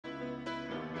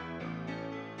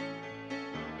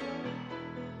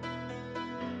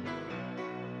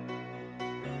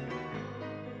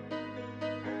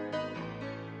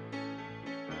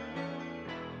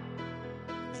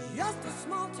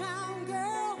small town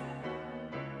girl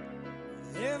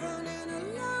living in a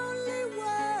lonely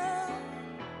world.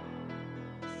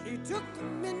 She took the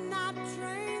midnight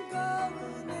train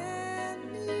going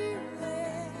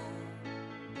anywhere.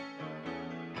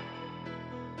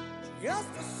 Just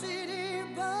a city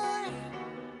boy,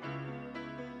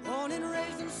 born and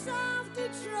raised in South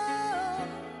Detroit.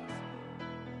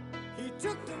 He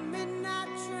took the midnight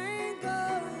train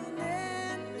going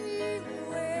anywhere.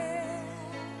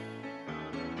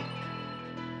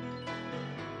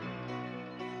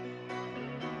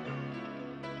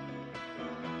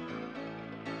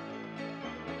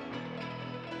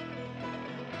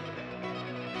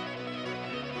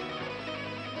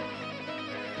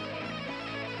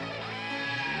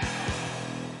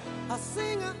 A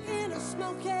singer in a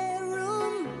smoky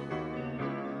room,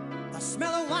 the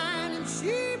smell of wine and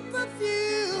cheap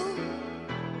perfume.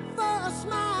 For a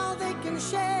smile they can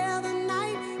share the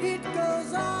night. It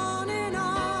goes on and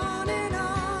on and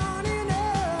on and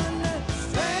on.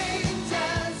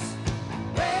 Strangers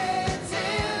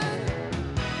waiting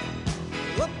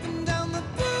up and down the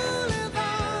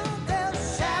boulevard. Their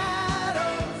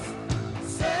shadows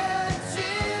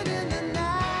searching in the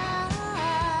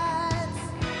night.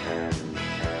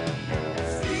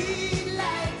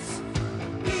 Streetlights,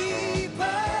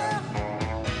 people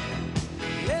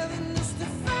living just to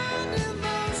find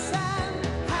emotion,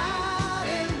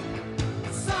 hiding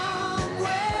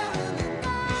somewhere in the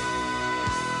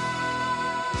night.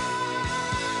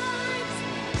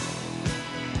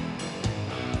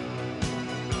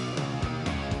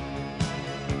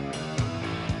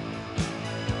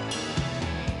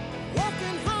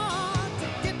 Working hard to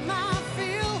get my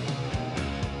fill.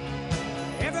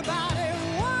 Everybody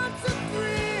wants a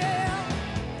thrill,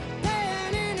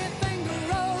 paying anything to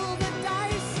roll the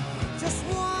dice just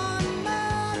one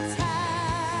more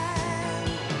time.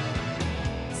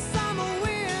 Some will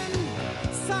win,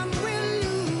 some will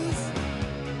lose.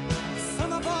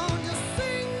 Some of them just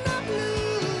sing the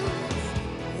blues.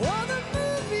 Oh, the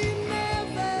movie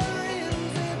never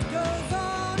ends. It goes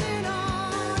on and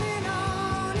on and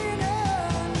on and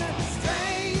on.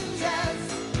 Strangers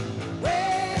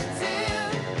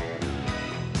waiting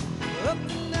up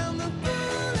and down the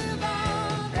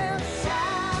boulevard. Their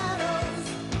shadows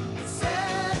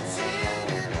searching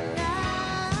in the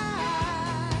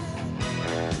night.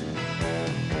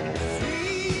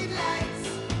 Streetlights,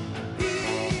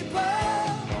 people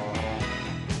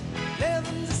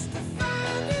living just to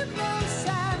find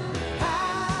emotion,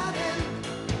 hiding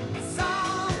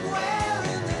somewhere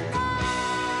in the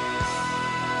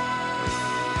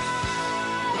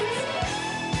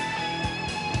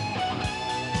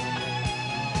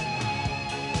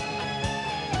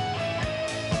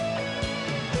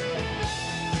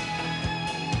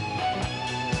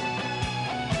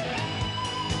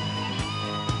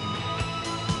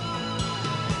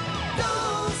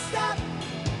Don't stop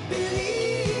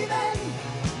believing.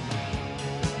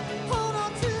 Hold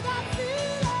on to that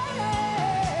feeling.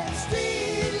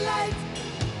 Streetlight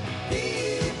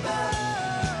people.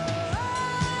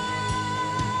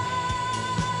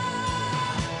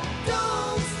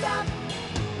 Don't stop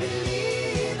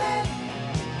believing.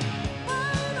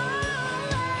 Hold on.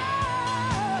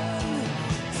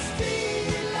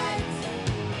 Streetlight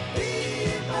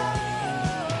people.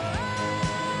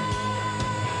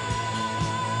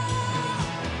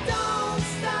 Don't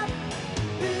stop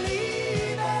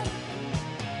believing.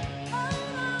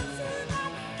 Hold on to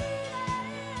that feeling.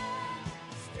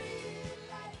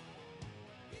 Streetlight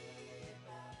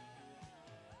people.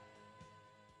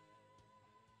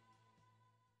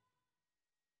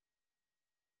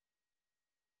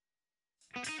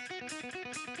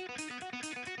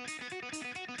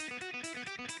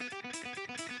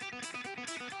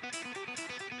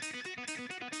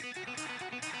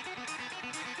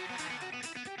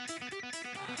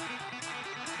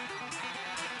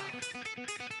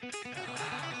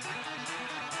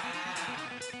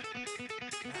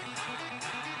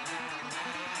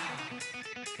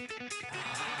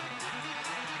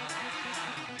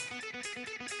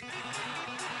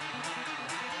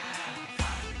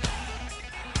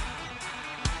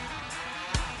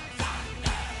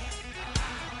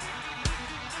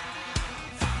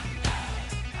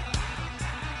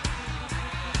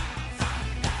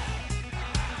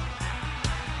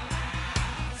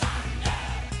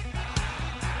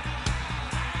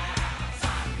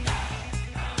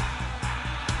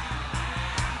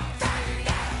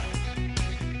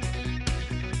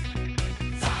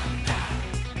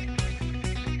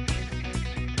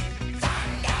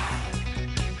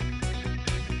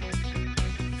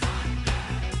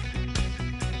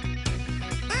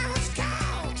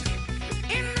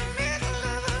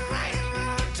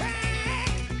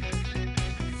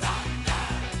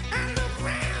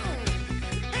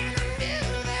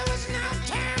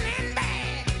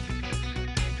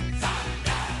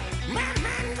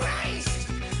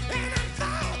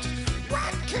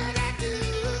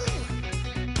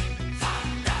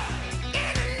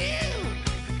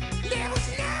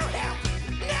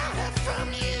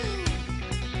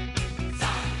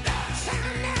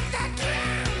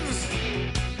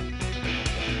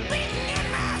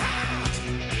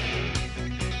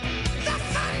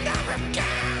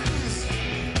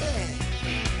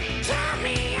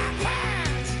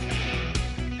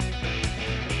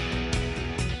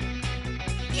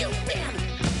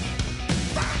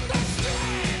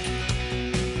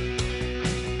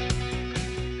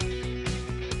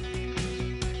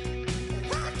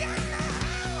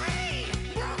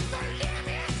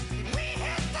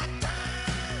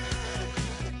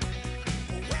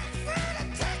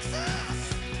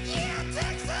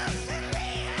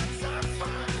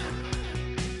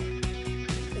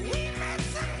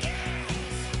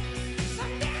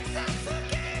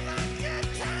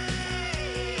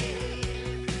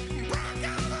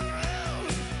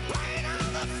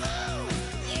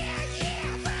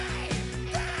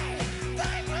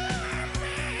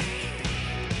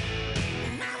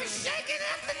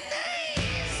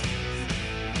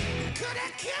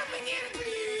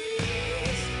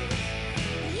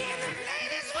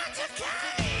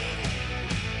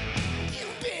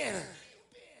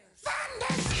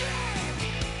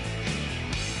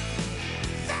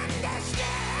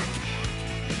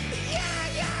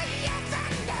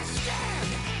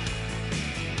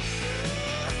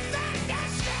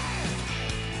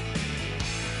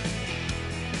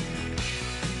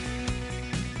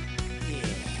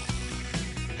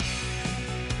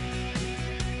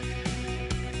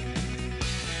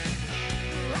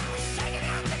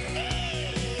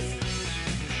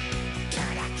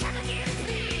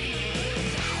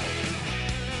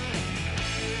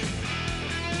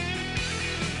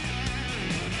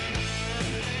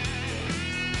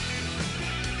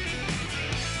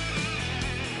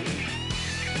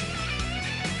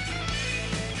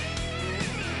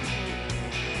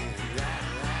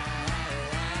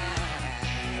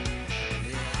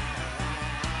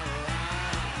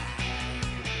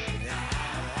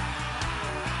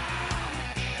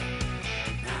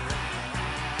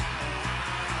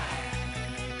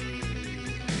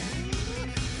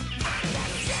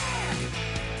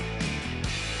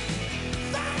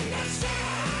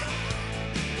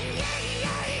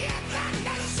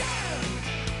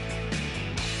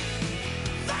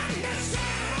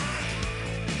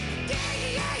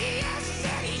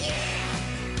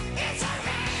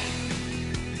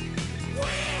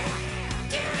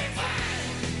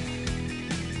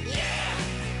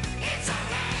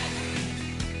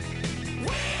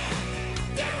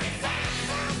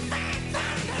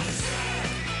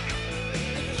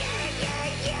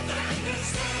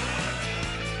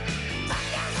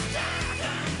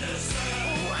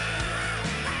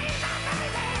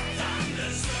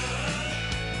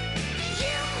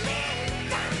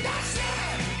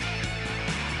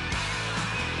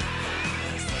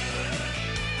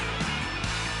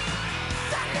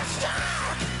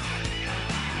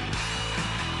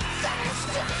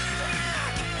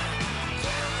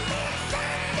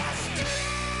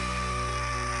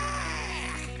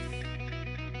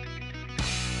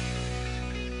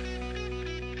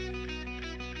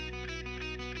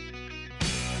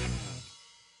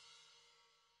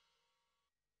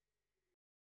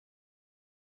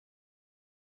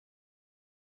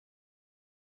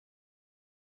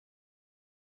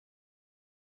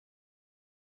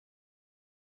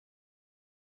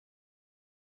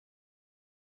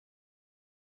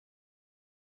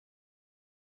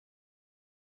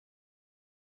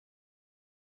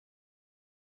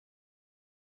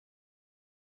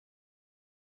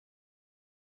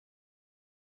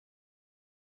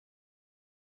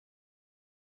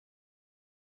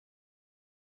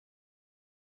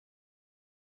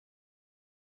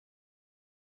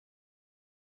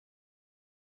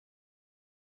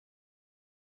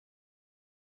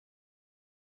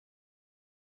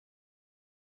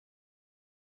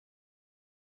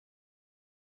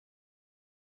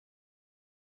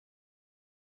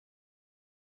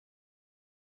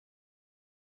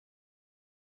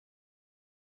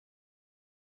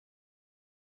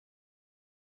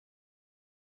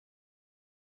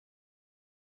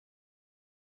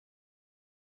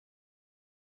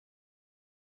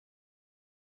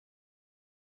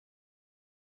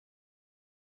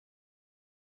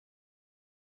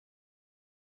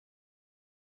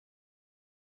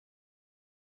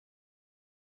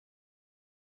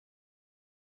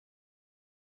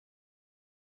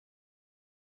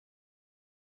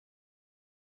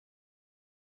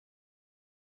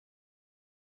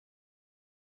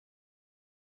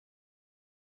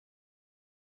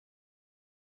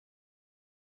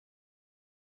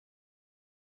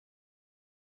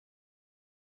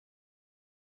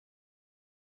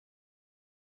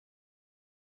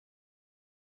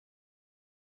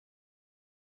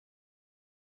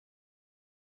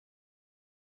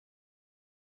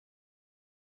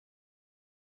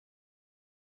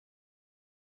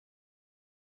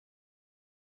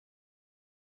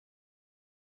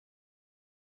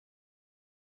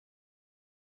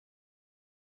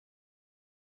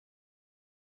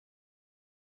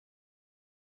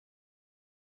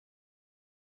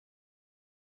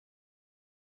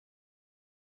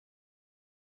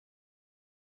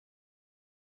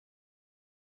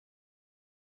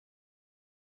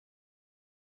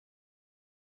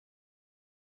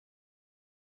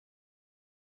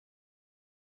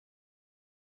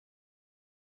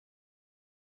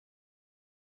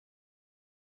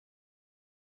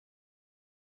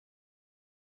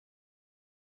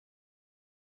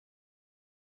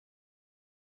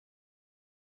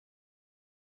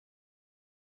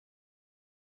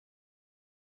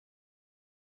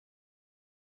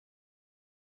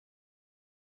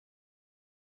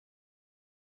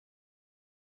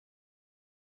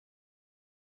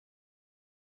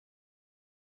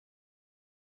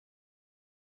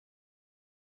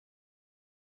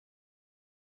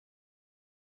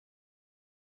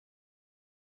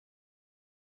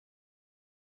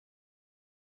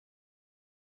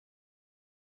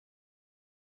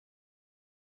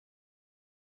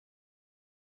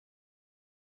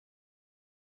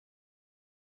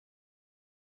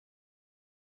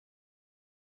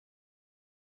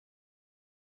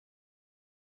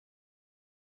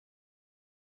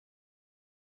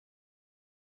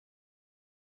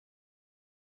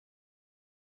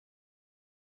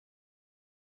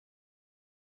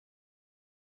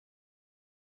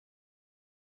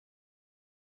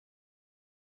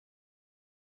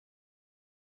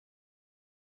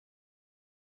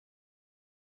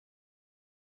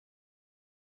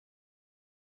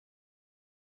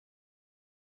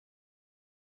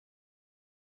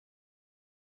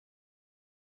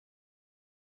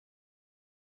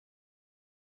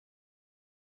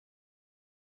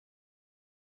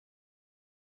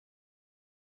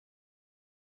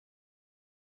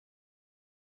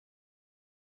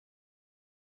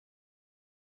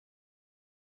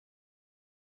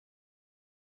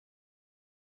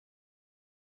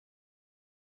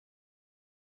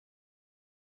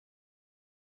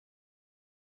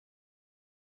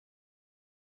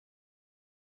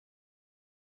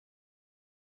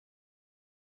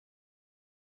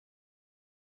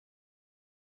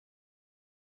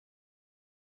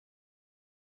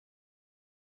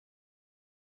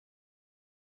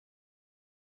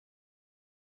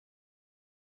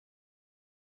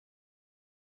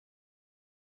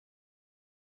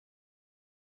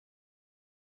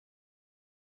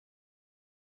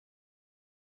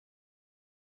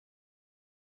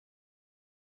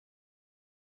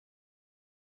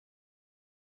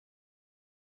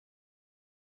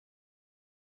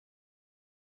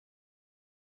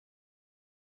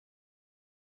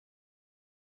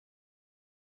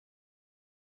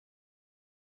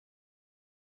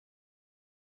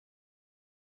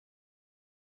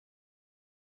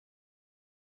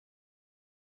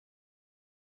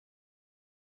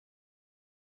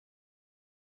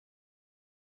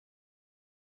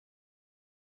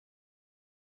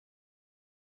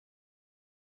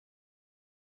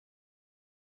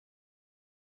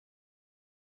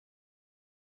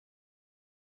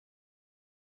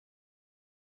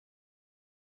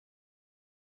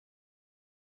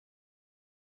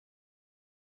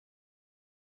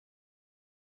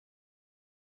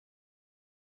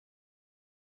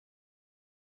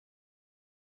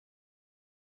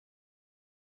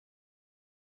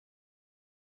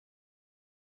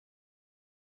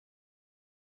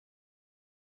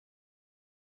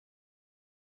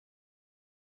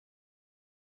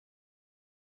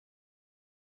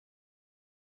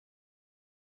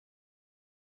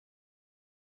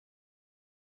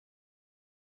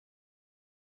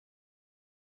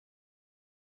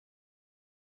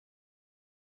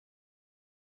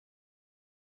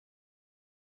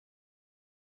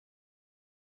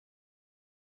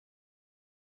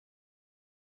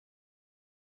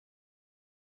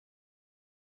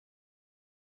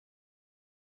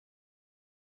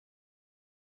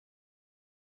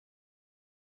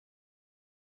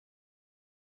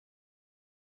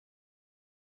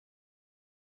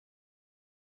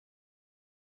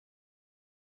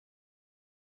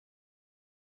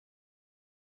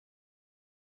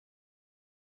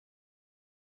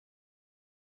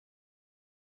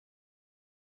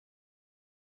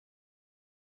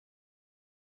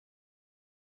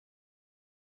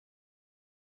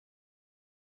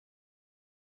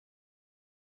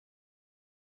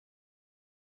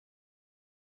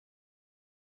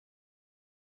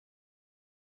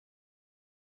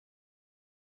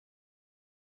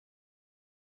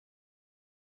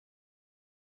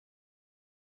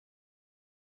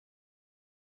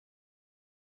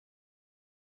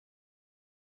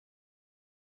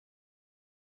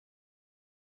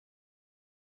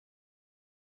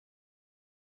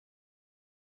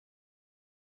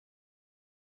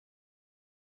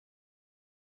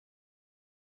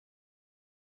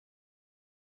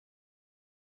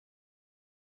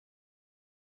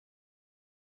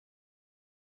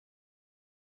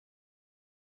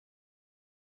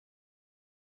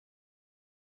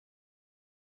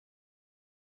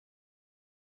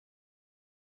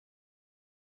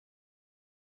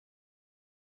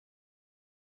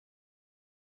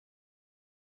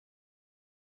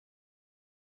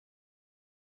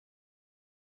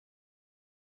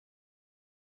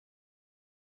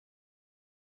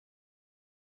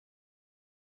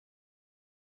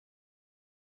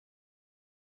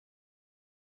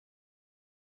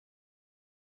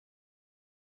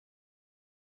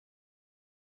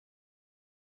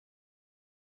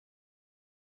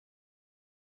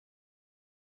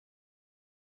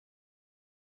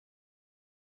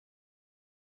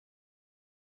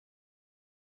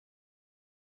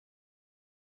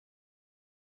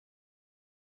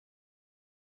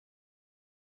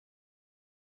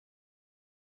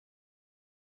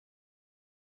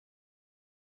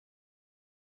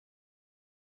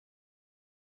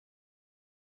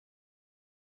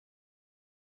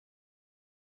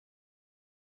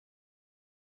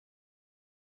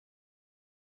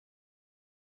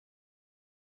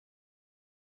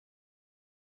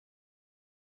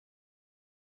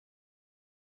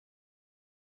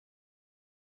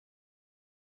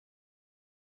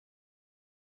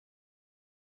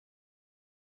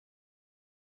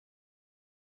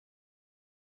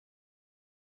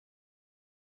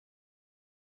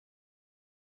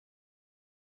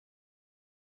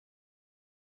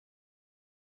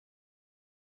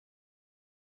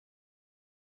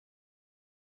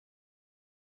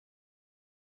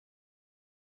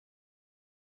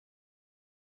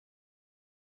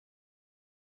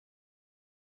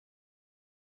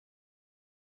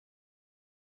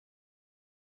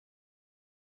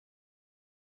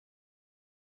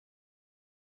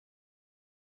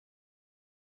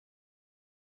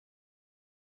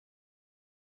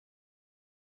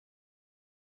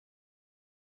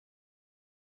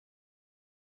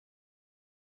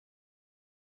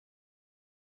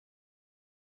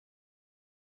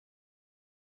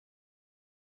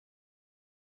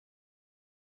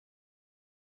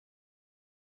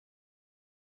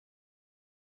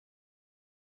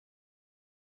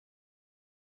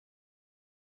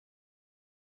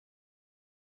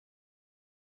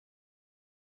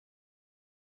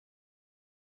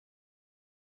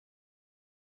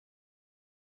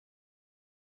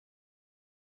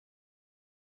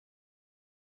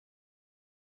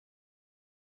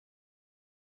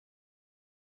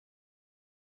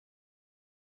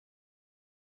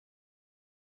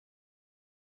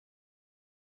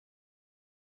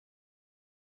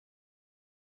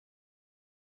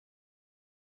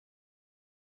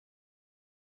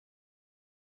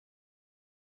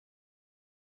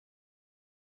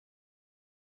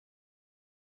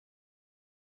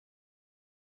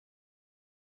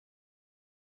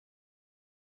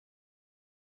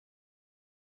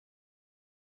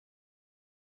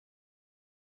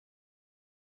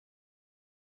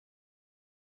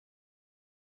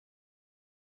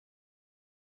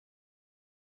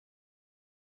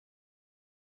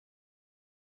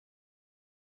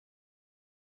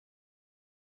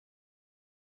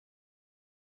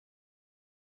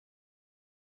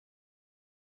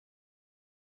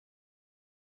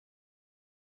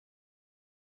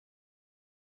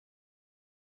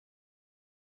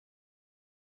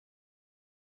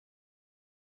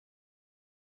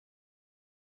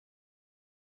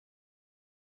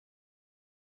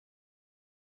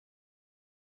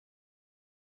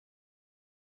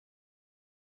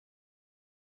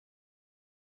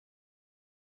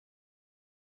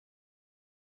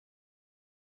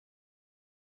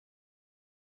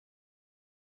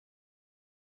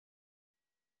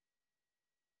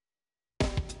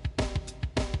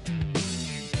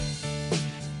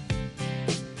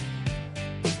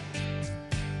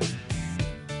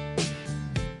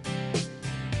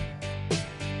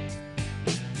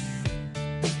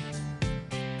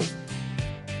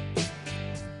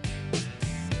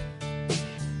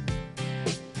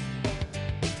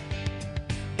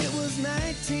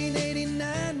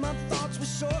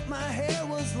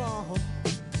 hours long,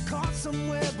 caught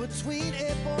somewhere between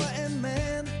a boy and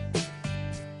man.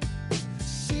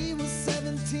 She was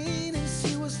 17 and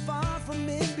she was far from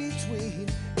in between.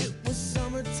 It was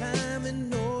summertime in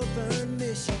northern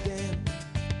Michigan.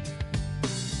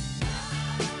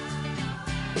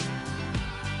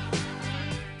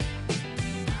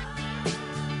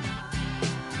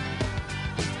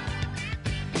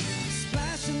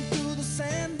 Splashing through the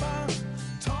sandbar,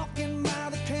 talking by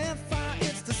the campfire.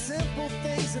 It's the simple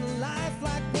things in life,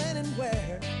 like when and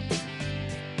where.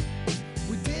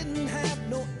 We didn't have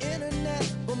no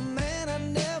internet, but man, I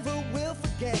never will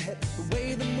forget the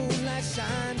way the moonlight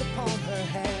shined upon her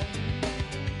hair.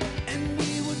 And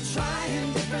we were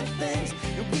trying different things,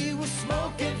 and we were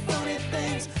smoking funny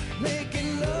things,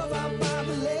 making love out by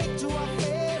the lake to our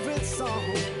favorite song,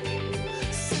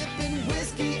 sipping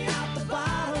whiskey out the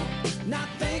bottle, not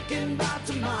thinking about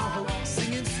tomorrow,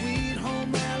 singing Sweet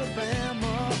Home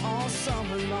Alabama all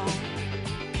summer long.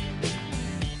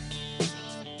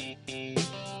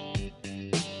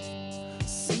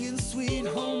 Singing Sweet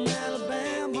Home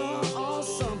Alabama all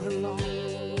summer long.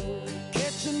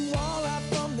 Catching walleye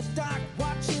from the dock,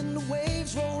 watching the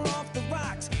waves roll off the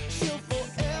rocks. She'll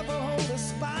forever hold a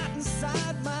spot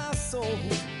inside my soul.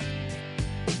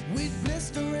 We'd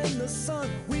blister in the sun,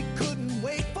 we couldn't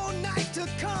wait for night to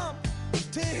come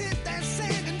to hit that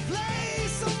sand and play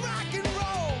some rock and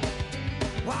roll.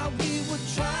 While we were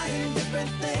trying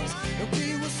different things, and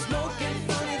we were smoking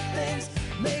funny things,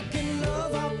 making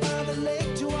love out by the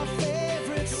lake to our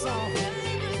favorite song,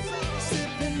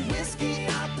 sipping whiskey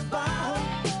out the bottle,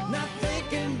 not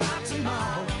thinking about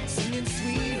tomorrow, singing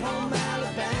Sweet Home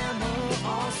Alabama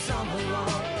all summer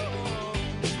long.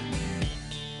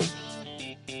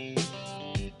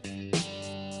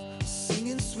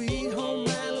 Singing Sweet Home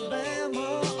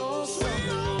Alabama all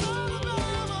summer long.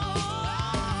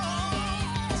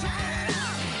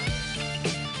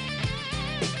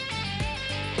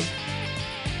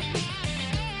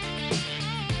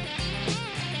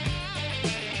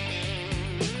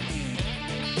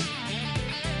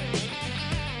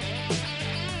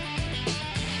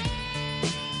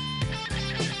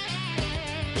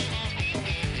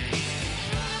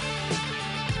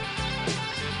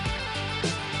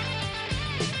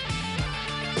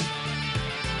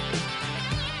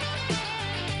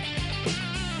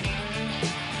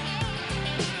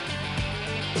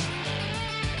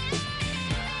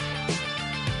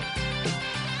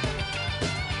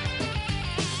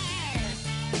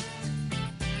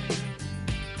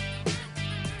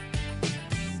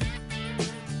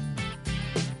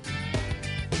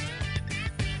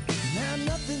 Now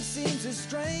nothing seems as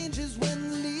strange as when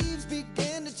the leaves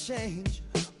begin to change.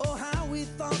 Oh, how we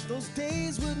thought those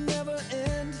days would never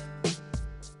end.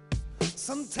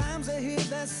 Sometimes I hear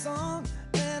that song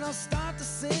and I'll start to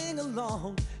sing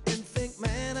along and think,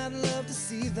 man, I'd love to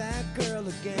see that girl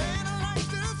again. Man, I'd like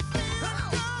to see that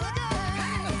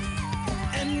girl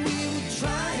again. And we were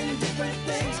trying different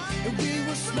things, and we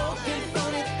were smoking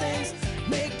funny things,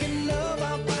 making love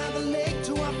out by the lake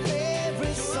to our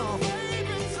favorite song,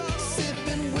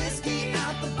 sipping whiskey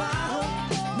out the bottle,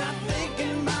 not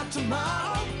thinking about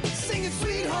tomorrow, singing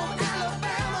Sweet Home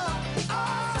Alabama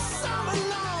all summer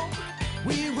long.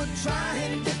 We were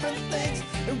trying different things,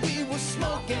 and we were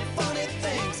smoking funny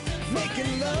things,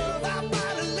 making love out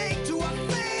by the lake to our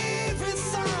favorite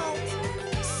song,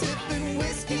 sipping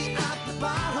whiskey out the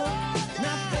bottle,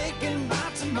 not thinking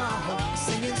about tomorrow,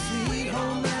 singing Sweet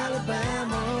Home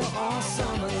Alabama all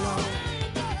summer long.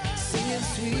 Singing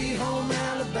Sweet Home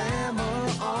Alabama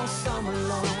all summer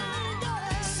long.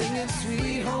 Singing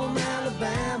Sweet Home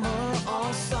Alabama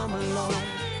all summer long.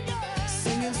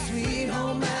 Singing Sweet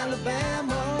Home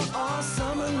Alabama all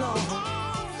summer long.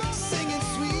 Singing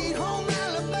Sweet Home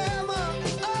Alabama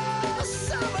all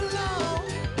summer long.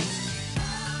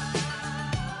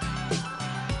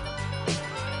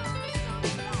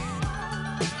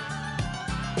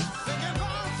 Singing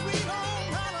about Sweet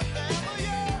Home Alabama,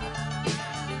 yeah.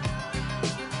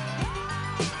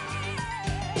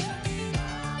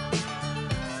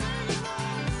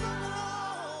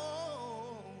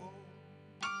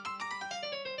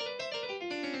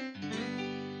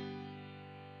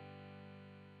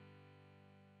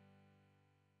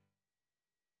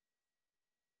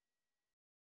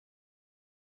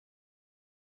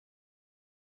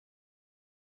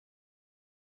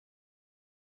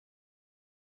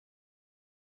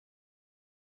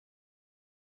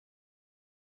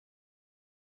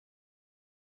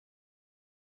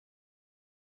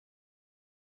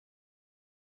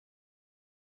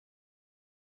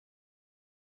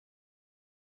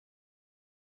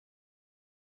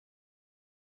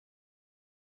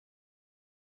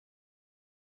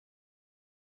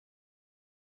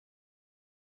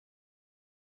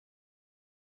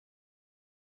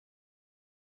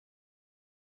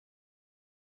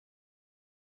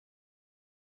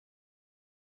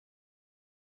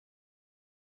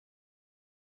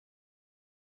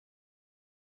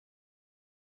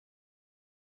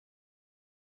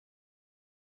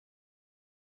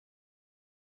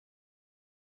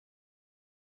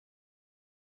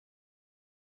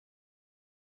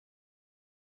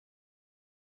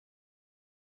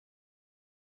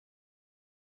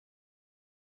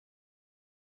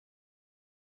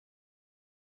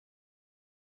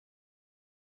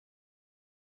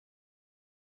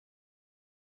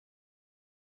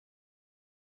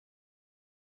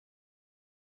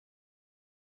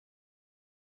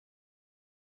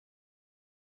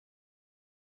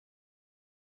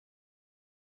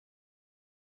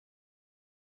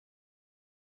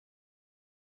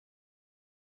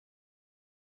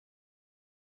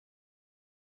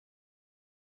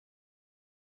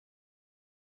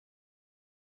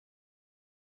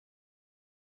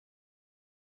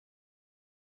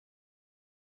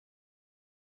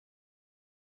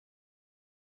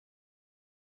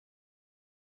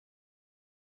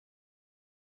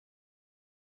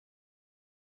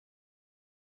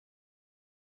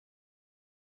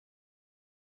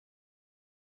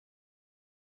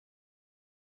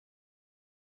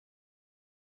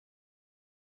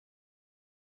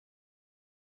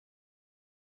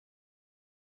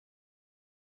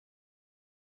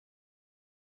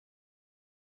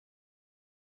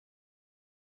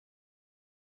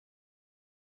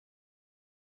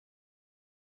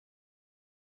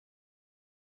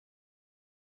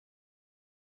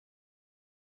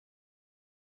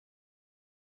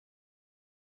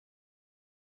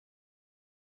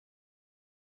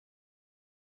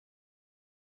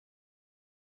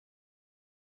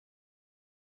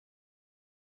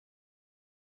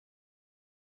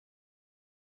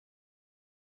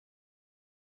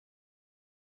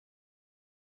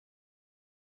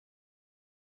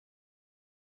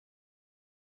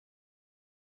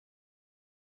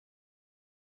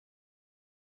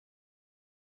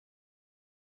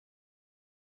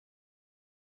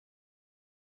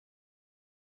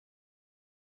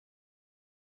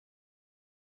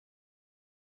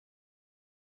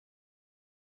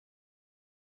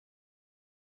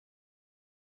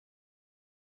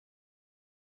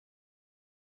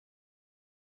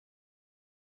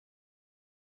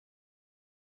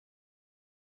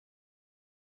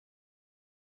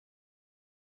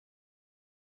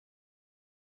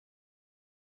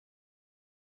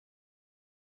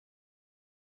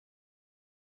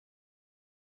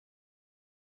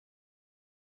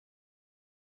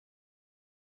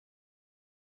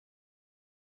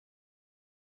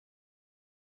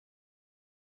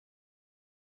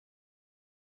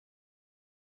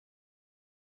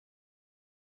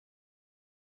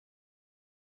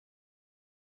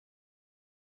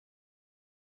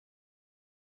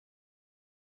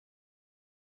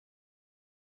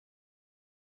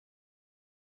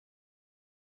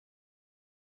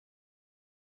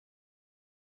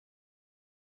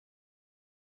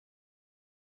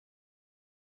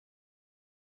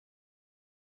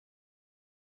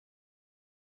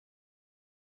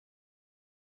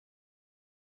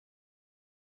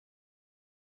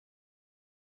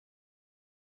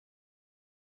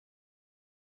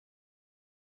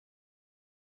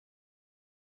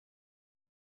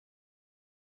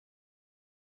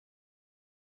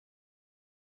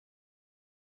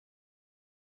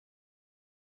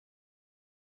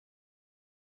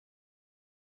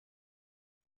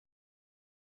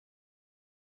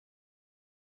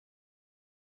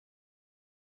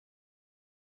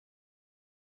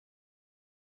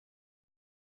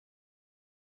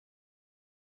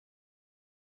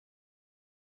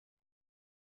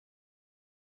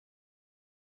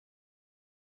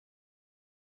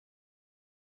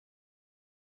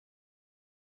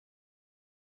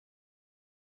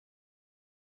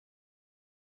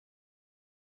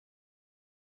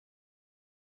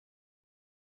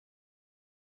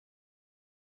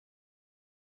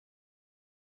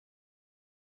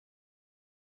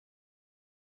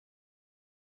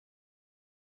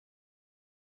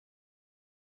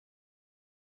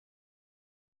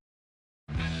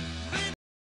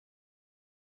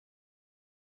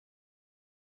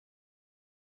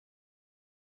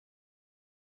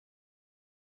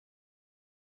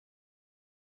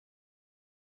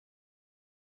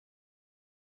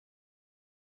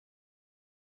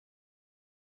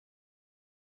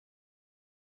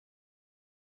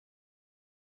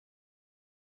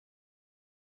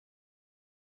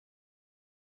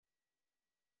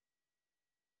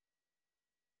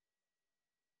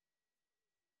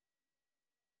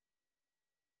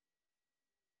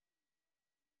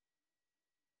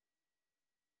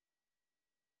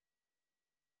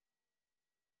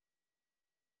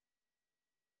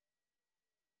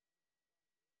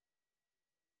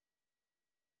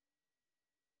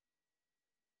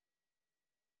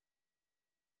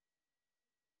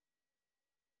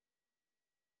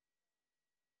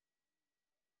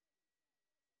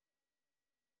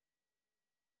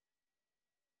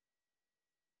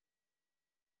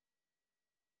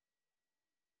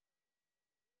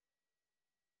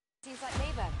 Seems like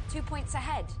Labour, 2 points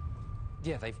ahead.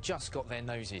 Yeah, they've just got their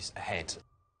noses ahead.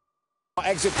 Our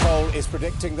exit poll is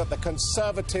predicting that the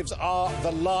Conservatives are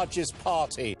the largest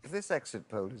party. If this exit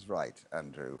poll is right,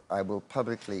 Andrew, I will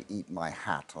publicly eat my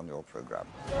hat on your programme.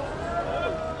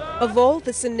 Of all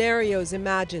the scenarios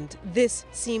imagined, this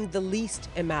seemed the least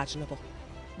imaginable.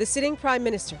 The sitting Prime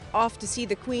Minister off to see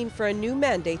the Queen for a new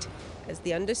mandate as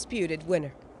the undisputed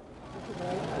winner.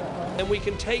 And we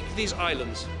can take these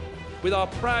islands with our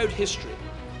proud history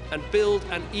and build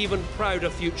an even prouder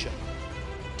future.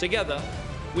 Together,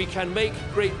 we can make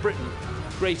Great Britain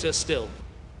greater still.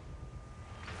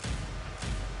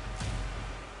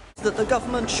 That the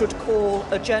government should call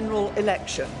a general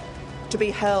election to be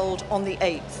held on the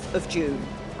 8th of June.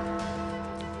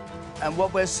 And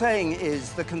what we're saying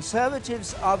is the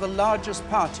Conservatives are the largest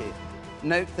party.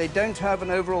 Note, they don't have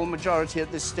an overall majority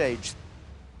at this stage.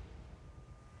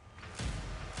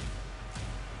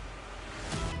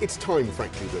 It's time,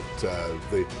 frankly, that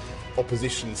the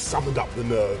opposition summoned up the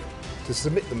nerve to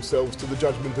submit themselves to the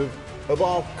judgment of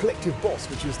our collective boss,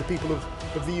 which is the people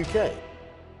of the UK.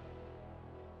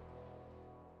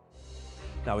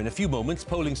 Now, in a few moments,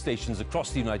 polling stations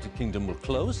across the United Kingdom will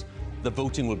close, the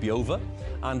voting will be over,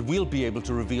 and we'll be able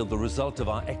to reveal the result of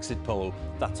our exit poll.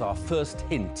 That's our first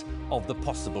hint of the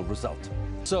possible result.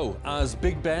 So, as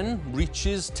Big Ben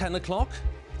reaches 10 o'clock,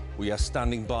 we are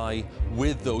standing by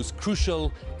with those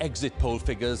crucial exit poll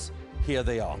figures. Here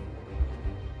they are.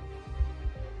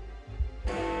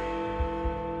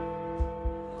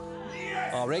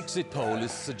 Our exit poll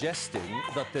is suggesting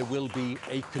that there will be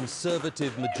a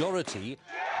Conservative majority.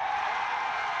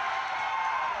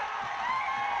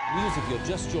 News, if you're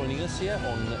just joining us here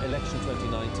on election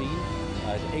 2019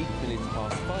 at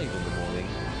 5:08 in the morning,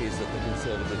 is that the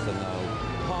Conservatives are now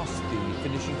past the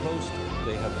finishing post.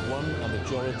 They have won a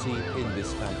majority in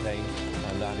this campaign,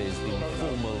 and that is the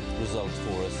formal result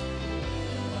for us.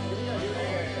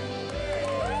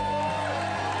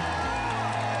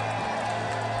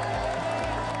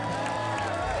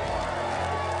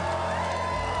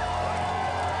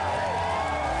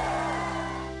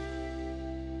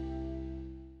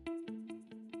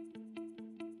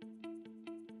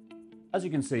 As you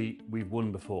can see, we've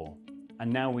won before,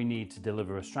 and now we need to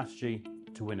deliver a strategy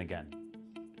to win again.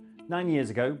 9 years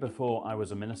ago, before I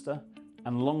was a minister,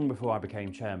 and long before I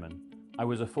became chairman, I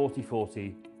was a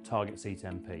 40-40 target seat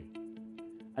MP.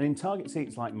 And in target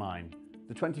seats like mine,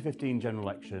 the 2015 general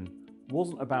election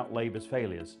wasn't about Labour's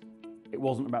failures. It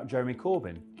wasn't about Jeremy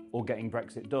Corbyn or getting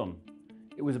Brexit done.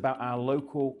 It was about our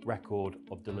local record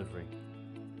of delivery.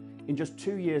 In just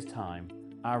 2 years' time,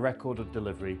 our record of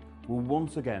delivery will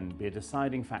once again be a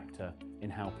deciding factor in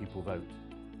how people vote.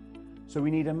 So we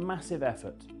need a massive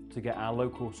effort to get our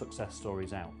local success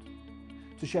stories out,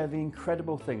 to share the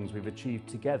incredible things we've achieved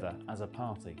together as a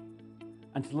party,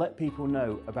 and to let people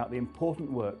know about the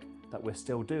important work that we're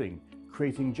still doing,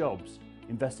 creating jobs,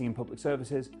 investing in public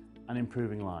services and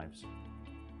improving lives.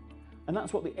 And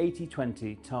that's what the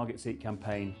 80-20 target seat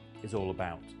campaign is all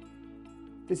about.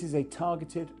 This is a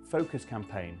targeted, focused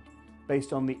campaign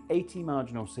based on the 80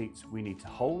 marginal seats we need to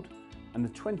hold and the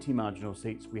 20 marginal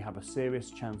seats we have a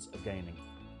serious chance of gaining.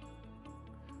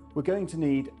 We're going to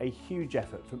need a huge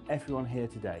effort from everyone here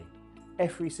today,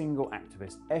 every single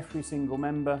activist, every single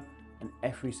member and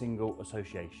every single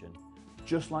association,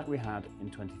 just like we had in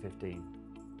 2015.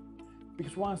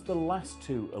 Because whilst the last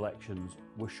two elections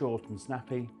were short and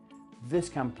snappy, this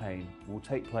campaign will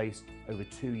take place over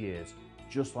 2 years,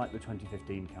 just like the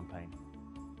 2015 campaign.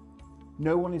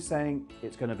 No one is saying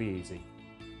it's going to be easy,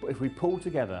 but if we pull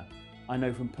together, I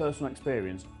know from personal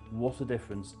experience what a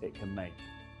difference it can make.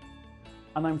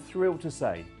 And I'm thrilled to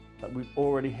say that we've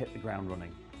already hit the ground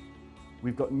running.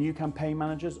 We've got new campaign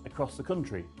managers across the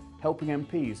country helping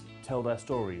MPs tell their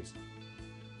stories.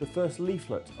 The first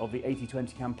leaflet of the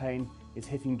 80-20 campaign is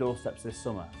hitting doorsteps this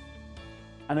summer.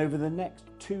 And over the next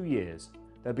 2 years,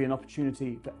 there'll be an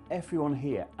opportunity for everyone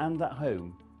here and at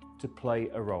home to play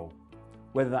a role,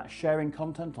 whether that's sharing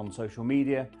content on social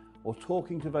media or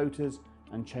talking to voters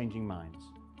and changing minds.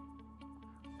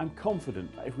 I'm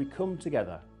confident that if we come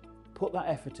together, put that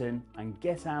effort in and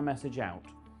get our message out,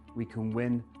 we can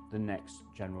win the next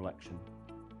general election.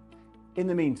 In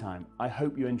the meantime, I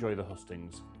hope you enjoy the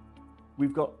hustings.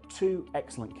 We've got two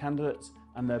excellent candidates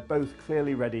and they're both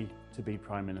clearly ready to be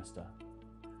Prime Minister.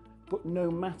 But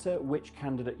no matter which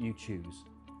candidate you choose,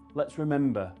 let's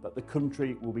remember that the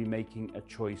country will be making a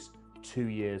choice 2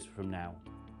 years from now.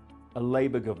 A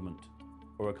Labour government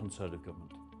or a Conservative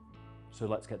government. So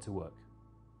let's get to work.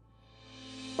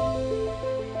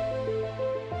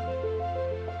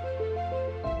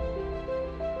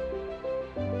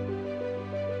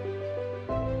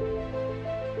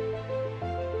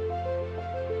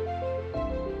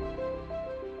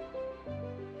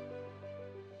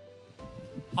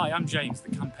 Hi, I'm James,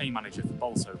 the campaign manager for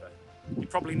Bolsover. You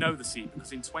probably know the seat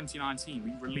because in 2019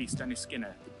 we released Dennis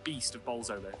Skinner, the beast of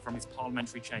Bolsover, from his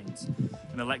parliamentary chains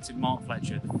and elected Mark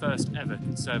Fletcher, the first ever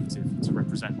Conservative to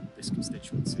represent this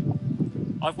constituency.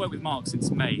 I've worked with Mark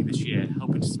since May this year,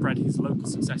 helping to spread his local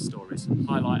success stories,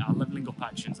 highlight our levelling up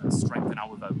actions and strengthen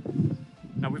our vote.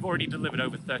 Now, we've already delivered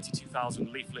over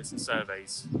 32,000 leaflets and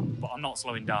surveys, but I'm not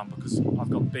slowing down because I've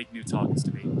got big new targets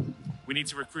to meet. We need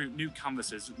to recruit new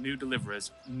canvassers, new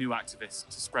deliverers, new activists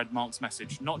to spread Mark's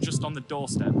message, not just on the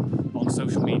doorstep, but on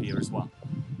social media as well.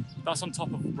 That's on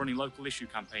top of running local issue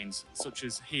campaigns, such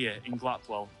as here in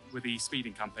Glatwell with the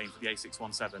speeding campaign for the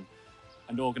A617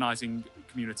 and organising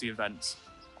community events.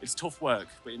 It's tough work,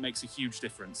 but it makes a huge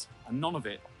difference, and none of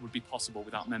it would be possible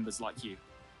without members like you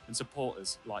and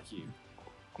supporters like you.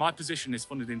 My position is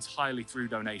funded entirely through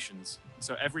donations,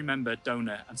 so every member,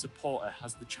 donor and supporter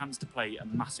has the chance to play a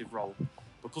massive role.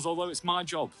 Because although it's my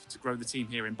job to grow the team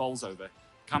here in Bolsover,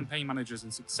 campaign managers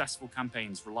and successful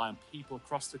campaigns rely on people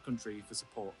across the country for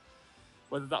support,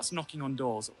 whether that's knocking on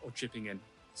doors or chipping in.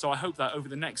 So I hope that over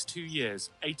the next 2 years,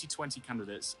 80-20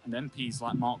 candidates and MPs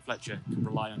like Mark Fletcher can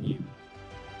rely on you.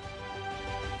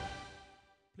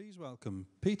 Please welcome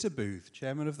Peter Booth,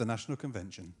 Chairman of the National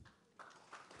Convention.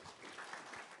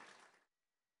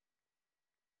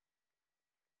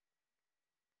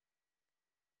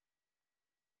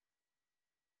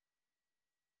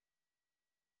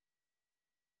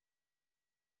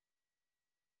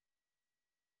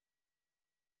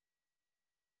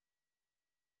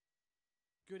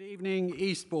 Good evening,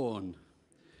 Eastbourne.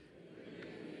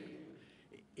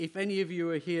 If any of you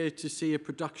are here to see a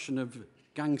production of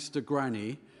Gangster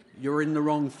Granny, you're in the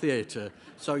wrong theatre,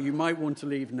 so you might want to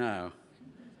leave now.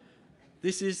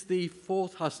 This is the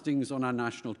 4th hustings on our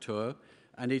national tour,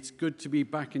 and it's good to be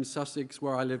back in Sussex,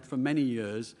 where I lived for many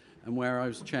years and where I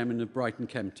was chairman of Brighton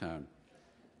Kemp Town.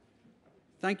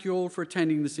 Thank you all for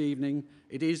attending this evening.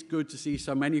 It is good to see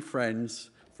so many friends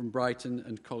from Brighton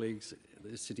and colleagues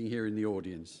sitting here in the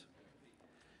audience.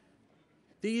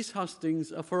 These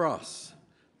hustings are for us,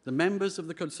 the members of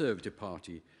the Conservative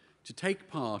Party, to take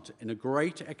part in a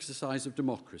great exercise of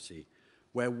democracy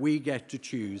where we get to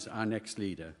choose our next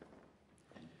leader.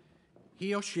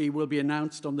 He or she will be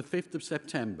announced on the 5th of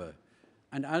September,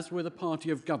 and as we're the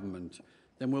party of government,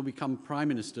 then will become Prime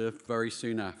Minister very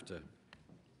soon after.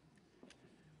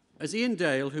 As Ian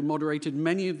Dale, who moderated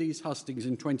many of these hustings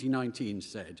in 2019,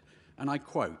 said, and I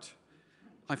quote,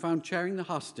 "I found chairing the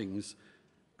hustings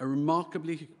a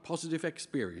remarkably positive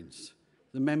experience.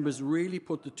 The members really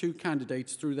put the two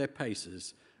candidates through their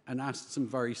paces and asked some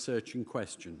very searching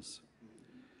questions.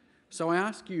 So I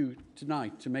ask you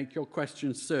tonight to make your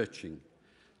questions searching,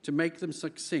 to make them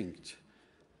succinct,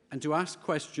 and to ask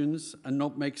questions and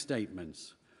not make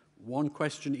statements. One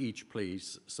question each,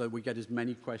 please, so we get as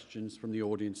many questions from the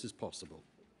audience as possible.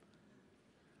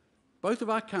 Both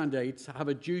of our candidates have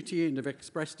a duty and have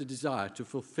expressed a desire to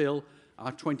fulfil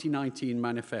our 2019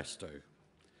 manifesto.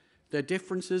 Their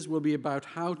differences will be about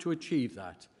how to achieve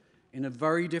that in a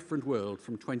very different world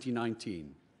from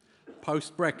 2019,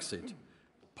 post-Brexit,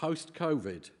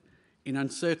 post-COVID, in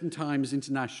uncertain times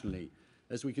internationally,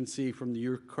 as we can see from the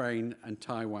Ukraine and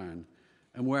Taiwan,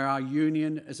 and where our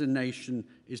union as a nation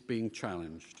is being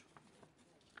challenged.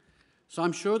 So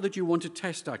I'm sure that you want to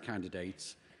test our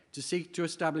candidates to seek to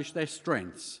establish their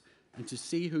strengths and to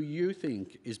see who you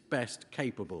think is best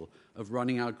capable of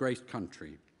running our great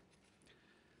country.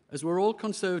 As we're all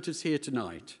Conservatives here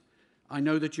tonight, I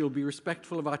know that you'll be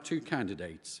respectful of our two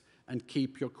candidates and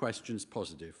keep your questions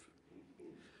positive.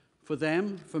 For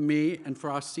them, for me, and for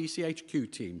our CCHQ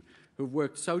team, who've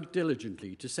worked so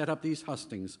diligently to set up these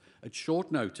hustings at short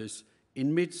notice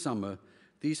in midsummer,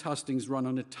 these hustings run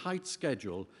on a tight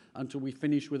schedule until we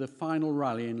finish with a final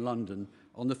rally in London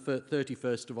on the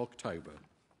 31st of October,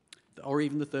 or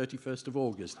even the 31st of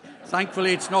August.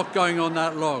 Thankfully, it's not going on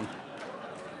that long.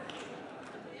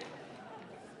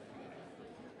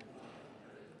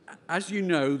 As you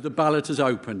know, the ballot has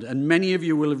opened, and many of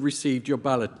you will have received your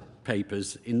ballot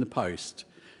papers in the post,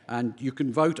 and you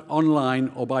can vote online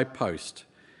or by post.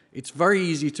 It's very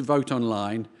easy to vote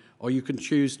online, or you can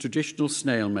choose traditional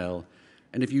snail mail.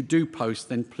 And if you do post,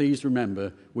 then please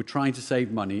remember we're trying to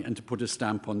save money and to put a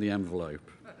stamp on the envelope.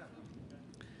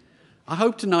 I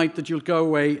hope tonight that you'll go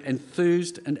away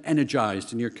enthused and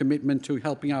energised in your commitment to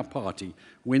helping our party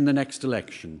win the next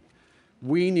election.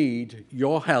 We need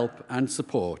your help and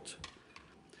support.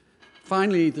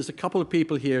 Finally, there's a couple of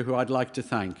people here who I'd like to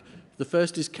thank. The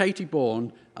first is Katie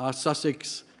Bourne, our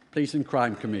Sussex Police and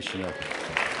Crime Commissioner.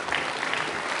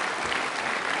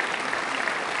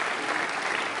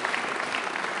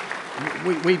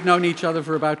 We've known each other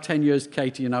for about 10 years,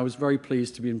 Katie, and I was very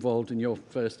pleased to be involved in your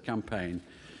first campaign.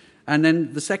 And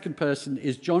then the second person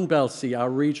is John Belsey, our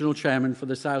regional chairman for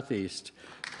the South East.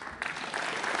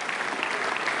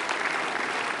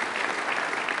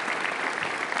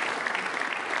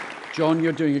 John,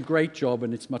 you're doing a great job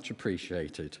and it's much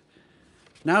appreciated.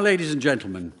 Now, ladies and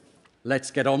gentlemen, let's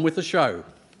get on with the show.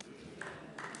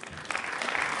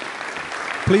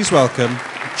 Please welcome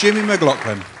Jimmy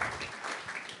McLaughlin.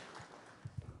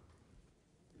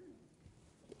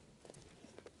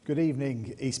 Good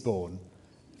evening, Eastbourne.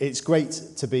 It's great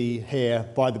to be here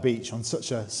by the beach on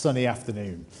such a sunny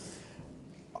afternoon.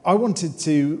 I wanted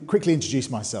to quickly introduce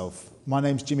myself. My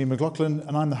name's Jimmy McLaughlin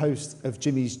and I'm the host of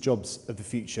Jimmy's Jobs of the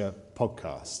Future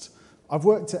podcast. I've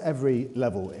worked at every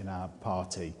level in our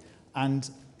party, and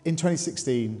in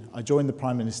 2016 I joined the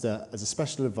Prime Minister as a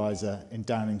special advisor in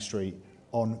Downing Street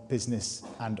on business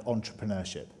and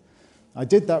entrepreneurship. I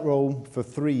did that role for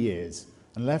 3 years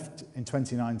and left in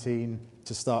 2019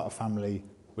 to start a family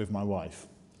with my wife.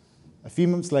 A few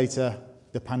months later,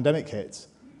 the pandemic hit,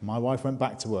 my wife went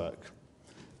back to work,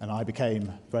 and I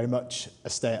became very much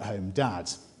a stay-at-home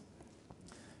dad.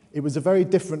 It was a very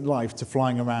different life to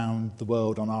flying around the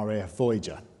world on RAF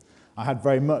Voyager. I had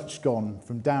very much gone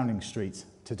from Downing Street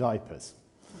to diapers.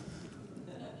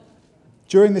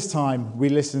 During this time, we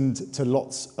listened to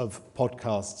lots of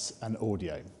podcasts and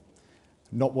audio,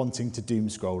 not wanting to doom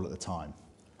scroll at the time.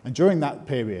 And during that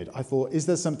period, I thought, is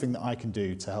there something that I can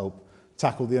do to help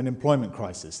tackle the unemployment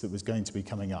crisis that was going to be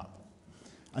coming up?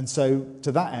 And so,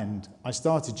 to that end, I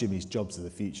started Jimmy's Jobs of the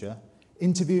Future,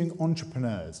 interviewing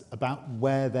entrepreneurs about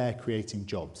where they're creating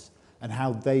jobs and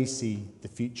how they see the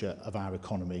future of our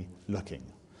economy looking.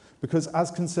 Because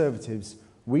as Conservatives,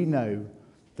 we know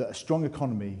that a strong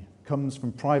economy comes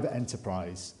from private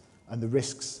enterprise and the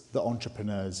risks that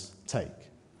entrepreneurs take.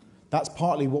 That's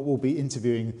partly what we'll be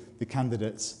interviewing the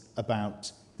candidates about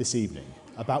this evening,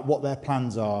 about what their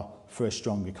plans are for a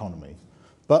strong economy.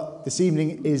 But this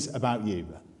evening is about you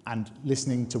and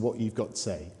listening to what you've got to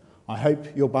say. I hope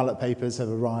your ballot papers have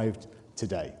arrived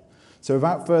today. So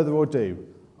without further ado,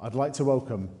 I'd like to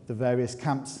welcome the various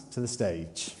camps to the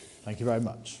stage. Thank you very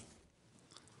much.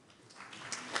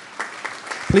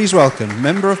 Please welcome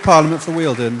Member of Parliament for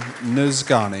Wealdon, Nuz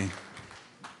Ghani.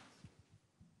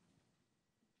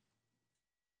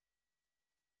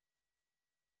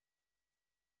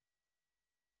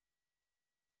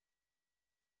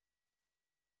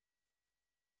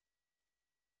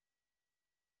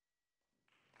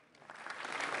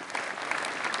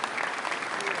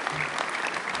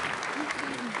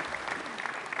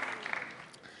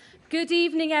 Good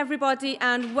evening, everybody,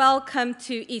 and welcome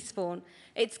to Eastbourne.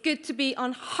 It's good to be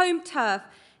on home turf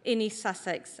in East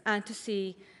Sussex and to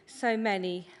see so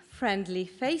many friendly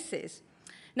faces.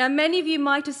 Now, many of you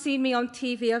might have seen me on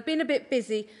TV. I've been a bit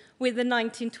busy with the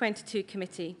 1922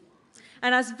 committee.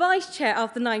 And as vice chair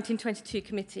of the 1922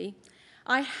 committee,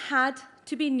 I had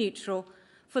to be neutral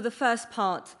for the first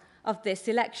part of this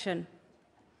election.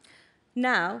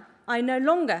 Now, I no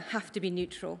longer have to be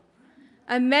neutral.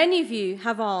 And many of you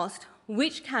have asked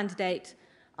which candidate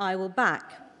I will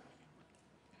back.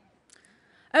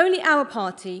 Only our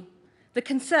party, the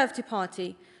Conservative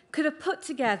Party, could have put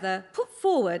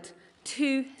forward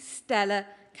two stellar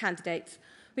candidates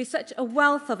with such a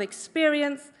wealth of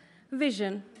experience,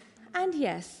 vision, and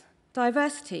yes,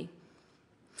 diversity.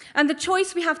 And the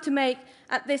choice we have to make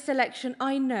at this election,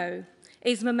 I know,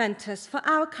 is momentous for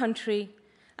our country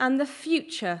and the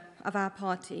future of our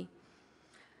party.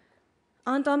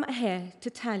 And I'm here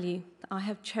to tell you that I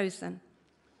have chosen.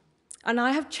 And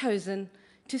I have chosen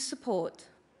to support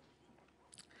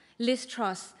Liz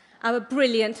Truss, our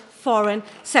brilliant Foreign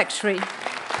Secretary.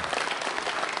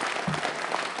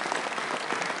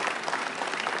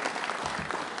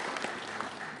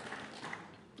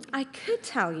 I could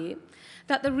tell you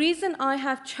that the reason I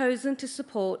have chosen to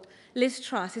support Liz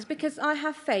Truss is because I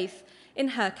have faith in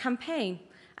her campaign,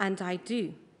 and I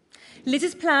do.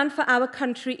 Liz's plan for our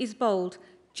country is bold,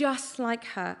 just like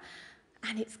her,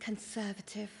 and it's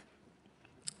conservative.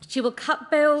 She will cut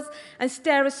bills and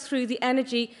steer us through the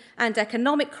energy and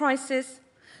economic crisis.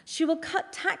 She will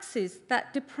cut taxes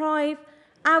that deprive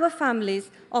our families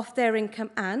of their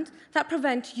income and that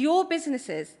prevent your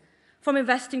businesses from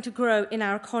investing to grow in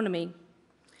our economy.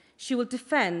 She will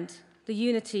defend the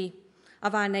unity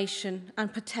of our nation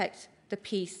and protect the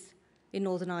peace in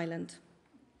Northern Ireland.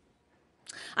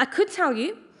 I could tell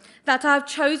you that I've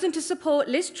chosen to support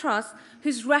Liz Truss,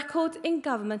 whose record in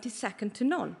government is second to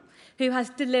none, who has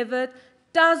delivered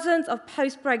dozens of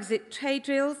post-Brexit trade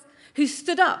deals, who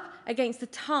stood up against the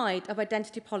tide of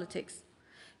identity politics,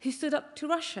 who stood up to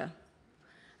Russia,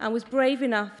 and was brave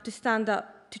enough to stand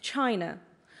up to China.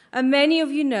 And many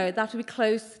of you know that will be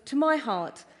close to my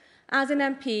heart as an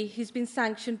MP who's been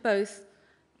sanctioned both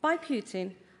by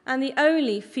Putin and the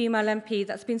only female MP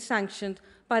that's been sanctioned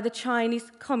by the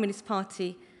Chinese Communist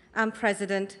Party and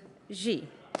President Xi.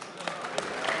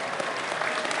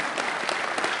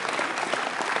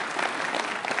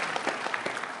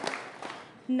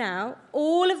 Now,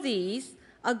 all of these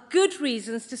are good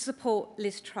reasons to support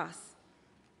Liz Truss.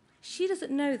 She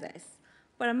doesn't know this,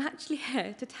 but I'm actually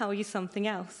here to tell you something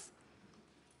else.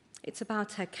 It's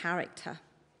about her character.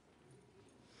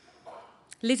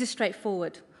 Liz is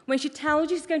straightforward. When she tells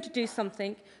you she's going to do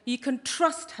something, you can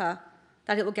trust her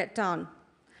that it will get done.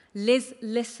 Liz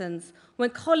listens. When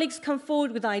colleagues come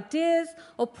forward with ideas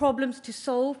or problems to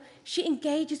solve, she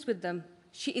engages with them.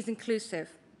 She is inclusive.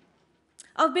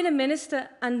 I've been a minister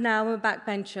and now I'm a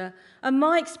backbencher, and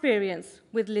my experience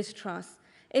with Liz Truss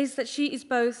is that she is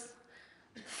both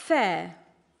fair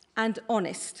and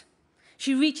honest.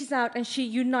 She reaches out and she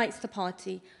unites the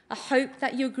party. I hope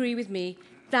that you agree with me.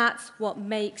 That's what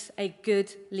makes a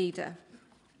good leader.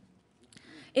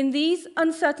 In these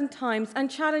uncertain times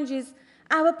and challenges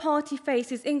our party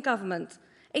faces in government,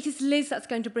 it is Liz that's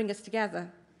going to bring us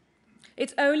together.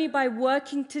 It's only by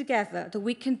working together that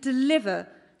we can deliver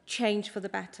change for the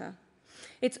better.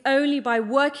 It's only by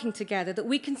working together that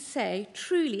we can say,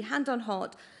 truly, hand on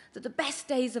heart, that the best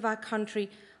days of our country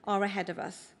are ahead of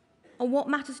us. And what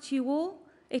matters to you all?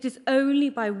 It is only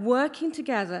by working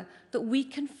together that we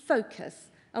can focus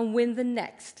and win the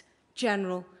next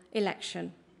general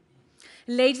election.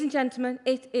 Ladies and gentlemen,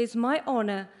 it is my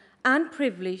honour and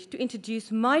privilege to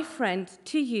introduce my friend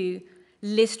to you,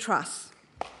 Liz Truss.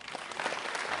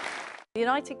 The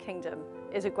United Kingdom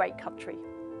is a great country,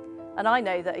 and I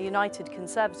know that a united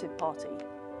Conservative Party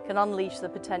can unleash the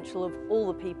potential of all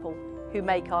the people who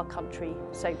make our country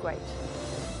so great.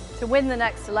 To win the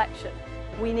next election,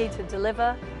 we need to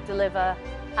deliver, deliver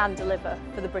and deliver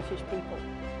for the British people.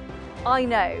 I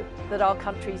know that our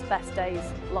country's best days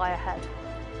lie ahead.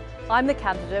 I'm the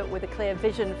candidate with a clear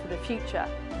vision for the future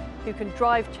who can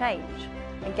drive change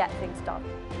and get things done.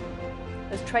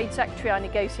 As Trade Secretary, I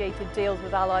negotiated deals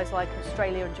with allies like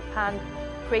Australia and Japan,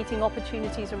 creating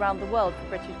opportunities around the world for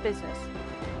British business.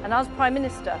 And as Prime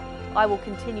Minister, I will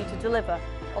continue to deliver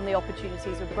on the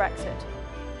opportunities of Brexit.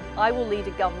 I will lead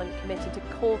a government committed to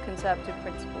core Conservative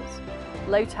principles: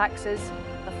 low taxes,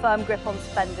 a firm grip on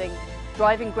spending,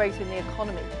 driving growth in the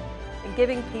economy, and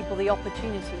giving people the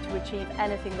opportunity to achieve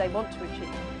anything they want to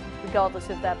achieve, regardless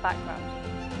of their background.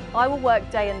 I will work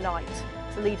day and night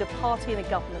to lead a party and a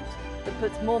government that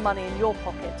puts more money in your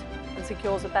pocket and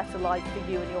secures a better life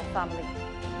for you and your family.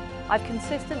 I've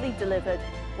consistently delivered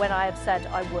when I have said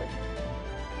I would.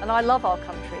 And I love our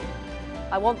country.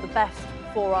 I want the best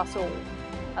for us all,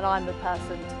 and I'm the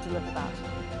person to deliver that.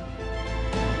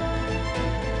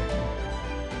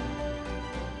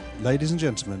 Ladies and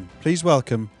gentlemen, please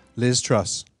welcome Liz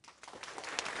Truss.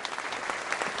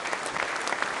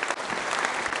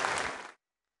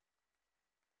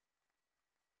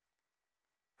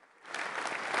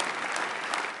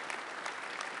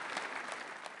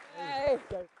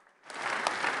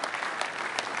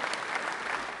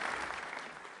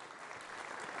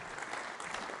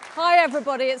 Hi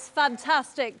everybody, it's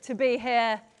fantastic to be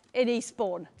here in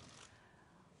Eastbourne.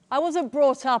 I wasn't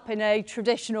brought up in a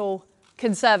traditional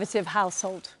Conservative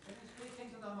household.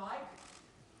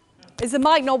 Is the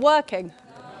mic not working?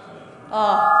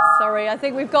 Oh, sorry, I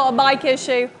think we've got a mic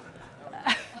issue.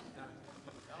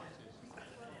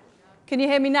 Can you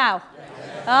hear me now?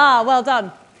 Ah, well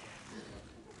done.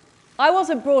 I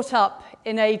wasn't brought up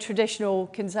in a traditional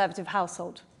Conservative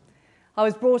household. I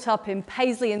was brought up in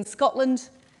Paisley in Scotland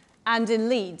and in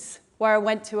Leeds, where I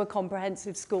went to a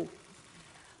comprehensive school.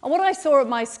 And what I saw at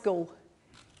my school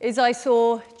is I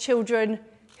saw children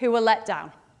who were let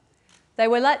down. They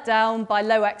were let down by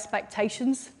low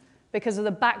expectations because of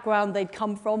the background they'd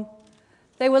come from.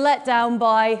 They were let down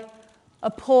by a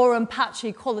poor and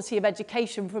patchy quality of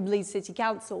education from Leeds City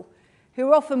Council, who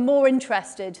were often more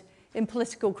interested in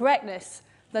political correctness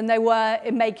than they were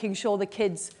in making sure the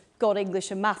kids got English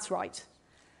and maths right.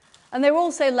 And they were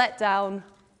also let down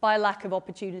by a lack of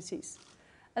opportunities.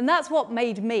 And that's what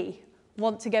made me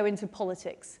want to go into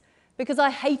politics, because I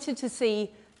hated to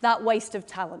see that waste of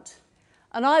talent.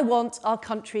 And I want our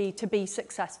country to be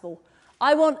successful.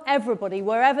 I want everybody,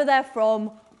 wherever they're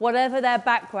from, whatever their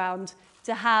background,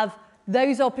 to have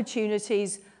those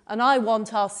opportunities, and I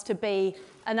want us to be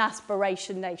an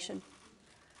aspiration nation.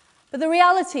 But the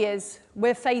reality is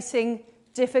we're facing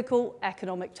difficult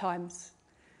economic times.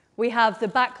 We have the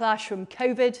backlash from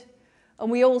COVID, and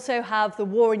we also have the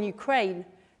war in Ukraine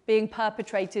being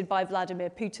perpetrated by Vladimir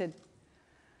Putin.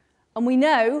 And we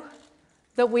know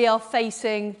that we are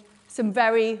facing some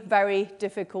very, very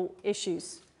difficult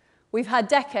issues. We've had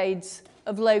decades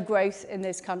of low growth in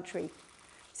this country.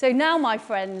 So now, my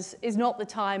friends, is not the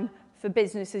time for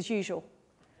business as usual.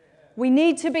 We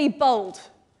need to be bold,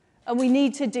 and we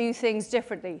need to do things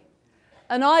differently.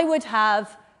 And I would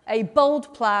have a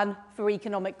bold plan for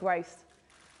economic growth.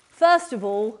 First of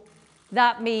all,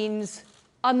 that means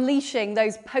unleashing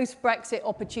those post-Brexit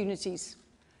opportunities,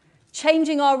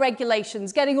 changing our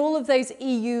regulations, getting all of those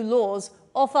EU laws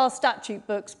off our statute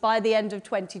books by the end of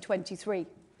 2023,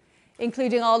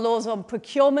 including our laws on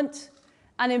procurement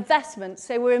and investment.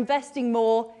 So we're investing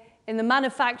more in the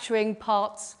manufacturing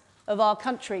parts of our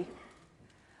country.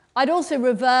 I'd also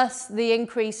reverse the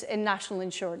increase in national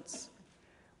insurance.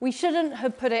 We shouldn't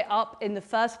have put it up in the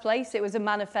first place. It was a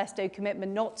manifesto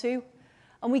commitment not to.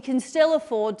 And we can still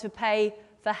afford to pay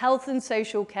for health and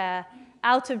social care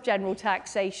out of general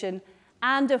taxation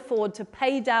and afford to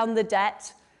pay down the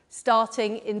debt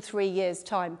starting in 3 years'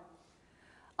 time.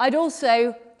 I'd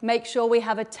also make sure we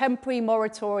have a temporary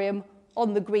moratorium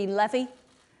on the green levy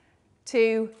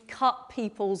to cut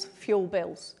people's fuel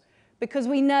bills, because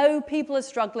we know people are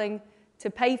struggling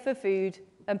to pay for food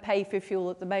and pay for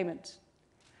fuel at the moment.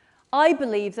 I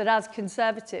believe that as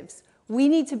Conservatives, we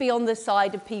need to be on the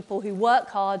side of people who work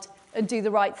hard and do the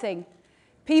right thing.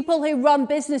 People who run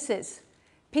businesses,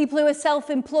 people who are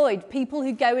self-employed, people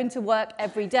who go into work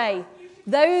every day.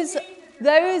 Those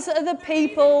are the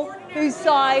people whose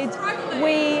side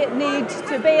we need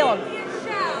to be on.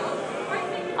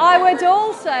 I would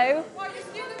also,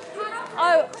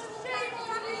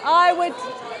 I would,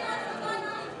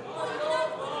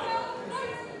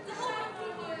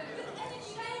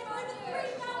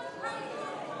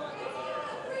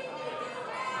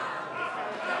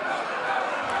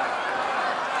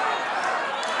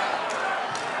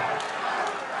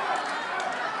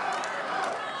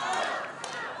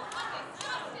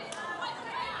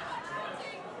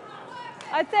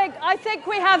 I think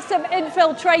we have some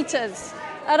infiltrators,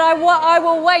 and I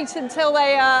will wait until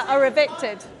they are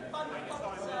evicted.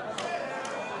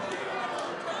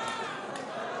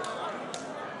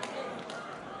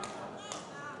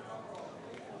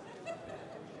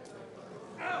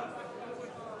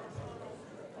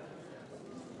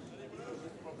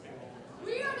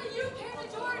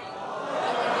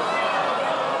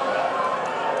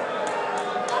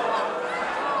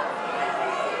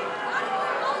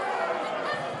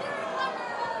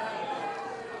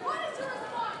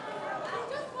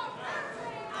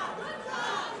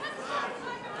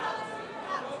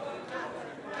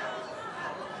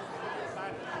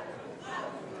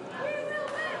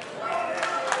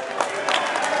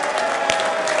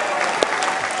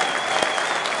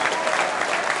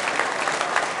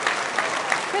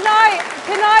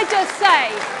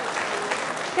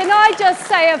 Can I just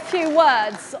say a few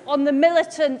words on the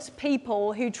militant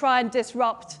people who try and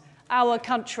disrupt our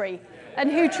country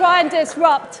and who try and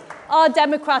disrupt our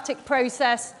democratic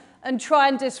process and try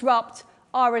and disrupt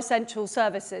our essential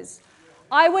services?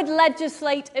 I would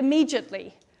legislate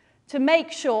immediately to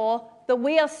make sure that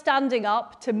we are standing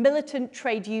up to militant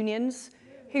trade unions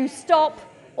who stop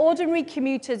ordinary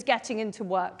commuters getting into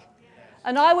work.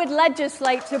 And I would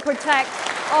legislate to protect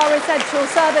our essential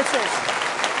services.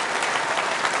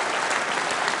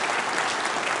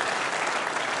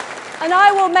 And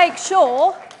I will make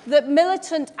sure that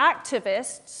militant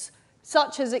activists,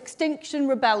 such as Extinction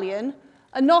Rebellion,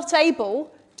 are not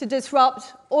able to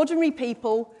disrupt ordinary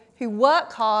people who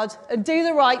work hard and do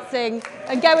the right thing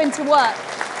and go into work.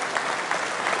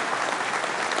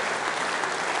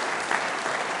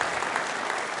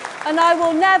 And I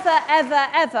will never, ever,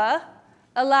 ever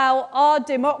allow our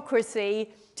democracy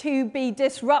to be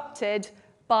disrupted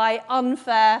by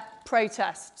unfair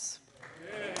protests.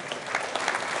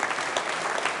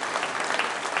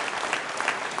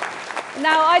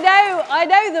 Now, I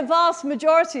know the vast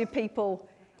majority of people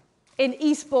in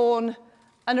Eastbourne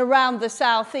and around the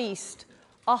southeast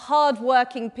are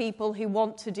hard-working people who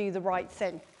want to do the right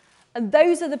thing. And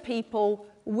those are the people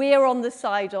we're on the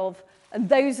side of, and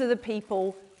those are the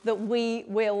people that we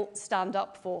will stand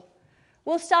up for.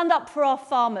 We'll stand up for our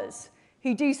farmers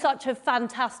who do such a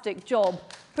fantastic job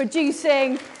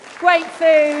producing great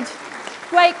food,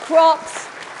 great crops,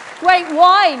 great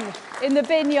wine in the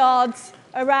vineyards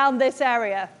around this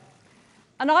area.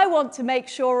 And I want to make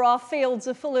sure our fields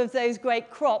are full of those great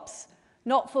crops,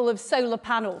 not full of solar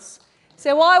panels.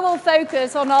 So I will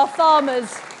focus on our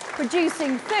farmers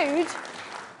producing food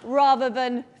rather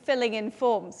than filling in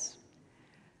forms.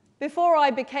 Before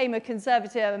I became a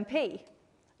Conservative MP,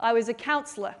 I was a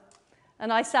councillor,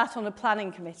 and I sat on a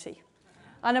planning committee.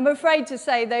 And I'm afraid to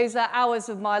say those are hours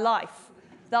of my life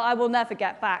that I will never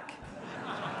get back.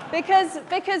 Because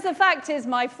the fact is,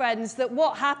 my friends, that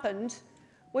what happened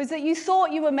was that you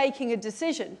thought you were making a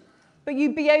decision, but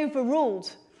you'd be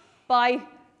overruled by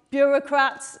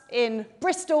bureaucrats in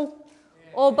Bristol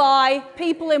or by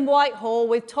people in Whitehall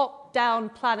with top-down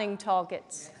planning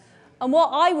targets. And what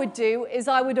I would do is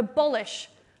I would abolish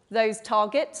those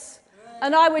targets,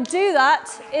 and I would do that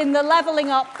in the Levelling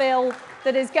Up bill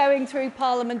that is going through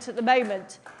Parliament at the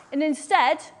moment. And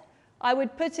instead, I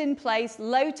would put in place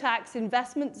low-tax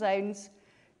investment zones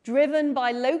driven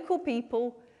by local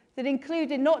people that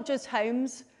included not just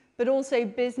homes, but also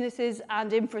businesses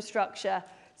and infrastructure.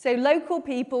 So local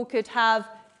people could have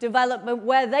development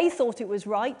where they thought it was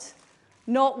right,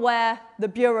 not where the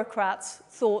bureaucrats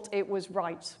thought it was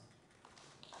right.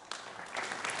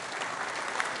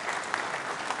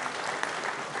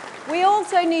 We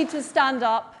also need to stand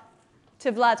up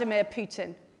to Vladimir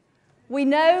Putin. We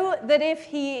know that if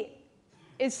he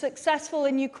is successful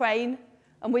in Ukraine,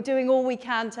 and we're doing all we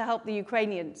can to help the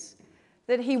Ukrainians,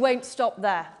 that he won't stop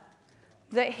there,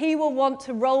 that he will want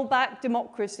to roll back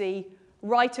democracy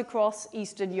right across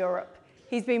Eastern Europe.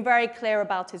 He's been very clear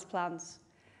about his plans.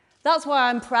 That's why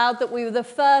I'm proud that we were the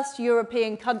first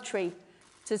European country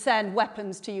to send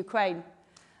weapons to Ukraine.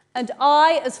 And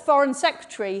I, as Foreign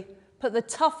Secretary, put the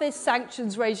toughest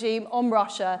sanctions regime on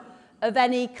Russia of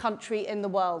any country in the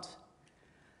world.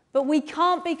 But we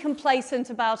can't be complacent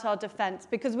about our defence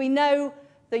because we know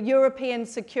that European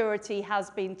security has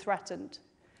been threatened.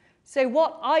 So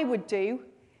what I would do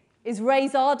is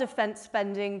raise our defence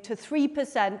spending to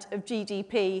 3% of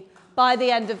GDP by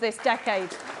the end of this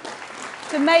decade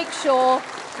to make sure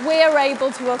we're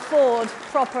able to afford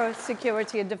proper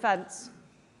security and defence.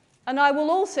 And I will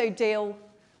also deal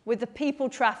with the people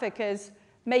traffickers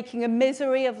making a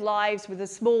misery of lives with the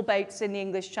small boats in the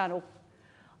English Channel.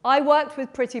 I worked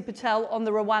with Priti Patel on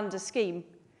the Rwanda scheme.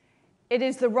 It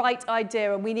is the right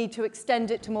idea and we need to extend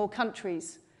it to more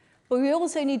countries. But we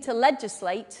also need to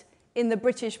legislate in the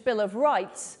British Bill of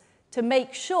Rights to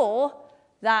make sure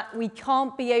that we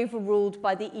can't be overruled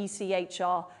by the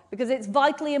ECHR, because it's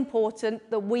vitally important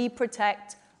that we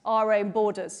protect our own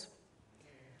borders.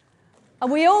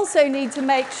 And we also need to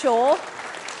make sure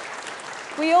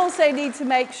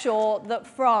that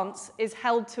France is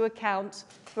held to account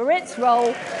for its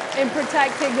role in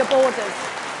protecting the borders.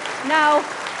 Now,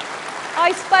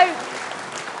 I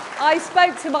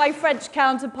spoke to my French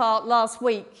counterpart last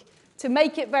week to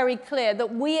make it very clear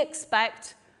that we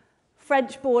expect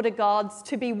French border guards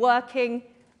to be working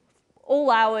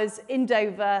all hours in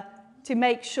Dover to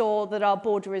make sure that our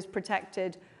border is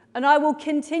protected. And I will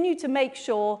continue to make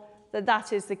sure that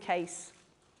that is the case.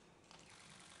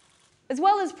 As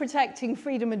well as protecting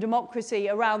freedom and democracy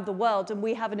around the world, and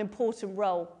we have an important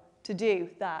role to do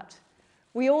that,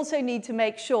 we also need to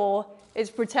make sure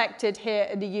it's protected here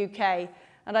in the UK.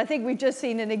 And I think we've just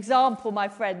seen an example, my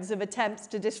friends, of attempts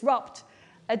to disrupt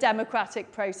a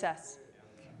democratic process.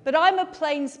 But I'm a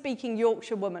plain-speaking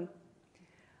Yorkshire woman.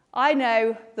 I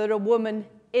know that a woman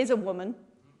is a woman.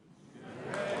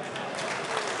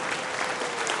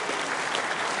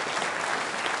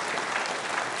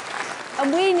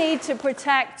 And we need to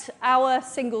protect our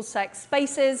single-sex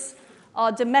spaces,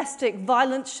 our domestic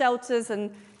violence shelters,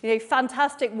 and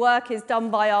fantastic work is done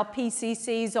by our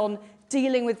PCCs on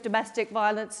dealing with domestic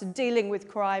violence and dealing with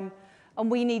crime,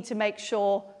 and we need to make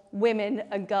sure women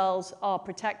and girls are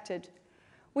protected.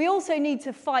 We also need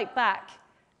to fight back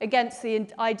against the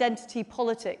identity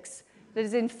politics that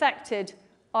has infected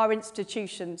our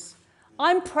institutions.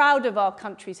 I'm proud of our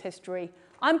country's history.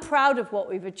 I'm proud of what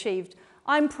we've achieved.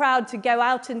 I'm proud to go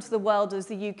out into the world as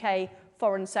the UK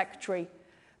Foreign Secretary.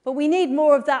 But we need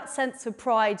more of that sense of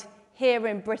pride here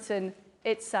in Britain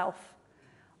itself.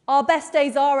 Our best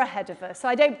days are ahead of us.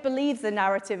 I don't believe the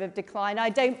narrative of decline. I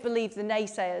don't believe the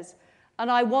naysayers.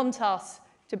 And I want us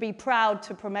to be proud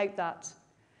to promote that.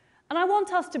 And I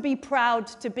want us to be proud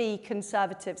to be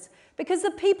Conservatives, because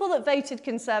the people that voted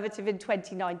Conservative in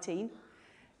 2019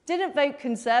 didn't vote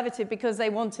Conservative because they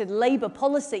wanted Labour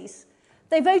policies.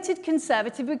 They voted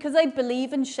Conservative because they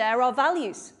believe and share our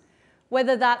values,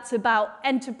 whether that's about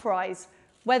enterprise,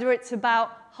 whether it's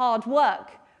about hard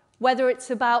work, whether it's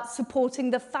about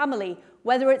supporting the family,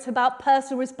 whether it's about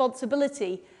personal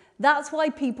responsibility. That's why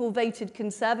people voted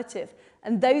Conservative.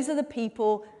 And those are the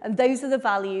people and those are the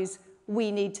values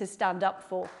we need to stand up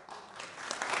for.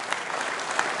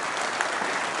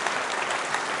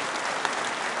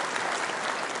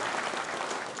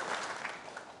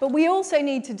 But we also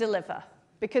need to deliver,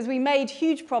 because we made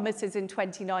huge promises in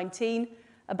 2019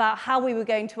 about how we were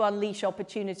going to unleash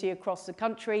opportunity across the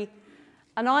country,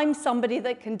 and I'm somebody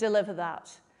that can deliver that.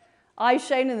 I've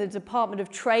shown in the Department of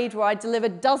Trade, where I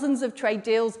delivered dozens of trade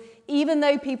deals, even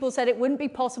though people said it wouldn't be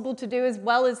possible to do as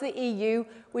well as the EU,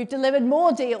 we've delivered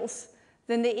more deals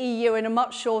than the EU in a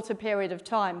much shorter period of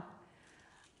time.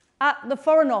 At the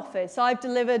Foreign Office, I've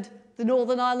delivered the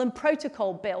Northern Ireland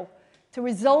Protocol Bill to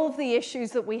resolve the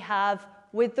issues that we have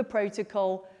with the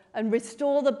protocol and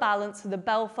restore the balance of the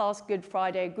Belfast Good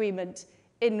Friday Agreement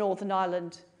in Northern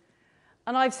Ireland.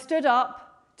 And I've stood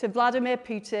up to Vladimir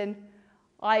Putin.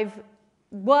 I've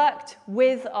worked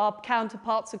with our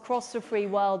counterparts across the free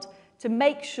world to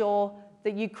make sure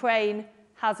that Ukraine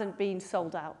hasn't been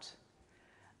sold out.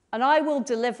 And I will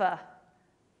deliver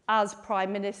as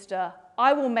Prime Minister.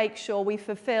 I will make sure we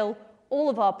fulfil all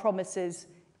of our promises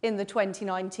in the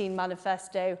 2019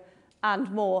 manifesto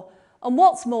and more. And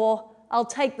what's more, I'll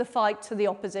take the fight to the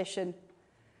opposition.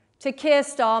 To Keir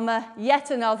Starmer, yet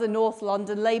another North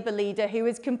London Labour leader who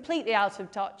is completely out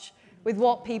of touch with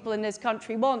what people in this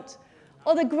country want.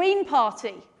 Or the Green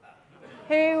Party,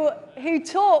 who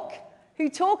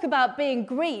talk about being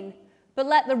green, but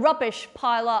let the rubbish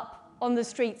pile up on the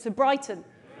streets of Brighton.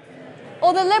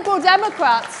 Or the Liberal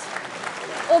Democrats,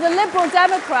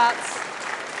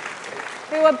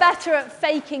 who are better at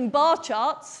faking bar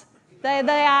charts than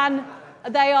they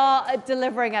are at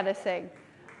delivering anything.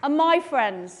 And my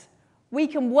friends, we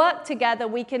can work together,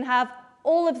 we can have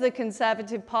all of the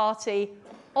Conservative Party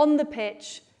on the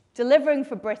pitch, delivering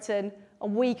for Britain,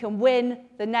 and we can win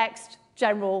the next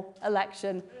general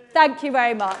election. Thank you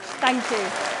very much. Thank you.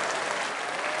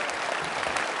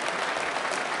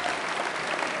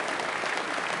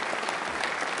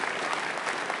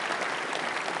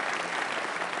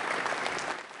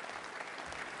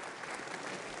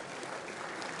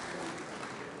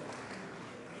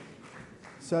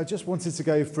 So I just wanted to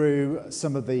go through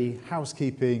some of the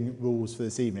housekeeping rules for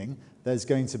this evening. There's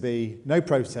going to be no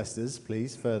protesters,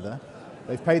 please, further.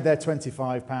 They've paid their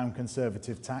 £25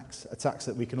 Conservative tax, a tax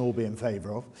that we can all be in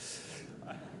favour of.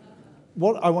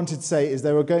 What I wanted to say is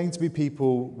there are going to be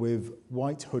people with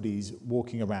white hoodies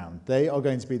walking around. They are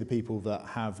going to be the people that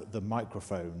have the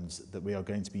microphones that we are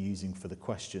going to be using for the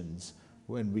questions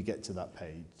when we get to that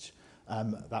page.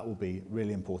 That will be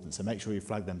really important, so make sure you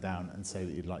flag them down and say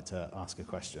that you'd like to ask a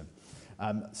question.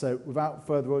 So without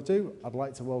further ado, I'd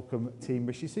like to welcome Team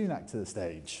Rishi Sunak to the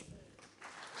stage.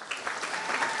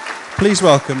 Please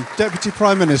welcome Deputy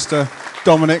Prime Minister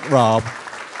Dominic Raab.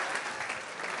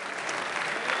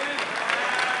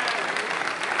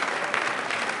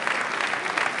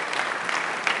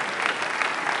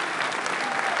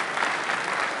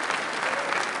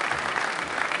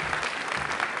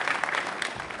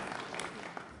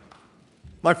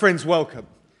 My friends, welcome.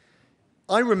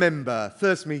 I remember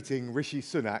first meeting Rishi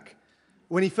Sunak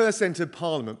when he first entered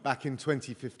Parliament back in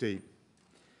 2015.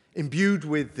 Imbued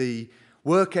with the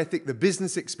work ethic, the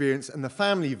business experience and the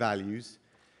family values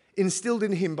instilled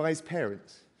in him by his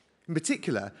parents, in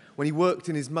particular when he worked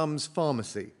in his mum's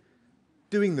pharmacy,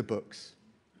 doing the books,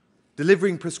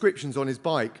 delivering prescriptions on his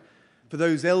bike for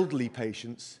those elderly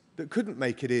patients that couldn't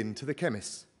make it in to the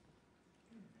chemists.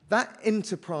 That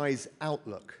enterprise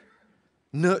outlook,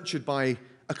 nurtured by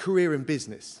a career in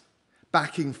business,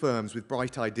 backing firms with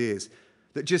bright ideas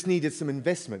that just needed some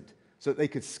investment so that they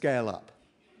could scale up.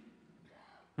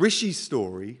 Rishi's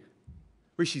story,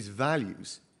 Rishi's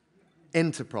values,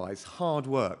 enterprise, hard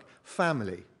work,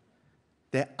 family,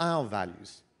 they're our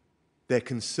values. They're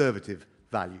Conservative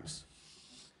values.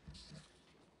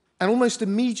 And almost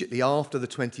immediately after the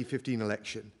 2015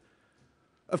 election,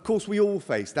 of course, we all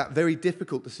faced that very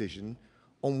difficult decision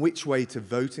on which way to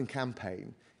vote and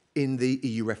campaign in the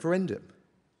EU referendum.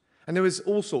 And there was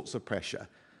all sorts of pressure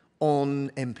on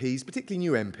MPs, particularly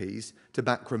new MPs, to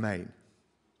back Remain.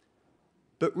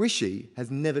 But Rishi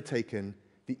has never taken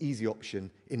the easy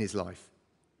option in his life.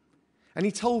 And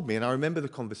he told me, and I remember the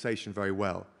conversation very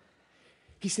well,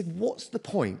 he said, what's the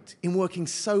point in working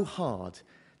so hard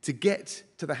to get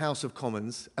to the House of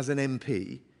Commons as an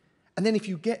MP, and then if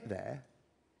you get there,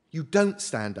 you don't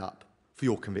stand up for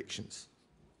your convictions?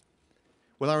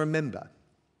 Well, I remember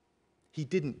he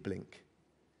didn't blink,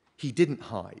 he didn't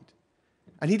hide,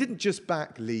 and he didn't just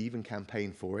back Leave and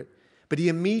campaign for it, but he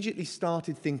immediately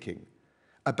started thinking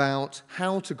about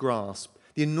how to grasp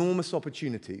the enormous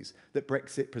opportunities that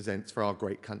Brexit presents for our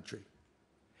great country.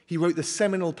 He wrote the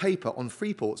seminal paper on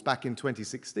free ports back in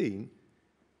 2016.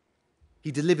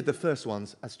 He delivered the first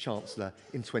ones as Chancellor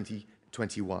in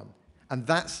 2021. And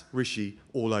that's Rishi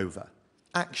all over.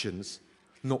 Actions,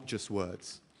 not just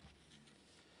words.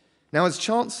 Now, as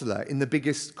Chancellor in the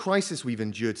biggest crisis we've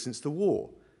endured since the war,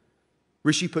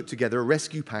 Rishi put together a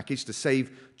rescue package to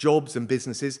save jobs and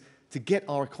businesses to get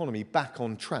our economy back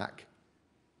on track.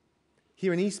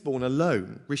 Here in Eastbourne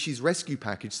alone, Rishi's rescue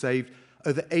package saved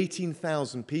over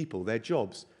 18,000 people their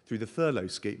jobs through the furlough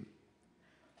scheme.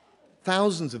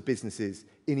 Thousands of businesses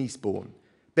in Eastbourne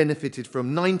benefited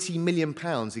from £90 million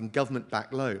in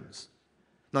government-backed loans.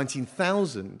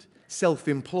 19,000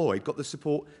 self-employed got the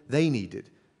support they needed.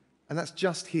 And that's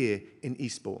just here in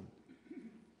Eastbourne.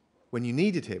 When you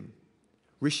needed him,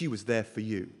 Rishi was there for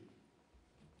you.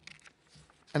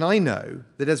 And I know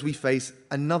that as we face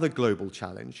another global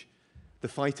challenge, the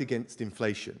fight against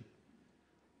inflation,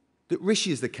 that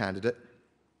Rishi is the candidate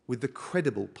with the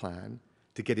credible plan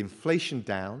to get inflation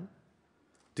down,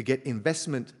 to get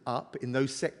investment up in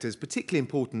those sectors particularly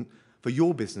important for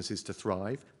your businesses to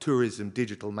thrive, tourism,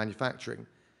 digital, manufacturing,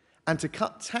 and to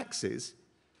cut taxes,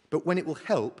 but when it will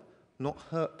help, not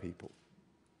hurt people.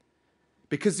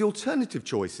 Because the alternative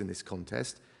choice in this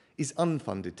contest is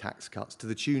unfunded tax cuts to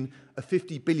the tune of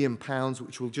 £50 billion,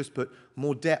 which will just put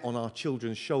more debt on our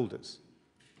children's shoulders.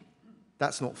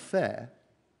 That's not fair.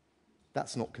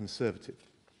 That's not conservative.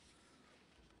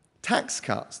 Tax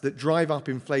cuts that drive up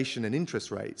inflation and interest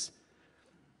rates,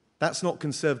 that's not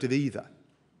conservative either.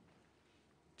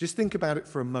 Just think about it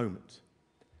for a moment.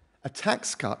 A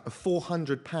tax cut of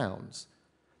 £400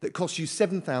 that costs you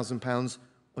 £7,000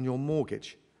 on your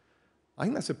mortgage. I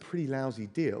think that's a pretty lousy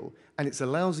deal, and it's a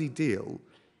lousy deal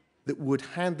that would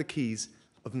hand the keys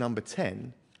of number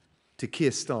 10 to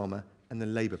Keir Starmer and the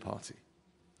Labour Party.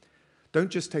 Don't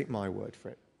just take my word for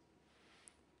it.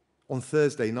 On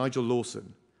Thursday, Nigel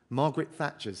Lawson, Margaret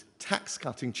Thatcher's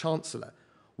tax-cutting chancellor,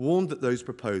 warned that those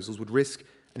proposals would risk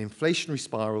an inflationary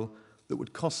spiral that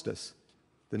would cost us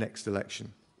the next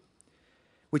election.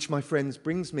 Which, my friends,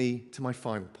 brings me to my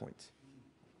final point.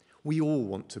 We all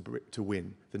want to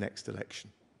win the next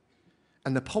election.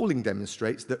 And the polling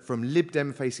demonstrates that from Lib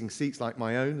Dem-facing seats like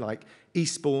my own, like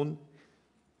Eastbourne,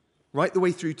 right the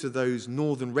way through to those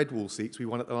northern red wall seats we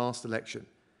won at the last election,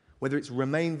 whether it's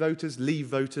Remain voters, Leave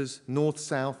voters, north,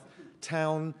 south,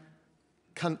 town,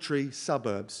 country,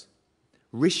 suburbs,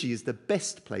 Rishi is the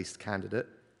best placed candidate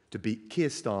to beat Keir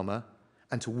Starmer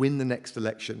and to win the next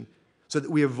election so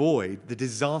that we avoid the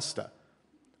disaster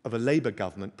of a Labour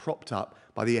government propped up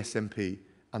by the SNP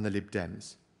and the Lib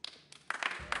Dems.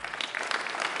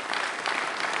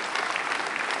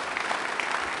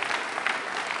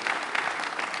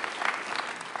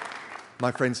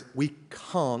 My friends, we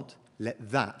can't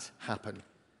let that happen.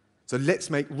 So let's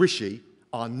make Rishi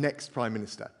our next Prime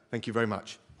Minister. Thank you very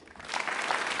much.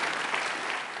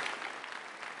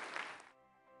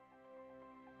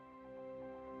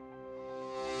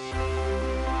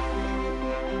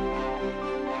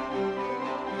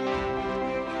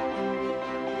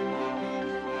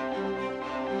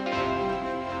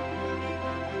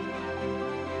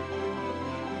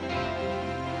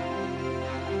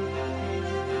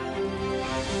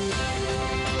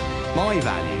 My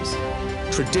values,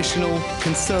 traditional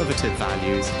Conservative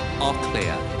values, are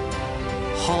clear.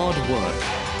 Hard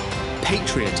work,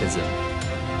 patriotism,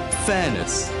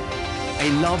 fairness, a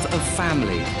love of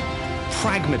family,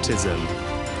 pragmatism,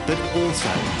 but also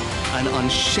an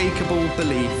unshakable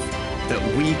belief that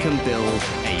we can build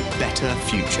a better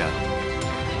future.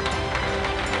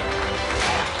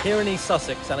 Here in East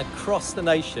Sussex and across the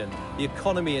nation, the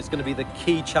economy is going to be the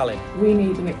key challenge. We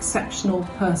need an exceptional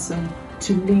person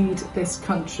to lead this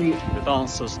country. With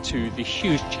answers to the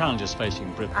huge challenges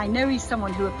facing Britain. I know he's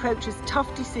someone who approaches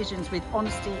tough decisions with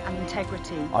honesty and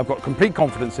integrity. I've got complete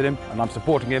confidence in him and I'm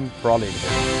supporting him for our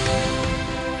leadership.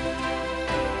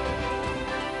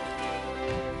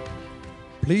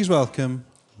 Please welcome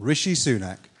Rishi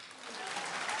Sunak.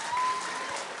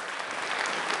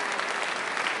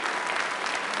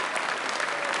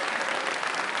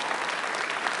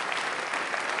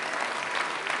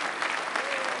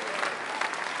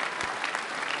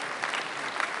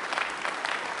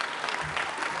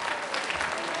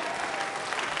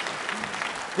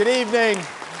 Good evening.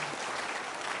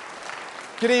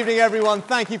 Good evening, everyone.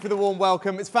 Thank you for the warm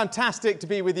welcome. It's fantastic to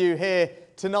be with you here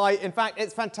tonight. In fact,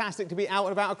 it's fantastic to be out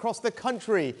and about across the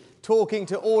country, talking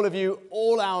to all of you,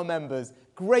 all our members.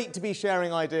 Great to be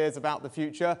sharing ideas about the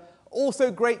future. Also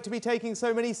great to be taking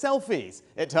so many selfies,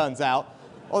 it turns out.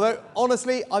 Although,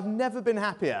 honestly, I've never been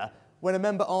happier when a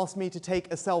member asked me to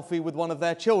take a selfie with one of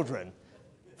their children.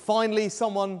 Finally,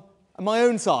 someone my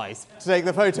own size to take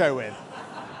the photo with.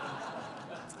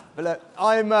 But look,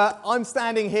 I'm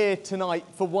standing here tonight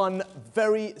for one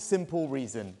very simple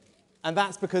reason, and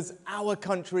that's because our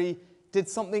country did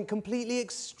something completely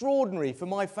extraordinary for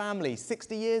my family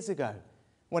 60 years ago.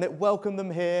 when it welcomed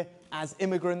them here as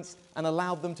immigrants and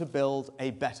allowed them to build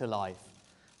a better life.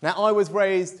 Now, I was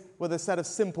raised with a set of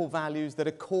simple values that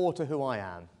are core to who I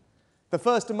am. The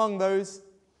first among those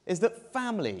is that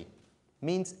family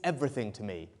means everything to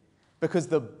me, because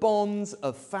the bonds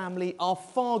of family are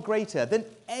far greater than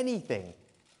anything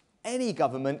any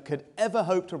government could ever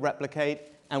hope to replicate,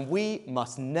 and we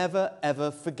must never,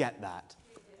 ever forget that.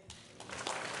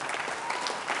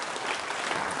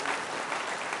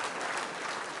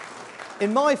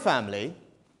 In my family,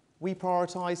 we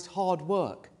prioritised hard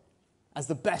work as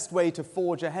the best way to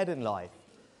forge ahead in life.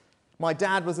 My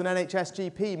dad was an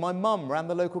NHS GP. My mum ran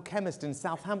the local chemist in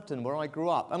Southampton, where I grew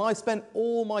up. And I spent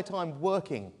all my time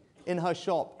working in her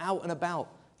shop, out and about,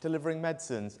 delivering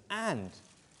medicines, and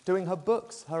doing her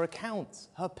books, her accounts,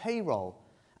 her payroll,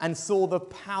 and saw the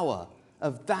power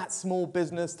of that small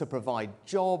business to provide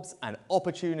jobs and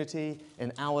opportunity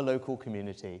in our local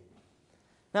community.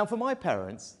 Now, for my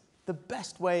parents, the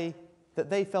best way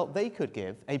that they felt they could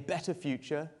give a better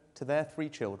future to their 3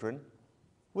 children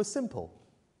was simple,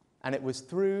 and it was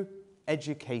through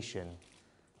education.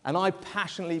 And I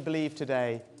passionately believe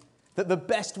today that the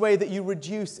best way that you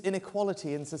reduce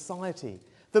inequality in society,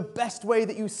 the best way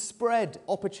that you spread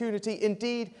opportunity,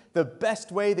 indeed, the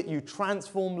best way that you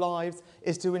transform lives,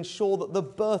 is to ensure that the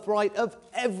birthright of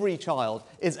every child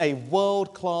is a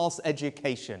world-class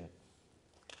education.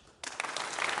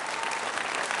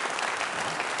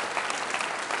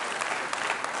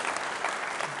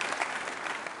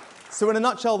 So in a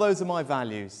nutshell, those are my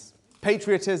values: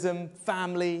 patriotism,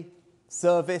 family,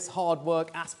 service, hard work,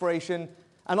 aspiration.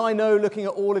 And I know, looking at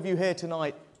all of you here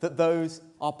tonight, that those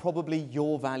are probably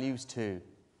your values too.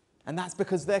 And that's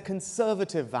because they're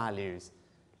conservative values.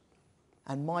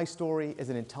 And my story is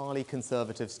an entirely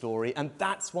conservative story, and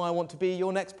that's why I want to be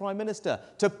your next Prime Minister,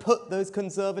 to put those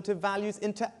conservative values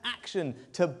into action,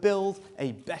 to build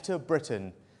a better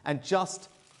Britain. And just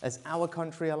as our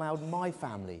country allowed my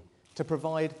family to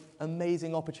provide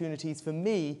amazing opportunities for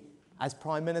me as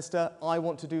Prime Minister, I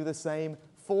want to do the same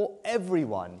for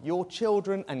everyone, your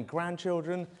children and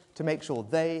grandchildren, to make sure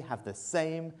they have the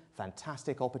same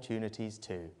fantastic opportunities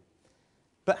too.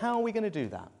 But how are we going to do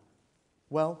that?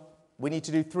 Well, we need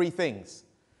to do 3 things.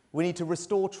 We need to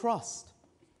restore trust,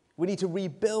 we need to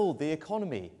rebuild the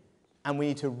economy, and we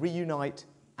need to reunite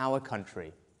our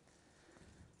country.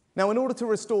 Now, in order to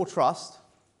restore trust,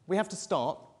 we have to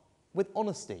start with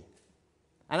honesty.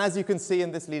 And as you can see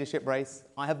in this leadership race,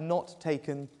 I have not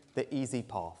taken the easy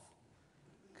path,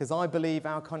 because I believe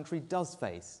our country does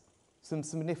face some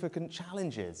significant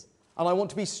challenges. And I want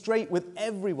to be straight with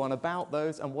everyone about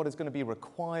those and what is going to be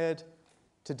required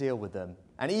to deal with them.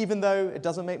 And even though it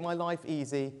doesn't make my life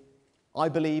easy, I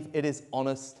believe it is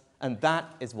honest, and that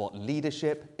is what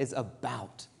leadership is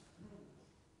about.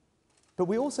 But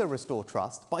we also restore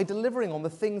trust by delivering on the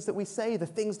things that we say, the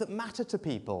things that matter to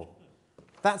people.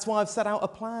 That's why I've set out a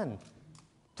plan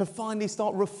to finally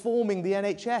start reforming the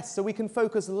NHS so we can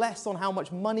focus less on how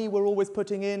much money we're always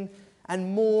putting in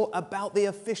and more about the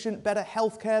efficient, better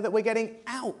healthcare that we're getting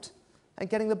out and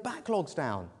getting the backlogs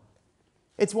down.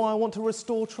 It's why I want to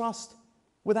restore trust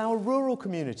with our rural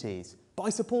communities by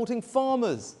supporting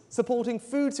farmers, supporting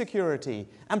food security,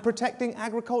 and protecting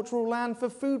agricultural land for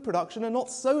food production and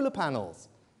not solar panels.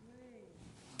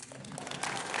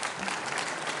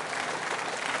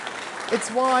 It's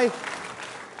why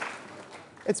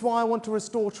I want to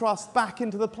restore trust back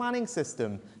into the planning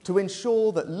system to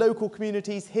ensure that local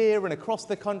communities here and across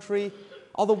the country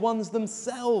are the ones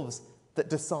themselves that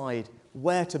decide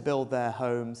where to build their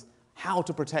homes, how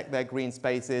to protect their green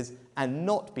spaces, and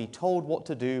not be told what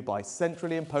to do by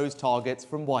centrally imposed targets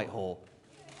from Whitehall.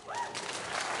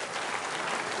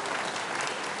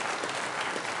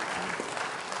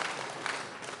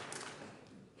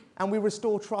 And we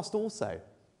restore trust also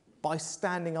by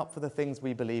standing up for the things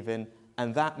we believe in,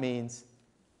 and that means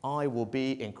I will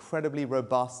be incredibly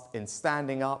robust in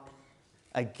standing up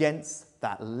against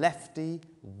that lefty,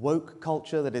 woke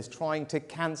culture that is trying to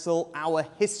cancel our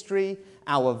history,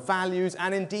 our values,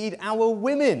 and indeed our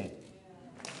women.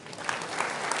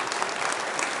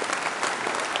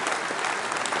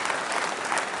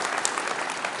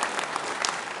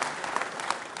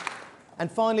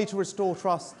 And finally, to restore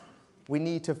trust, we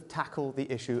need to tackle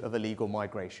the issue of illegal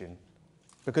migration.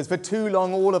 Because for too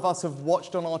long, all of us have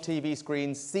watched on our TV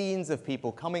screens scenes of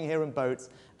people coming here in boats,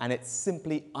 and it's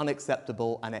simply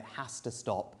unacceptable, and it has to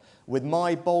stop. With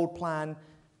my bold plan,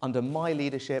 under my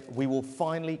leadership, we will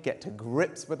finally get to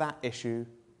grips with that issue,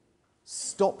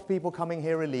 stop people coming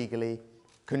here illegally,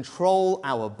 control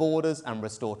our borders, and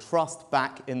restore trust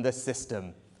back in the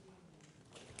system.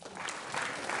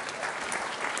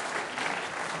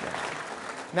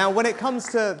 Now, when it comes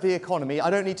to the economy, I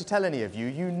don't need to tell any of you,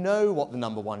 you know what the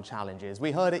 #1 challenge is.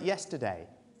 We heard it yesterday.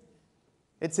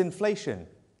 It's inflation.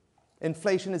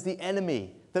 Inflation is the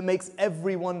enemy that makes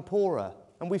everyone poorer.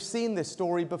 And we've seen this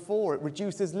story before. It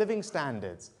reduces living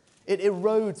standards. It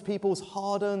erodes people's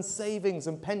hard-earned savings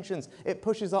and pensions. It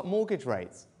pushes up mortgage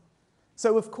rates.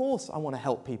 So, of course, I want to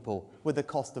help people with the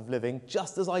cost of living,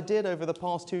 just as I did over the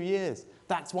past 2 years.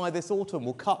 That's why this autumn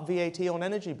we'll cut VAT on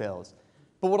energy bills.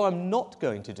 But what I'm not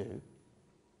going to do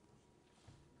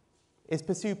is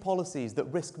pursue policies that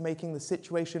risk making the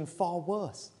situation far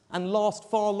worse and last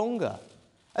far longer,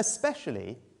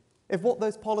 especially if what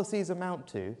those policies amount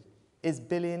to is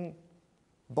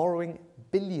borrowing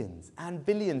billions and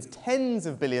billions, tens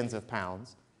of billions of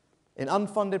pounds in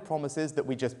unfunded promises that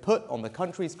we just put on the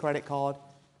country's credit card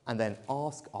and then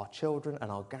ask our children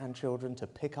and our grandchildren to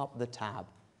pick up the tab.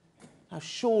 Now,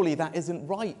 surely that isn't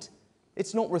right.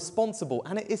 It's not responsible,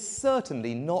 and it is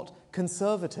certainly not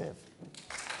conservative.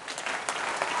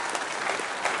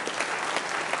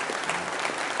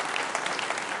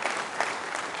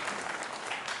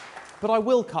 But I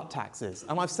will cut taxes,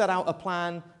 and I've set out a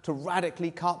plan to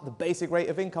radically cut the basic rate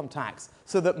of income tax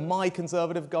so that my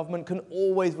Conservative government can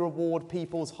always reward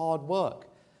people's hard work.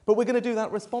 But we're going to do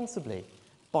that responsibly,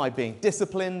 by being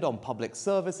disciplined on public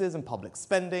services and public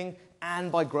spending,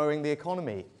 and by growing the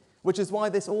economy. Which is why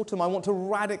this autumn I want to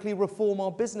radically reform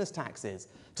our business taxes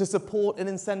to support and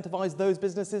incentivise those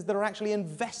businesses that are actually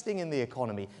investing in the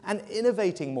economy and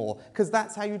innovating more, because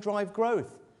that's how you drive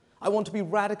growth. I want to be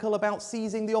radical about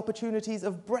seizing the opportunities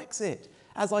of Brexit,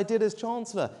 as I did as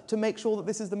Chancellor, to make sure that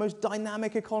this is the most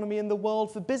dynamic economy in the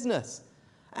world for business.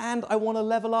 And I want to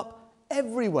level up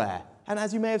everywhere. And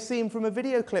as you may have seen from a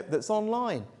video clip that's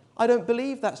online, I don't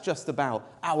believe that's just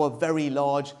about our very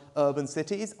large urban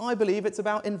cities. I believe it's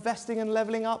about investing and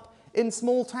levelling up in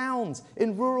small towns,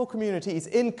 in rural communities,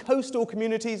 in coastal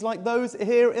communities like those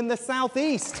here in the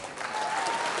southeast.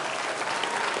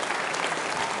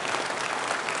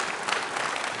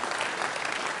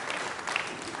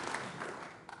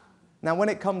 Now, when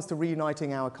it comes to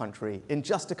reuniting our country, in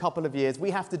just a couple of years,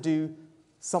 we have to do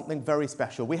something very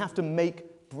special. We have to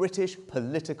make British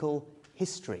political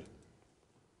history.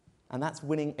 And that's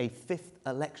winning a 5th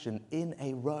election in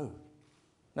a row.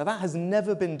 Now, that has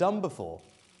never been done before,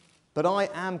 but I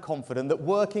am confident that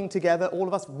working together, all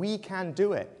of us, we can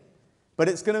do it. But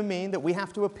it's going to mean that we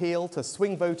have to appeal to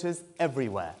swing voters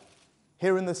everywhere.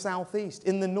 Here in the southeast,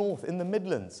 in the north, in the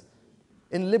Midlands,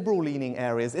 in Liberal-leaning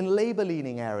areas, in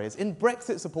Labour-leaning areas, in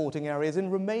Brexit-supporting areas, in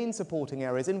Remain-supporting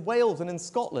areas, in Wales and in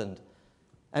Scotland.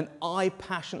 And I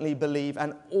passionately believe,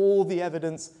 and all the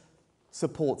evidence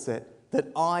supports it, that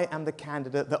I am the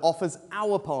candidate that offers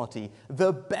our party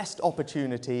the best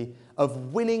opportunity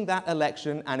of winning that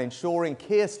election and ensuring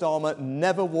Keir Starmer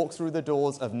never walks through the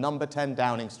doors of number 10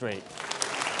 Downing Street.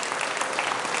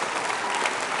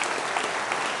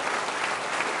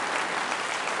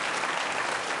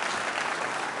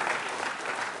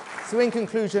 So in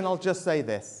conclusion, I'll just say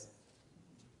this.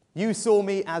 You saw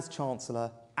me as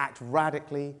Chancellor act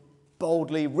radically,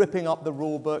 boldly, ripping up the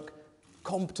rule book,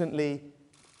 competently,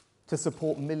 to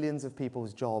support millions of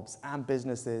people's jobs and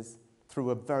businesses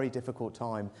through a very difficult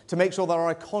time, to make sure that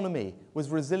our economy was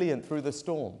resilient through the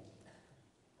storm.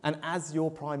 And as your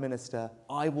Prime Minister,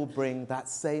 I will bring that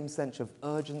same sense of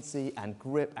urgency and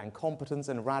grip and competence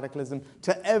and radicalism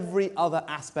to every other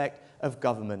aspect of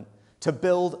government, to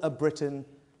build a Britain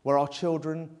where our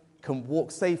children can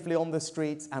walk safely on the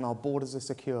streets and our borders are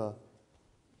secure,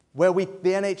 where the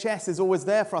NHS is always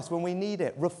there for us when we need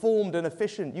it, reformed and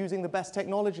efficient, using the best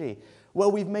technology, where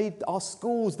we've made our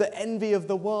schools the envy of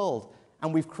the world,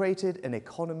 and we've created an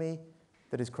economy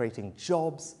that is creating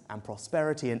jobs and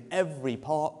prosperity in every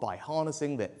part by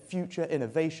harnessing the future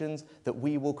innovations that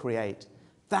we will create.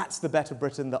 That's the better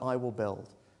Britain that I will build.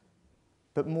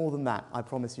 But more than that, I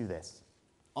promise you this.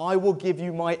 I will give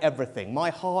you my everything, my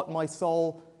heart, my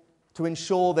soul, to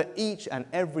ensure that each and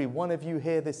every one of you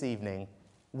here this evening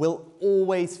will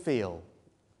always feel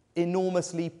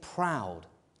enormously proud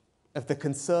of the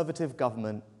Conservative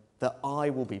government that I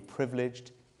will be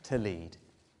privileged to lead.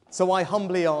 So I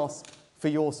humbly ask for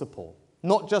your support,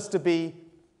 not just to be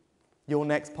your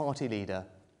next party leader,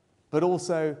 but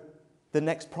also the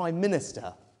next Prime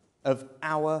Minister of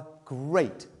our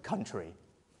great country.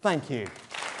 Thank you.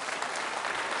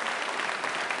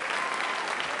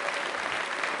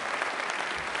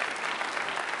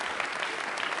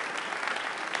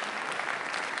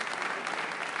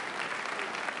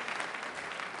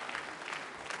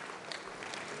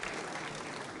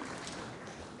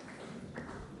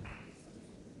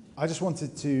 I just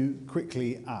wanted to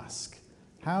quickly ask,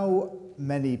 how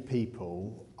many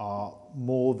people are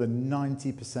more than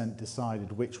 90%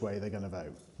 decided which way they're going to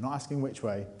vote? I'm not asking which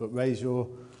way, but raise your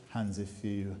hands if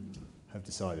you have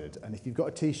decided. And if you've got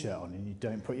a T-shirt on and you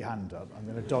don't put your hand up, I'm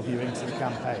going to dob you into the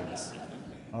campaigns.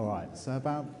 All right, so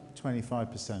about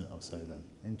 25% or so then.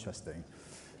 Interesting,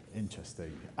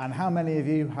 interesting. And how many of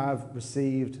you have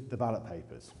received the ballot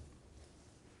papers?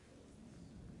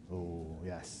 Oh,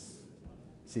 yes.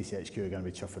 CCHQ are going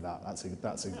to be chuffed with that.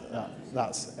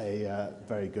 That's a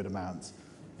very good amount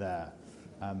there.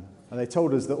 And they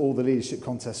told us that all the leadership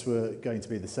contests were going to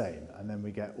be the same, and then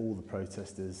we get all the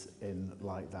protesters in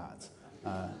like that.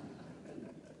 I'm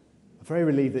very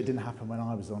relieved that it didn't happen when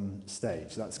I was on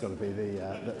stage. That's got to be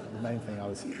the main thing. I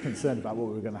was concerned about what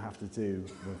we were going to have to do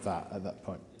with that at that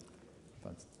point.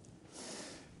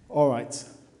 All right,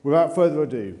 without further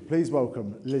ado, please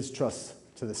welcome Liz Truss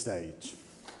to the stage.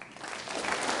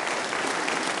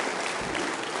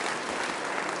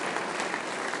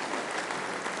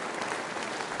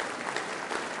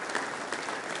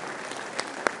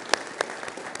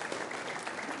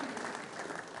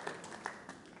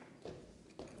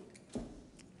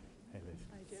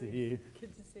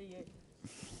 Good to see you.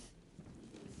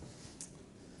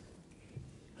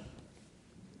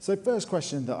 So first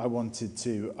question that I wanted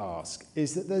to ask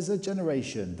is that there's a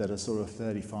generation that are sort of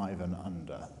 35 and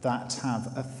under that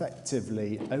have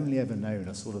effectively only ever known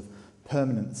a sort of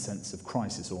permanent sense of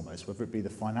crisis almost, whether it be the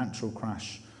financial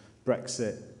crash,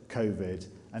 Brexit, COVID,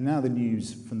 and now the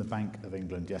news from the Bank of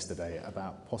England yesterday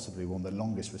about possibly one of the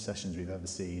longest recessions we've ever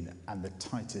seen and the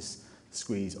tightest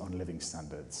squeeze on living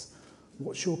standards.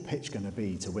 What's your pitch going to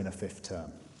be to win a fifth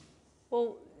term?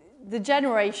 Well, the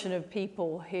generation of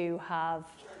people who have,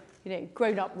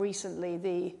 grown up recently,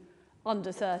 the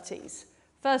under 30s,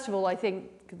 first of all, I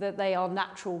think that they are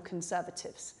natural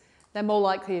conservatives. They're more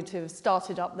likely to have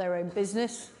started up their own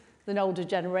business than older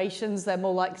generations. They're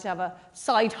more likely to have a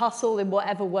side hustle in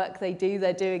whatever work they do.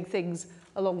 They're doing things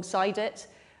alongside it.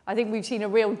 I think we've seen a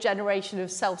real generation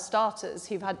of self-starters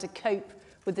who've had to cope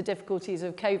with the difficulties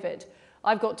of COVID.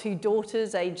 I've got two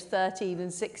daughters, aged 13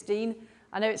 and 16.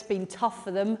 I know it's been tough for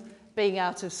them being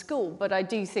out of school, but I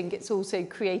do think it's also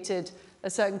created a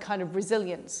certain kind of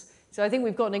resilience. So I think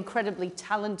we've got an incredibly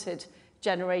talented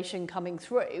generation coming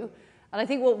through. And I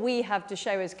think what we have to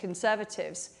show as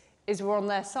Conservatives is we're on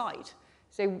their side.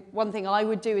 So one thing I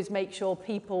would do is make sure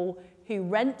people who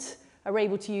rent are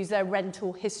able to use their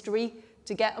rental history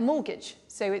to get a mortgage.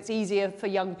 So it's easier for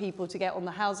young people to get on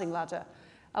the housing ladder.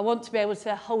 I want to be able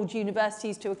to hold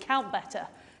universities to account better,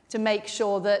 to make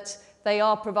sure that they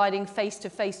are providing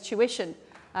face-to-face tuition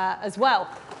as well.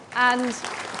 And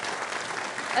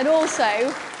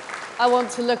also, I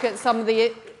want to look at some of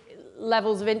the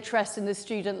levels of interest in the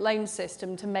student loan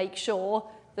system to make sure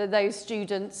that those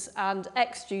students and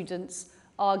ex-students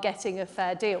are getting a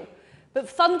fair deal. But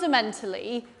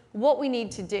fundamentally, what we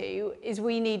need to do is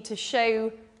we need to show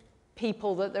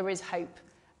people that there is hope.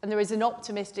 And there is an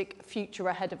optimistic future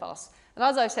ahead of us. And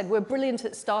as I've said, we're brilliant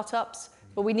at startups,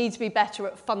 but we need to be better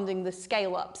at funding the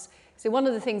scale-ups. So one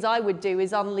of the things I would do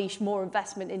is unleash more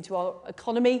investment into our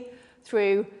economy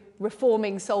through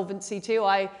reforming Solvency II.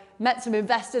 I met some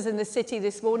investors in the city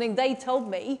this morning. They told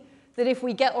me that if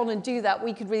we get on and do that,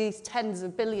 we could release tens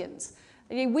of billions.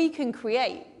 And, we can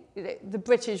create the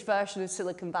British version of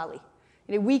Silicon Valley.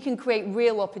 We can create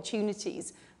real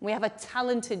opportunities. We have a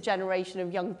talented generation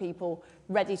of young people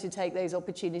ready to take those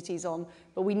opportunities on,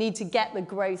 but we need to get the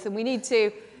growth and we need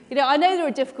to, I know there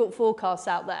are difficult forecasts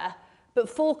out there, but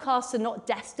forecasts are not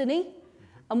destiny.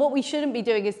 And what we shouldn't be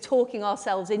doing is talking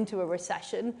ourselves into a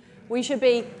recession. We should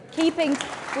be keeping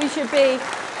taxes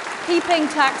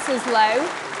low,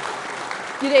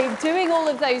 doing all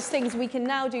of those things we can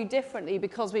now do differently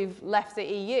because we've left the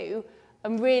EU,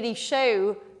 and really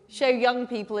show young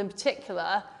people in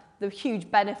particular the huge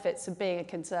benefits of being a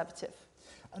Conservative.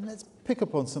 And let's pick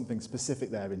up on something specific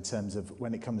there in terms of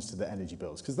when it comes to the energy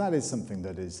bills, because that is something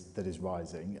that is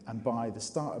rising. And by the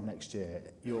start of next year,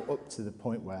 you're up to the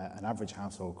point where an average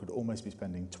household could almost be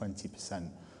spending 20%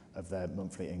 of their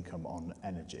monthly income on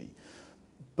energy.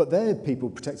 But they're people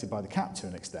protected by the cap to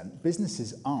an extent.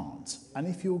 Businesses aren't. And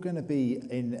if you're going to be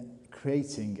in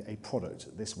creating a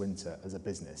product this winter as a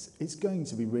business, it's going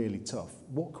to be really tough.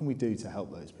 What can we do to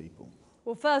help those people?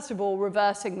 Well, first of all,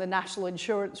 reversing the national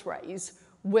insurance raise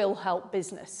will help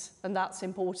business, and that's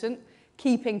important.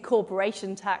 Keeping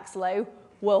corporation tax low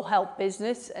will help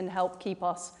business and help keep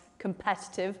us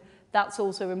competitive. That's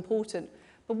also important.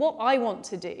 But what I want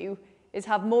to do is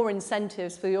have more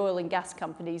incentives for the oil and gas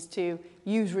companies to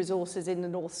use resources in the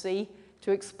North Sea,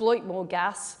 to exploit more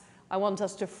gas. I want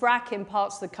us to frack in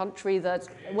parts of the country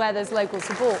where there's local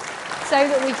support. so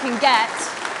that we can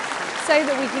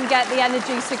get the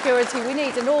energy security we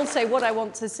need. And also what I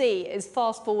want to see is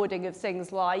fast forwarding of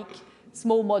things like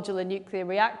small modular nuclear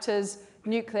reactors,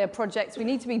 nuclear projects. We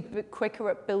need to be quicker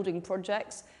at building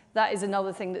projects. That is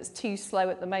another thing that's too slow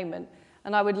at the moment.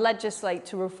 And I would legislate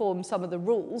to reform some of the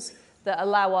rules that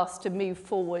allow us to move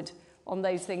forward on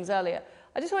those things earlier.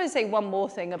 I just want to say one more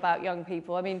thing about young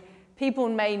people. I mean, people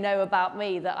may know about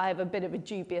me that I have a bit of a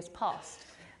dubious past,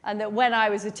 and that when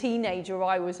I was a teenager,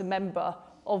 I was a member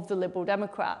of the Liberal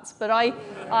Democrats. But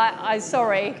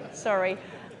sorry.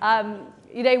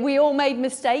 You know, we all made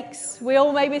mistakes. We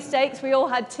all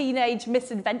had teenage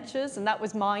misadventures, and that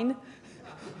was mine.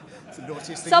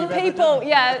 Some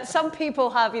people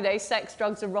have, you know, sex,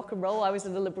 drugs, and rock and roll. I was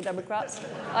in the Liberal Democrats.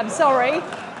 I'm sorry.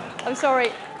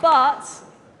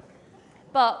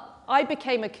 But I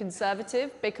became a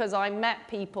Conservative because I met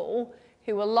people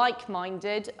who were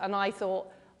like-minded, and I thought,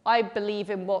 I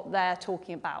believe in what they're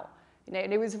talking about. You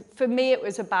know, and for me, it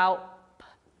was about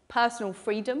personal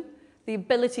freedom, the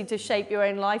ability to shape your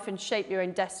own life and shape your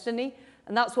own destiny,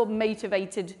 and that's what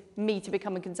motivated me to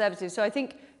become a Conservative. So I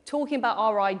think talking about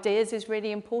our ideas is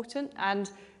really important, and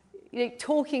you know,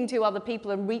 talking to other people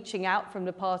and reaching out from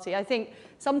the party. I think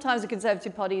sometimes the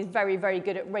Conservative Party is very, very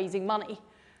good at raising money,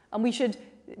 and we should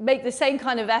make the same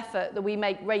kind of effort that we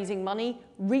make raising money,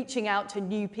 reaching out to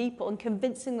new people and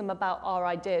convincing them about our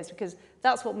ideas, because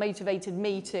that's what motivated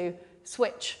me to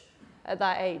switch at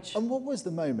that age. And what was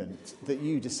the moment that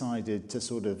you decided to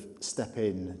sort of step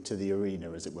in to the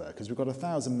arena, as it were? Because we've got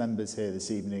 1,000 members here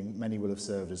this evening. Many will have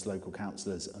served as local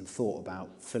councillors and thought about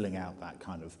filling out that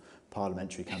kind of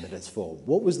parliamentary candidates form.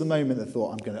 What was the moment that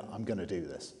thought, I'm going to do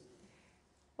this?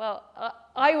 Well,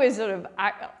 I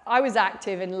was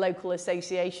active in local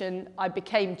association. I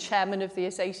became chairman of the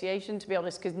association, to be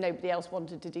honest, because nobody else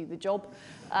wanted to do the job.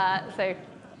 So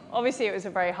obviously it was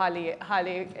a very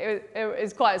it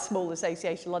was quite a small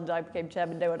association in London. I became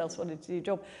chairman, no one else wanted to do the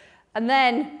job. And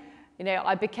then, you know,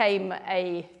 I became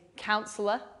a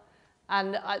councillor,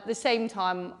 and at the same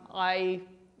time, I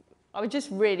was just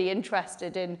really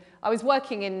interested in, I was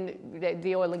working in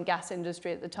the oil and gas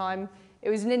industry at the time. It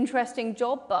was an interesting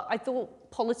job, but I thought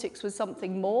politics was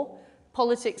something more.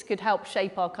 Politics could help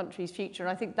shape our country's future, and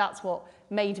I think that's what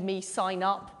made me sign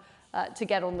up to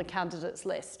get on the candidates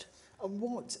list. And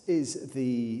what is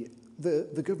the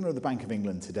Governor of the Bank of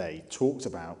England today talked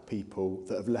about people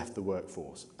that have left the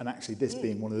workforce, and actually this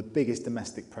being one of the biggest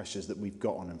domestic pressures that we've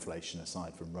got on inflation,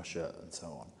 aside from Russia and so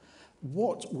on.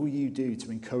 What will you do to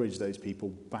encourage those people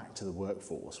back to the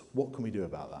workforce? What can we do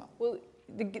about that? Well,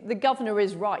 the Governor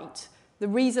is right. The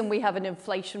reason we have an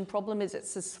inflation problem is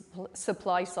it's a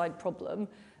supply side problem.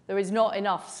 There is not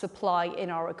enough supply in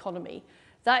our economy.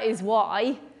 That is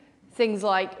why things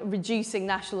like reducing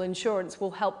national insurance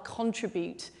will help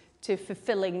contribute to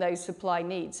fulfilling those supply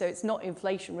needs. So it's not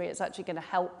inflationary, it's actually going to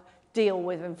help deal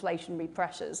with inflationary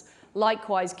pressures.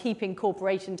 Likewise, keeping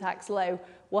corporation tax low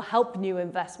will help new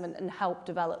investment and help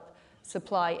develop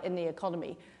supply in the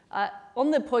economy. On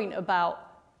the point about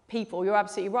people, you're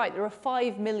absolutely right. There are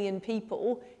 5 million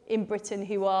people in Britain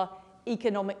who are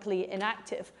economically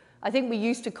inactive. I think we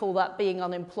used to call that being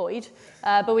unemployed,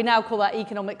 but we now call that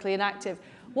economically inactive.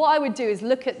 What I would do is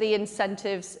look at the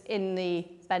incentives in the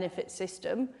benefit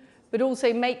system, but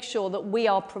also make sure that we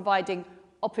are providing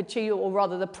opportunity, or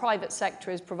rather the private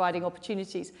sector is providing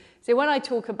opportunities. So when I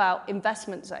talk about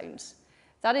investment zones,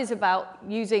 that is about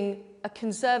using a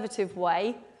conservative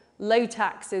way, low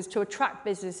taxes to attract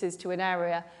businesses to an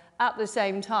area. At the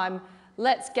same time,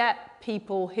 let's get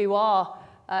people who are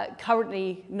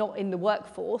currently not in the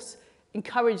workforce,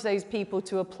 encourage those people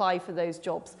to apply for those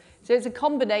jobs. So it's a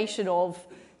combination of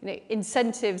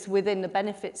incentives within the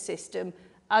benefit system,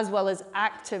 as well as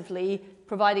actively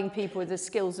providing people with the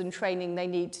skills and training they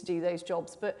need to do those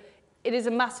jobs. But it is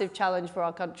a massive challenge for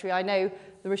our country. I know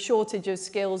there are shortage of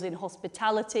skills in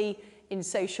hospitality, in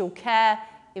social care,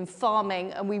 in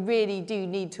farming, and we really do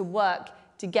need to work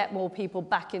to get more people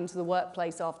back into the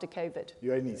workplace after COVID.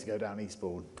 You only need to go down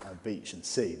Eastbourne beach and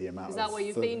see the amount of... Is that where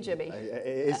you've been, Jimmy? It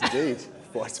is indeed.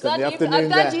 I spent the I'm afternoon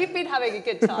glad there. you've been having a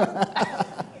good time.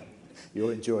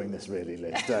 You're enjoying this really,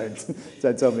 Liz.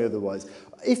 Don't tell me otherwise.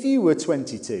 If you were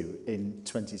 22 in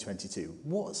 2022,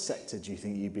 what sector do you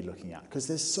think you'd be looking at? Because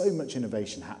there's so much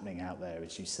innovation happening out there,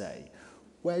 as you say.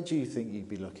 Where do you think you'd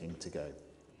be looking to go?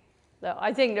 Look,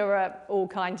 I think there are all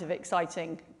kinds of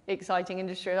exciting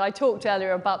industries. I talked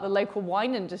earlier about the local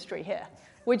wine industry here,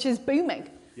 which is booming.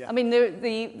 Yeah. I mean,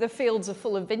 the fields are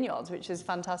full of vineyards, which is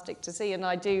fantastic to see. And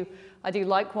I do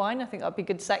like wine. I think that'd be a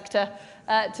good sector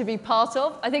to be part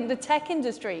of. I think the tech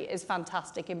industry is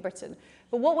fantastic in Britain.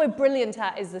 But what we're brilliant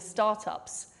at is the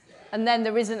startups. and then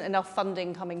there isn't enough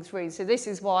funding coming through. So this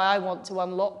is why I want to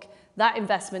unlock that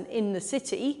investment in the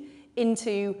city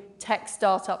into tech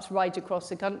startups right across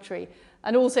the country,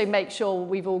 and also make sure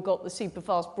we've all got the super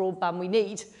fast broadband we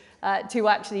need to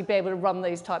actually be able to run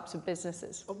those types of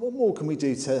businesses. And what more can we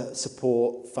do to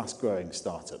support fast-growing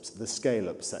startups, the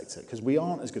scale-up sector? Because we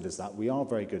aren't as good as that. We are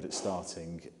very good at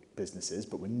starting businesses,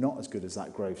 but we're not as good as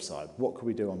that growth side. What can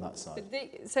we do on that side?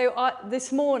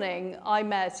 This morning, I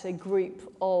met a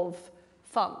group of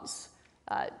funds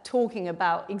talking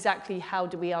about exactly how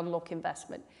do we unlock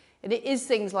investment. And it is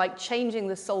things like changing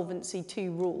the Solvency II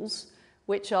rules,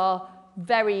 which are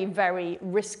very, very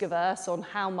risk-averse on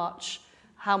how much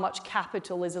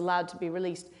capital is allowed to be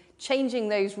released. Changing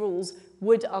those rules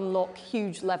would unlock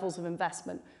huge levels of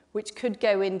investment, which could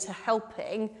go into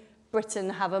helping Britain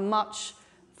have a much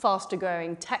faster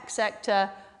growing tech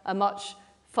sector, a much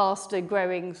faster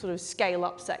growing sort of scale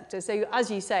up sector. So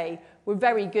as you say, we're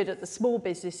very good at the small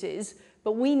businesses,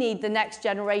 but we need the next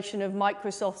generation of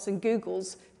Microsofts and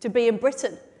Googles to be in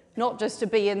Britain, not just to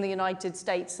be in the United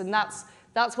States. And that's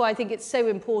why I think it's so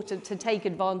important to take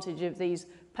advantage of these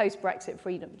post-Brexit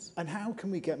freedoms. And how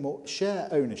can we get more? Share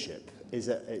ownership is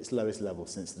at its lowest level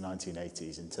since the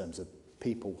 1980s in terms of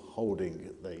people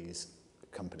holding these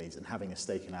companies and having a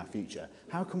stake in our future.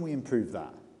 How can we improve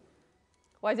that?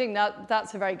 Well, I think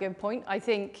that's a very good point. I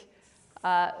think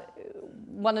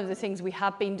one of the things we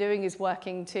have been doing is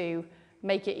working to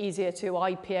make it easier to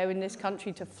IPO in this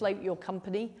country, to float your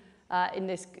company in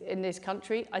this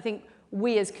country. I think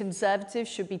we as Conservatives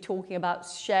should be talking about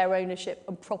share ownership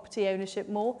and property ownership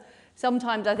more.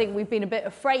 Sometimes I think we've been a bit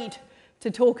afraid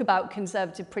to talk about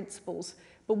Conservative principles,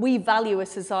 but we value a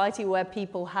society where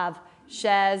people have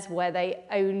shares, where they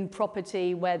own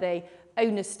property, where they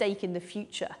own a stake in the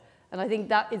future. And I think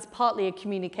that is partly a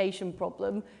communication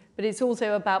problem, but it's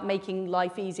also about making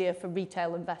life easier for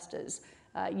retail investors.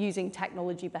 Using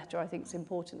technology better, I think, is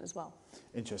important as well.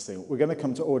 Interesting. We're going to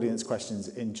come to audience questions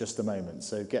in just a moment,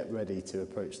 so get ready to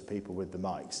approach the people with the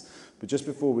mics. But just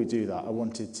before we do that, I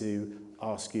wanted to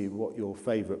ask you what your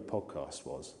favourite podcast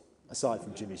was, aside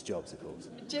from Jimmy's Jobs, of course.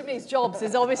 Jimmy's Jobs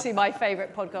is obviously my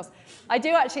favourite podcast. I do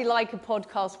actually like a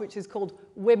podcast which is called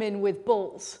Women with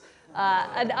Balls.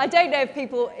 And I don't know if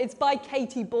it's by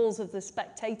Katie Balls of The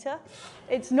Spectator.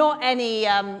 It's not any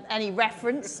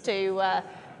reference to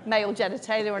male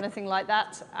genitalia or anything like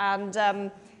that.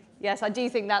 And yes, I do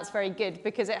think that's very good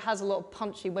because it has a lot of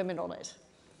punchy women on it.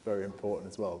 Very important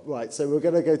as well. Right, so we're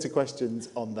going to go to questions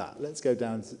on that. Let's go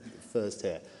down first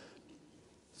here.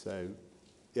 So,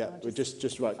 yeah, we're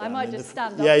just right down. I might just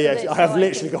stand up. Yeah, I have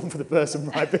literally gone for the person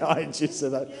right behind you,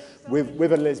 so that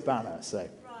with a Liz banner. So.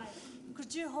 Right.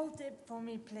 Could you hold it for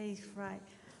me, please? Right.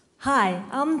 Hi,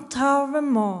 I'm Tara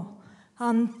Moore.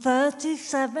 I'm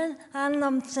 37 and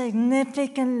I'm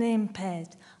significantly impaired.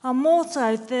 I'm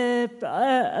also the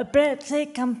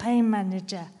Brexit campaign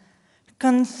manager.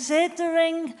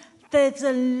 Considering there's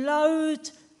a load,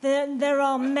 there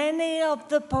are many of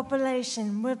the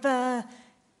population with a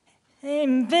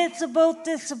invisible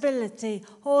disability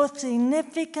or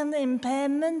significant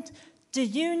impairment, do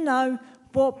you know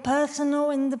what personal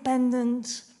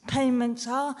independence payments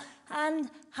are,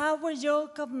 and how will your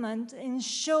government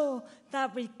ensure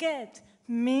that we get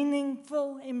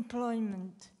meaningful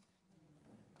employment?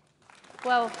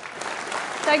 Well,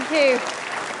 thank you,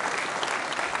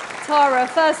 Tara.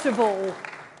 First of all,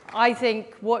 I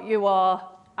think what you are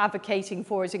advocating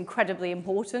for is incredibly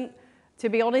important. To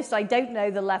be honest, I don't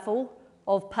know the level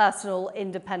of personal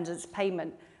independence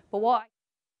payment, but what I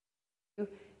do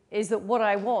is that what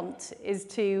I want is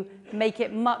to make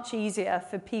it much easier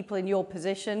for people in your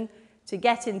position to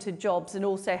get into jobs and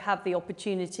also have the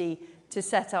opportunity to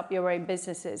set up your own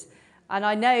businesses. And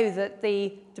I know that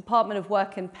the Department of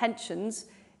Work and Pensions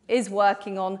is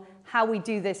working on how we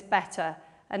do this better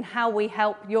and how we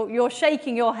help. You're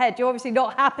shaking your head. You're obviously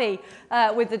not happy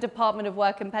with the Department of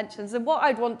Work and Pensions. And what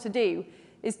I'd want to do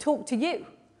is talk to you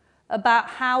about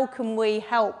how can we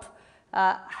help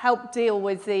deal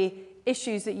with the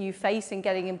issues that you face in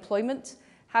getting employment.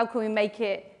 How can we make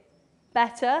it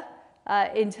better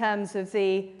in terms of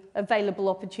the available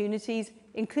opportunities,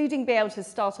 including be able to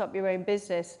start up your own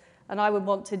business. And I would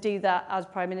want to do that as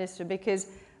Prime Minister because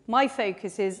my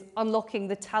focus is unlocking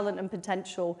the talent and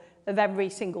potential of every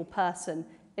single person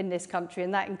in this country,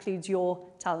 and that includes your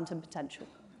talent and potential.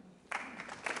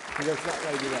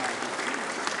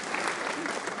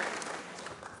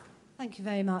 Thank you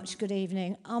very much. Good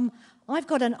evening. I've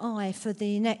got an eye for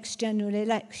the next general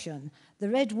election. The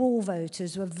red wall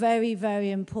voters were very, very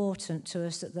important to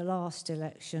us at the last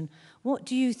election. What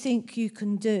do you think you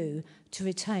can do to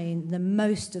retain the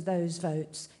most of those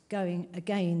votes going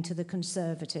again to the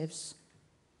Conservatives?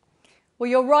 Well,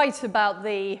 you're right about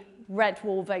the red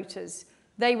wall voters.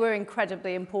 They were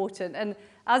incredibly important. And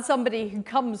as somebody who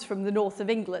comes from the north of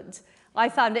England, I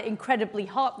found it incredibly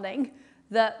heartening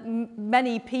that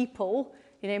many people,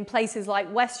 in places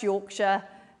like West Yorkshire,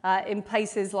 in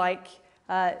places like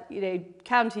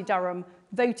County Durham,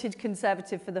 voted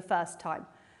Conservative for the first time.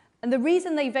 And the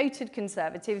reason they voted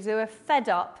Conservative is they were fed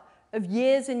up of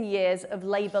years and years of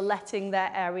Labour letting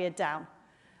their area down.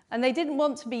 And they didn't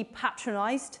want to be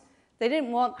patronised. They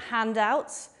didn't want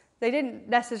handouts. They didn't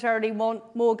necessarily want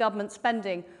more government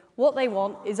spending. What they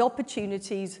want is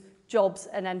opportunities, jobs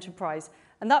and enterprise.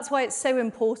 And that's why it's so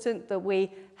important that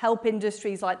we help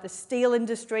industries like the steel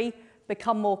industry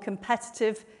become more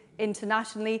competitive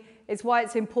internationally. It's why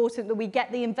it's important that we get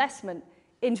the investment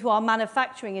into our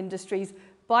manufacturing industries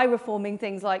by reforming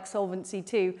things like Solvency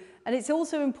II. And it's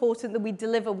also important that we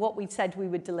deliver what we said we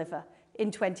would deliver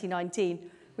in 2019.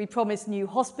 We promised new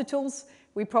hospitals,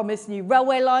 we promised new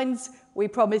railway lines, we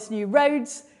promised new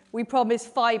roads, we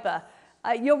promised fibre.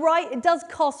 You're right, it does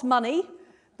cost money,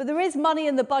 but there is money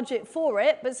in the budget for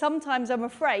it, but sometimes I'm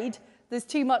afraid there's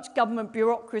too much government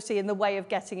bureaucracy in the way of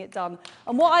getting it done.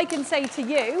 And what I can say to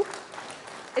you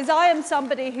is I am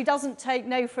somebody who doesn't take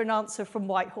no for an answer from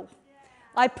Whitehall.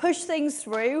 I push things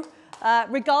through,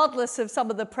 regardless of some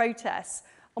of the protests.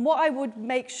 And what I would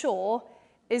make sure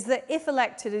is that if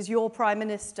elected as your Prime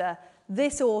Minister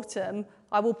this autumn,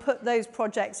 I will put those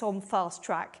projects on fast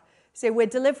track. So we're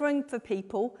delivering for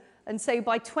people. And so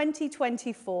by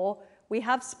 2024, we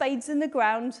have spades in the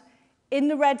ground, in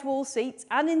the red wall seats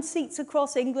and in seats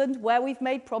across England where we've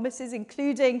made promises,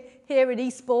 including here in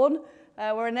Eastbourne,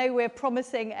 where I know we're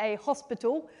promising a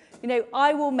hospital.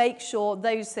 I will make sure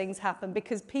those things happen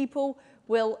because people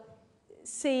will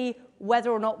see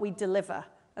whether or not we deliver,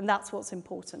 and that's what's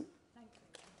important.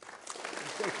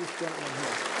 Thank you.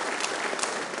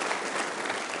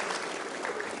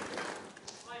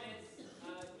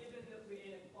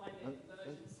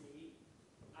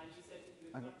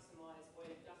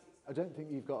 I don't think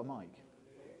you've got a mic.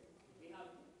 We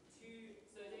have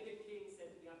Sir David King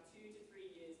said that we have 2 to 3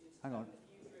 years to Hang on.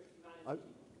 the future of humanity.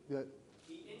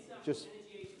 The International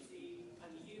Energy Agency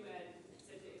and the UN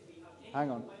said that if we have any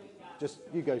Hang on. Just,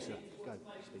 you go, sir. Go.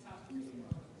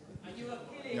 And you are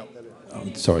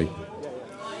killing... Sorry.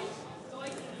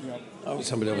 Oh,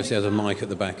 somebody obviously has a mic at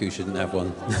the back who shouldn't have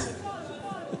one.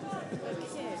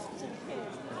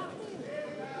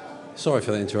 Sorry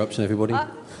for the interruption, everybody.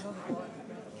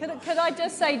 Could I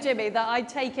just say, Jimmy, that I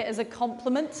take it as a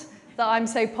compliment that I'm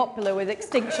so popular with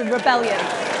Extinction Rebellion.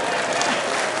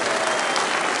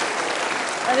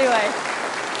 Anyway.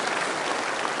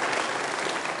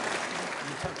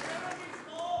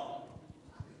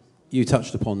 You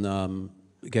touched upon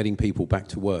getting people back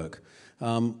to work.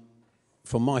 From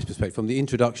my perspective, from the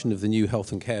introduction of the new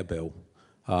health and care bill,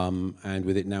 and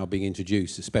with it now being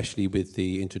introduced, especially with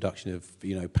the introduction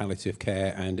of palliative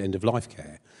care and end-of-life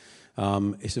care,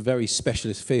 it's a very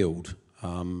specialist field,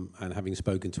 and having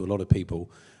spoken to a lot of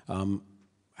people,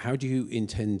 how do you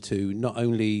intend to not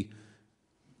only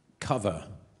cover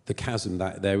the chasm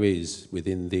that there is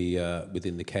within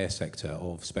the care sector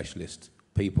of specialist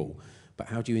people, but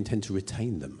how do you intend to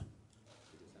retain them?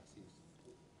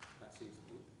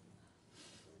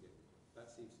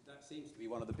 That seems to be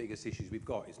one of the biggest issues we've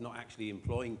got. It's not actually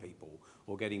employing people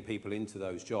or getting people into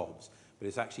those jobs, but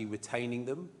it's actually retaining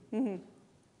them. Mm-hmm.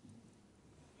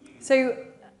 So,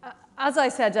 as I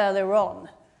said earlier on,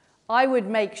 I would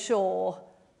make sure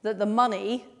that the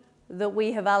money that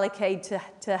we have allocated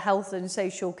to health and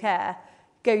social care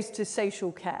goes to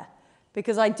social care,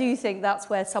 because I do think that's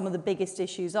where some of the biggest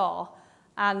issues are.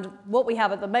 And what we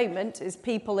have at the moment is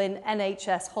people in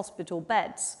NHS hospital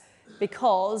beds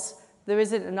because there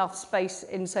isn't enough space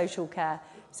in social care.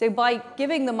 So by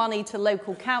giving the money to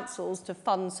local councils to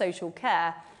fund social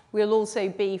care, we'll also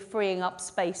be freeing up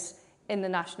space in the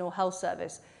National Health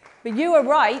Service. But you are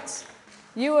right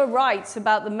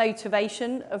about the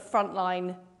motivation of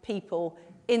frontline people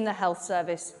in the health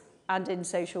service and in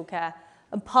social care.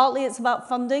 And partly it's about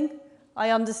funding.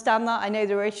 I understand that. I know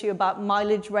there are issues about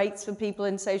mileage rates for people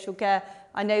in social care.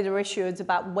 I know there are issues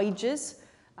about wages,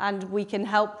 and we can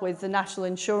help with the national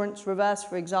insurance reverse,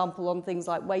 for example, on things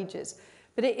like wages.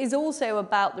 But it is also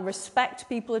about the respect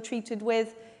people are treated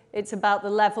with. It's about the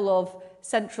level of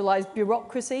centralised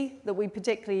bureaucracy that we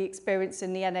particularly experience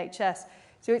in the NHS.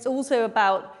 So it's also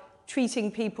about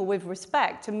treating people with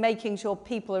respect and making sure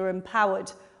people are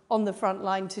empowered on the front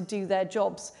line to do their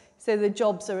jobs, so the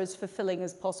jobs are as fulfilling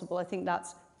as possible. I think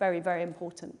that's very, very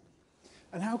important.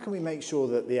 And how can we make sure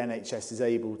that the NHS is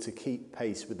able to keep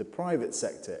pace with the private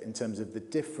sector in terms of the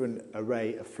different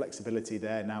array of flexibility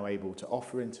they're now able to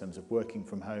offer in terms of working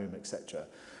from home, etc.?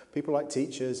 People like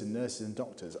teachers and nurses and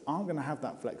doctors aren't going to have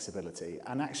that flexibility.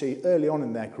 And actually, early on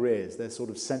in their careers, they're sort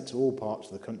of sent to all parts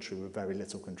of the country with very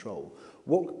little control.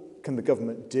 What can the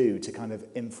government do to kind of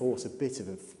enforce a bit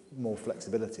of more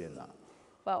flexibility in that?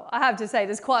 Well, I have to say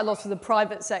there's quite a lot of the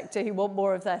private sector who want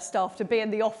more of their staff to be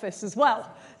in the office as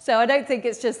well. So I don't think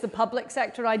it's just the public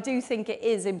sector. I do think it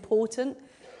is important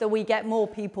that we get more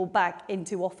people back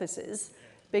into offices,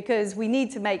 because we need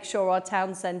to make sure our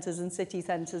town centres and city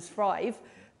centres thrive.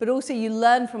 But also you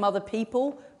learn from other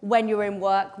people when you're in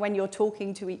work, when you're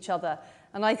talking to each other.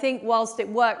 And I think whilst it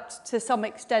worked to some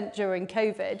extent during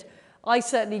COVID, I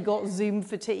certainly got Zoom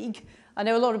fatigue. I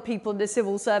know a lot of people in the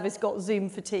civil service got Zoom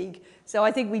fatigue. So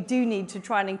I think we do need to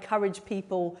try and encourage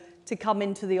people to come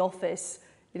into the office,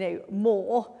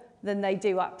 more than they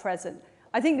do at present.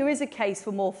 I think there is a case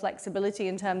for more flexibility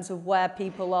in terms of where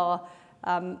people are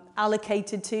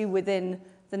allocated to within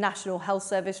the National Health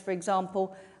Service, for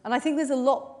example. And I think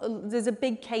there's a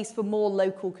big case for more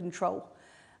local control.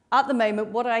 At the moment,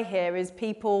 what I hear is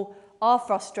people are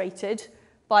frustrated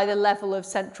by the level of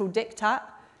central diktat.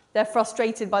 They're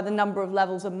frustrated by the number of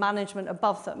levels of management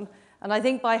above them. And I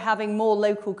think by having more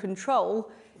local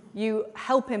control, you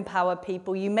help empower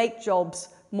people, you make jobs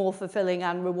more fulfilling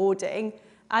and rewarding,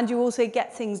 and you also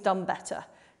get things done better.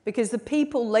 Because the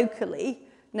people locally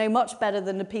know much better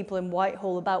than the people in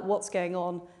Whitehall about what's going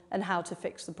on and how to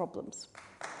fix the problems.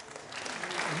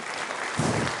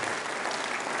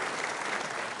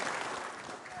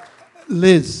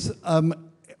 Liz,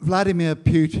 Vladimir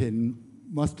Putin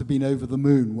must have been over the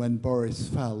moon when Boris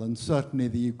fell, and certainly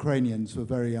the Ukrainians were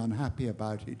very unhappy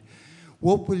about it.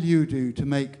 What will you do to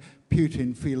make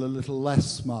Putin feel a little less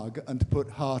smug and to put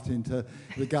heart into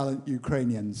the gallant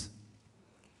Ukrainians?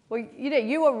 Well,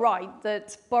 you are right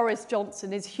that Boris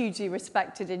Johnson is hugely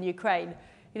respected in Ukraine.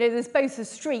 There's both a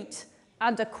street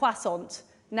and a croissant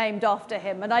named after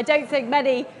him, and I don't think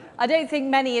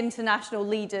many international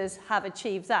leaders have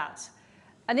achieved that.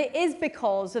 And it is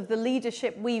because of the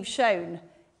leadership we've shown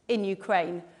in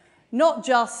Ukraine, not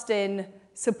just in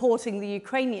supporting the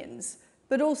Ukrainians,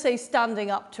 but also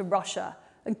standing up to Russia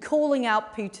and calling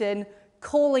out Putin,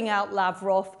 calling out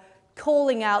Lavrov,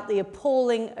 calling out the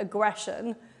appalling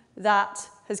aggression that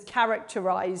has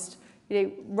characterized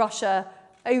Russia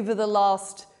over the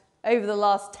last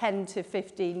 10 to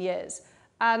 15 years.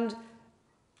 And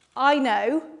I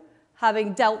know,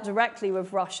 having dealt directly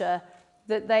with Russia,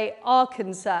 that they are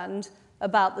concerned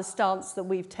about the stance that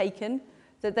we've taken,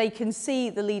 that they can see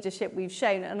the leadership we've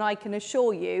shown, and I can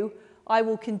assure you I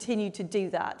will continue to do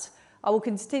that. I will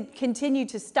continue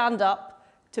to stand up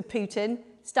to Putin,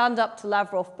 stand up to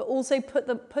Lavrov, but also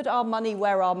put our money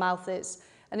where our mouth is.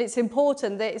 And it's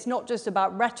important that it's not just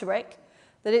about rhetoric,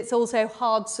 that it's also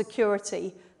hard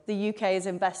security the UK is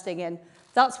investing in.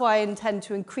 That's why I intend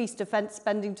to increase defence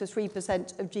spending to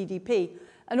 3% of GDP.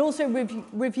 And also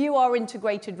review our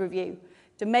integrated review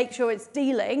to make sure it's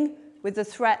dealing with the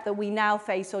threat that we now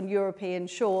face on European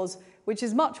shores, which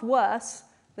is much worse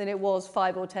than it was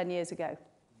 5 or 10 years ago.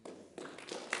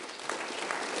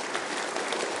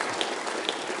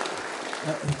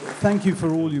 Thank you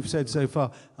for all you've said so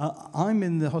far. I'm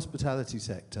in the hospitality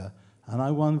sector, and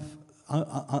I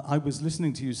was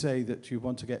listening to you say that you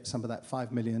want to get some of that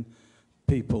 5 million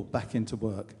people back into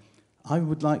work. I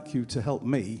would like you to help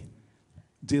me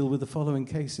deal with the following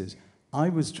cases. I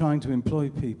was trying to employ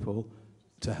people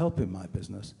to help in my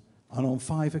business, and on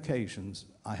 5 occasions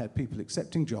I had people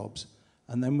accepting jobs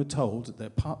and then were told that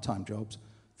they're part-time jobs,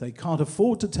 they can't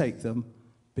afford to take them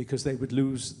because they would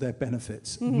lose their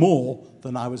benefits more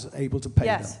than I was able to pay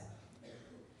them.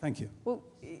 Thank you. Well,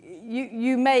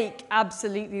 you make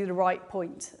absolutely the right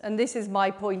point, and this is my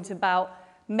point about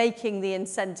making the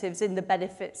incentives in the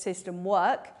benefit system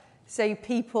work so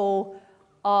people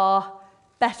are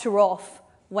better off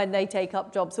when they take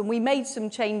up jobs. And we made some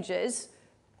changes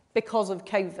because of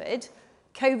COVID.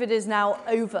 COVID is now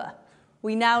over.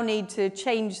 We now need to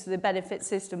change the benefit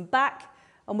system back,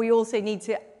 and we also need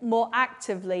to more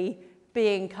actively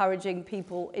be encouraging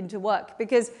people into work,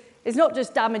 because it's not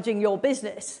just damaging your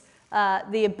business,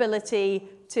 the ability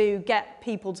to get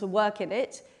people to work in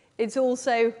it, it's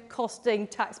also costing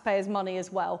taxpayers money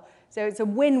as well. So it's a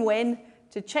win-win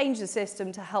to change the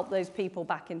system to help those people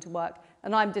back into work,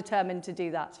 and I'm determined to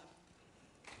do that.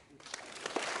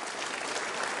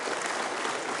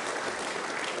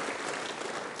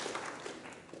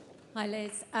 Hi,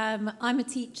 Liz. I'm a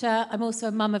teacher. I'm also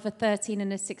a mum of a 13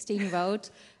 and a 16-year-old.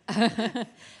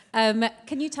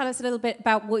 Can you tell us a little bit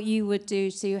about what you would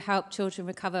do to help children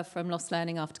recover from lost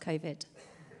learning after COVID?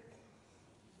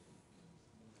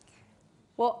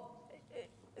 Well,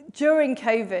 during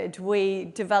COVID, we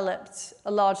developed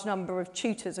a large number of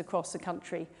tutors across the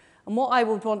country. And what I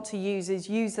would want to use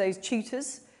those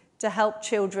tutors to help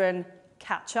children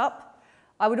catch up.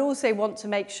 I would also want to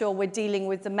make sure we're dealing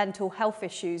with the mental health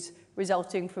issues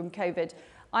resulting from COVID.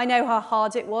 I know how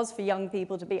hard it was for young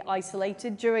people to be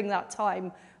isolated during that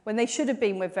time when they should have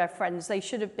been with their friends, they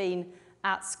should have been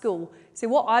at school. So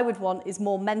what I would want is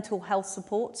more mental health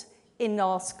support in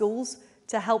our schools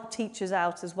to help teachers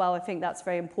out as well. I think that's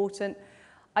very important.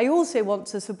 I also want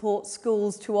to support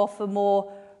schools to offer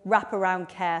more wraparound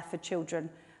care for children.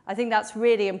 I think that's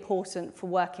really important for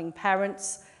working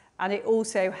parents, and it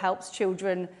also helps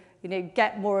children, you know,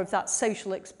 get more of that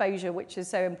social exposure, which is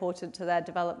so important to their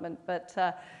development. But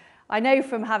I know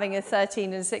from having a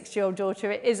 13 and 6-year-old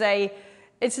daughter, it's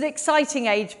an exciting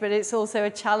age, but it's also a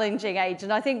challenging age.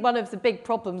 And I think one of the big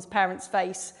problems parents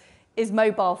face is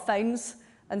mobile phones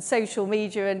and social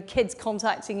media and kids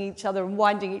contacting each other and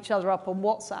winding each other up on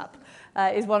WhatsApp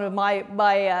is one of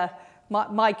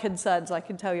my concerns, I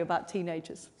can tell you, about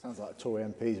teenagers. Sounds like a Tory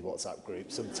MP's WhatsApp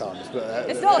group sometimes. But,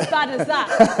 it's not as bad as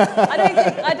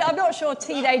that. I'm not sure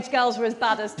teenage girls are as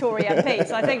bad as Tory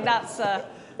MPs. I think that's...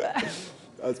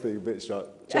 That's being a bit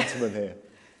sharp. Gentleman here.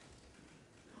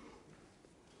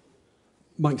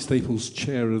 Mike Staples,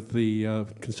 chair of the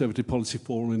Conservative Policy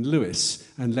Forum in Lewis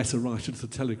and letter writer to the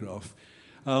Telegraph.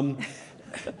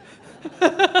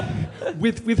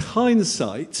 With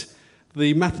hindsight,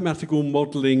 the mathematical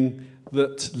modelling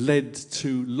that led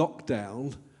to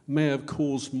lockdown may have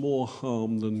caused more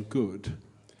harm than good.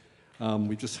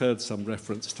 We just heard some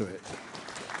reference to it.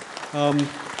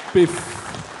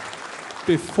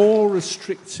 Before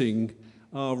restricting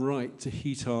our right to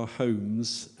heat our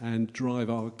homes and drive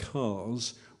our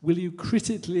cars, will you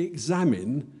critically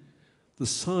examine the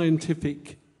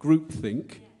scientific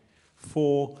groupthink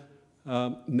for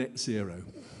net zero?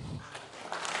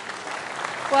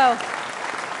 Well,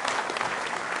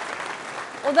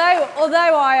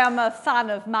 although I am a fan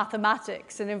of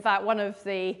mathematics, and in fact one of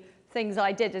the things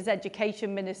I did as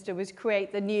Education Minister was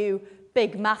create the new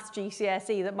big maths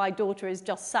GCSE that my daughter has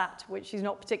just sat, which she's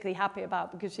not particularly happy about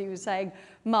because she was saying,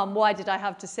 Mum, why did I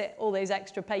have to sit all those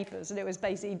extra papers? And it was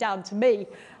basically down to me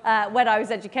when I was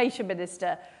Education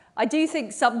Minister. I do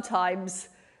think sometimes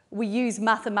we use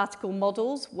mathematical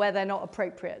models where they're not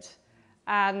appropriate.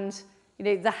 And you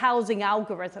know, the housing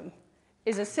algorithm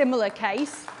is a similar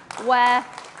case where,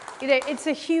 you know, it's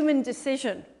a human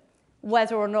decision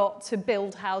whether or not to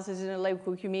build houses in a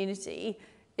local community.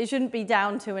 It shouldn't be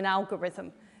down to an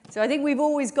algorithm. So I think we've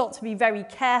always got to be very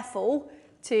careful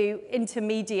to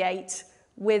intermediate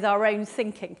with our own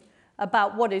thinking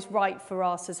about what is right for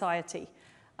our society.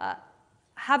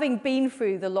 Having been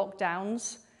through the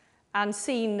lockdowns and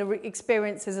seen the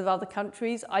experiences of other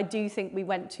countries, I do think we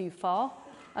went too far.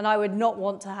 And I would not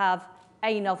want to have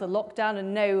another lockdown,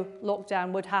 and no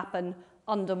lockdown would happen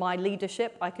under my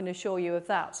leadership, I can assure you of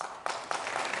that.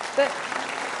 But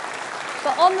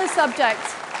on the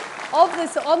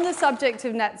subject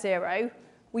of net zero,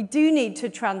 we do need to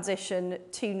transition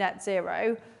to net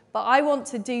zero, but I want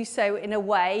to do so in a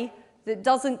way that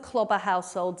doesn't clobber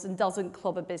households and doesn't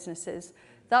clobber businesses.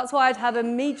 That's why I'd have an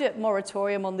immediate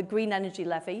moratorium on the green energy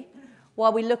levy,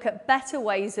 while we look at better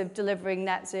ways of delivering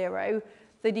net zero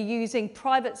that are using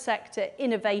private sector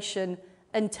innovation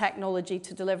and technology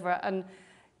to deliver it. And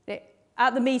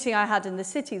at the meeting I had in the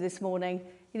city this morning,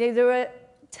 you know, there are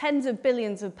tens of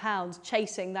billions of pounds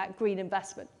chasing that green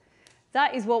investment.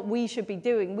 That is what we should be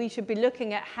doing. We should be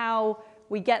looking at how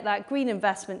we get that green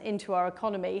investment into our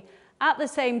economy at the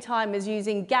same time as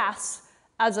using gas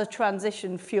as a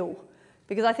transition fuel.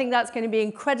 Because I think that's going to be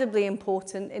incredibly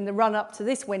important in the run-up to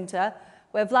this winter,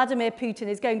 where Vladimir Putin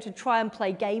is going to try and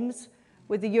play games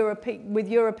with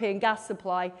European gas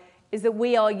supply, is that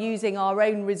we are using our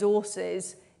own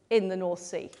resources in the North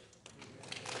Sea.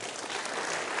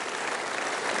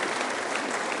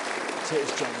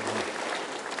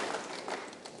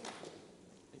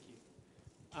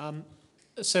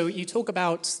 So you talk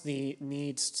about the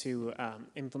need to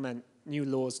implement new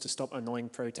laws to stop annoying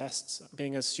protests.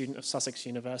 Being a student of Sussex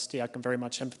University, I can very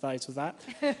much empathise with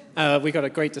that. We got a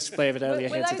great display of it earlier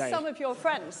here today. Were those some of your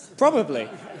friends? Probably.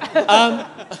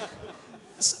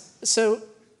 So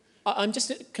I'm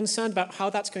just concerned about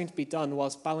how that's going to be done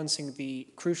whilst balancing the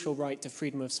crucial right to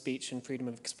freedom of speech and freedom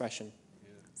of expression.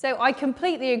 So I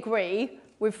completely agree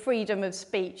with freedom of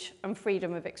speech and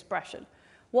freedom of expression.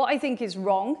 What I think is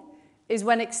wrong is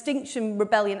when Extinction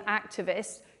Rebellion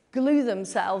activists glue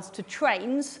themselves to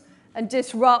trains and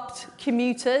disrupt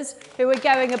commuters who are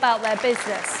going about their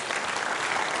business.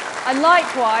 And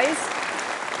likewise,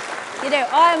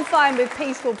 I am fine with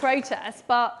peaceful protests,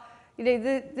 but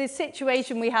the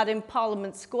situation we had in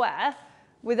Parliament Square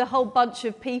with a whole bunch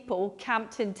of people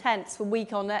camped in tents for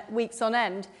weeks on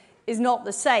end is not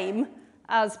the same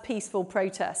as peaceful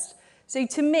protest. So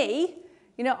to me,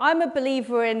 I'm a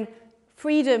believer in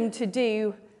freedom to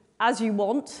do as you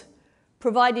want,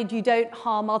 provided you don't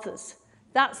harm others.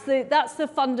 That's the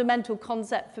fundamental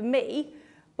concept for me.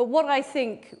 But what I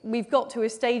think we've got to a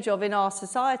stage of in our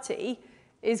society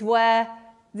is where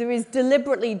there is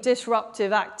deliberately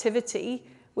disruptive activity,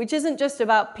 which isn't just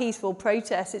about peaceful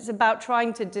protest, it's about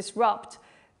trying to disrupt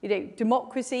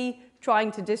democracy,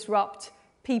 trying to disrupt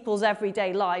people's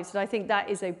everyday lives, and I think that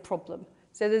is a problem.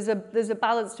 So there's a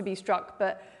balance to be struck,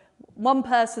 but one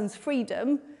person's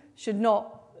freedom should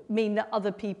not mean that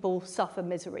other people suffer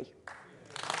misery.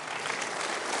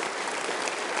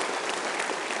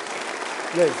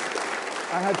 Liz,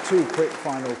 I had two quick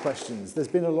final questions. There's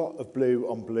been a lot of blue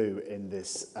on blue in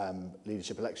this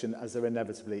leadership election, as there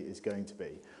inevitably is going to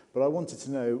be. But I wanted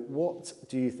to know, what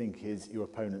do you think is your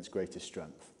opponent's greatest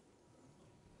strength?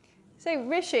 So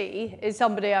Rishi is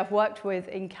somebody I've worked with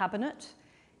in cabinet.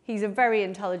 He's a very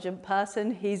intelligent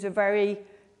person. He's a very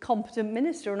competent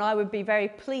minister, and I would be very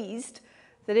pleased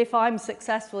that if I'm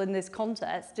successful in this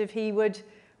contest, if he would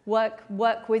work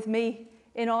with me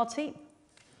in our team.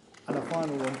 And a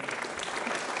final one.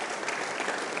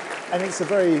 And it's a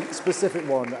very specific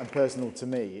one and personal to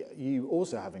me. You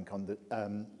also have in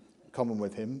common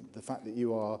with him the fact that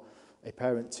you are a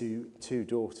parent to two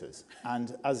daughters.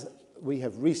 And as we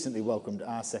have recently welcomed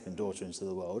our second daughter into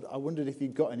the world, I wondered if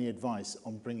you'd got any advice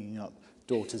on bringing up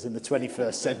daughters in the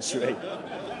 21st century.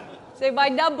 So my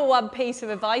number one piece of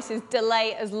advice is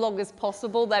delay as long as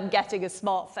possible them getting a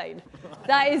smartphone.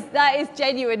 That is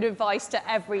genuine advice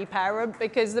to every parent,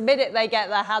 because the minute they get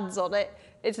their hands on it,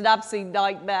 it's an absolute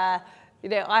nightmare.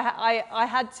 I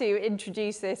had to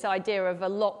introduce this idea of a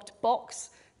locked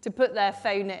box to put their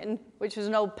phone in, which was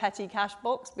an old petty cash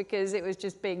box, because it was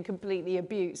just being completely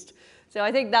abused. So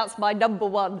I think that's my number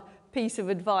one piece of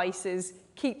advice, is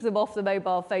keep them off the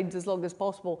mobile phones as long as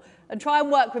possible, and try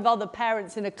and work with other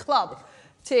parents in a club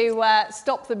to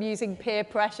stop them using peer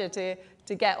pressure to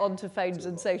get onto phones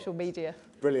and social media.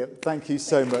 Brilliant. Thank you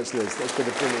so much, Liz. That's been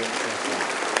a brilliant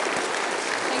session.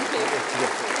 Thank you.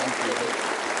 Thank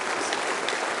you.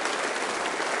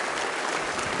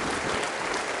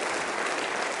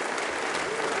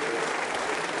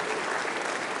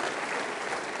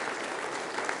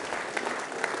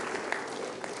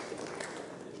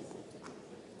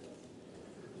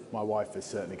 My wife is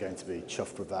certainly going to be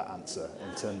chuffed with that answer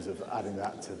in terms of adding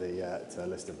that to the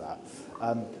list of that.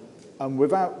 And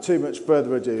without too much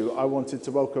further ado, I wanted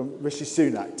to welcome Rishi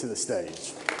Sunak to the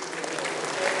stage.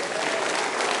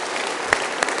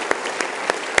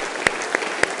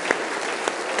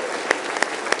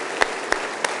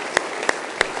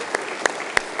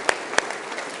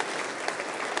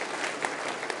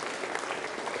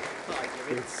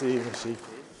 Good to see you, Rishi.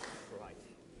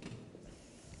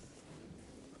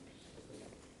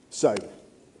 So,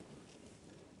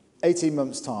 18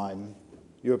 months' time,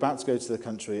 you're about to go to the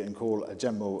country and call a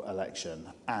general election,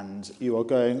 and you are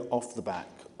going off the back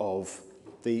of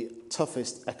the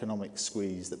toughest economic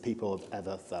squeeze that people have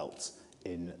ever felt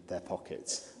in their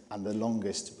pockets, and the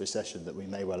longest recession that we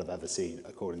may well have ever seen,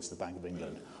 according to the Bank of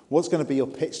England. What's going to be your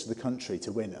pitch to the country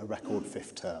to win a record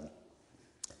fifth term?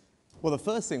 Well, the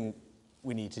first thing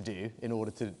we need to do in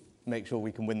order to make sure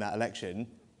we can win that election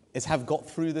is have got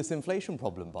through this inflation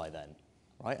problem by then,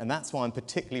 right? And that's why I'm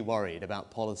particularly worried about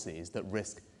policies that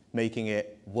risk making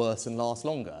it worse and last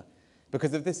longer.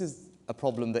 Because if this is a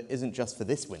problem that isn't just for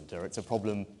this winter, it's a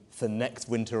problem for next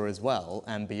winter as well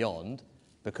and beyond,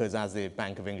 because as the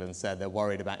Bank of England said, they're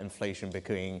worried about inflation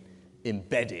becoming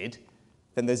embedded,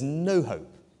 then there's no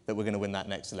hope that we're going to win that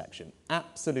next election.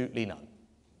 Absolutely none,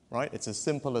 right? It's as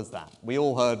simple as that. We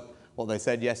all heard what they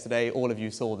said yesterday. All of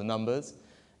you saw the numbers.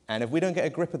 And if we don't get a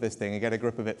grip of this thing and get a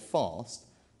grip of it fast,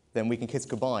 then we can kiss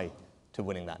goodbye to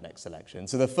winning that next election.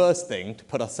 So the first thing to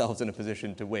put ourselves in a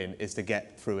position to win is to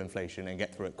get through inflation and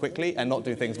get through it quickly and not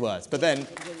do things worse. But then,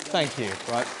 thank you,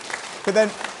 right? But then,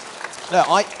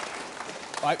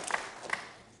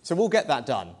 so we'll get that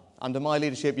done. Under my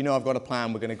leadership, you know I've got a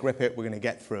plan. We're going to grip it. We're going to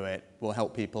get through it. We'll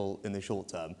help people in the short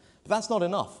term. But that's not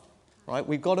enough, right?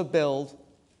 We've got to build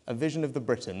a vision of the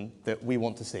Britain that we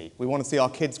want to see. We want to see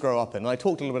our kids grow up in. And I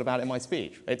talked a little bit about it in my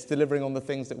speech. It's delivering on the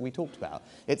things that we talked about.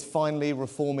 It's finally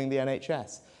reforming the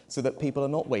NHS so that people are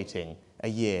not waiting a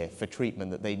year for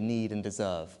treatment that they need and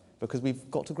deserve, because we've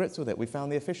got to grips with it. We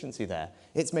found the efficiency there.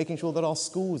 It's making sure that our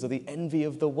schools are the envy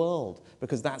of the world,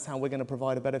 because that's how we're going to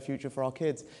provide a better future for our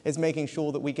kids. It's making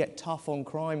sure that we get tough on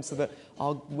crime so that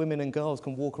our women and girls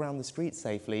can walk around the streets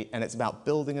safely. And it's about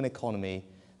building an economy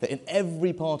that in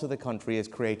every part of the country is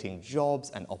creating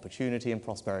jobs and opportunity and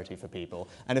prosperity for people.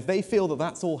 And if they feel that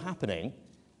that's all happening,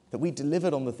 that we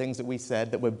delivered on the things that we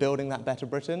said, that we're building that better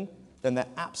Britain, then they're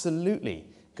absolutely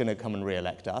going to come and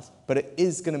re-elect us. But it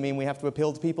is going to mean we have to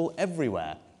appeal to people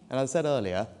everywhere. And as I said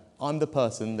earlier, I'm the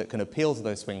person that can appeal to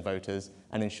those swing voters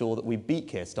and ensure that we beat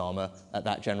Keir Starmer at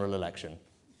that general election.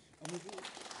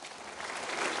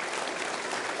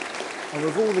 And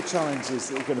with all the challenges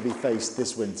that are going to be faced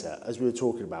this winter, as we were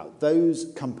talking about,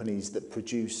 those companies that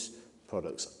produce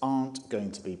products aren't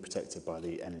going to be protected by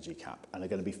the energy cap and are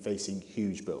going to be facing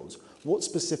huge bills. What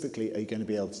specifically are you going to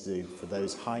be able to do for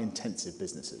those high-intensive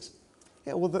businesses?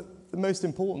 Yeah, well, the most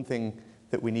important thing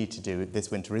that we need to do this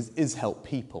winter is help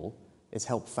people, is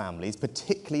help families,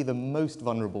 particularly the most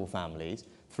vulnerable families,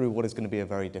 through what is going to be a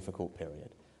very difficult period,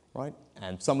 right?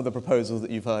 And some of the proposals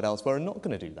that you've heard elsewhere are not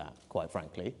going to do that, quite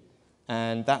frankly.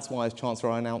 And that's why, as Chancellor,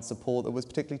 I announced support that was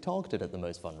particularly targeted at the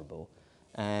most vulnerable.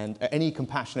 And any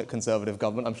compassionate Conservative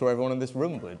government, I'm sure everyone in this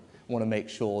room would want to make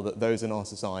sure that those in our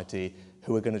society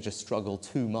who are going to just struggle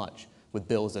too much with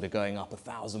bills that are going up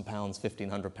 £1,000,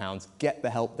 £1,500, get the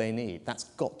help they need. That's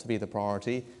got to be the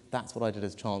priority. That's what I did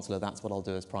as Chancellor. That's what I'll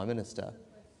do as Prime Minister.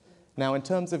 Now, in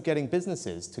terms of getting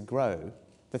businesses to grow,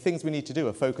 the things we need to do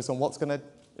are focus on what's going to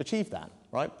achieve that,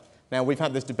 right? Now, we've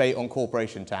had this debate on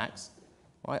corporation tax,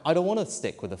 right? I don't want to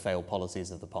stick with the failed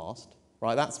policies of the past.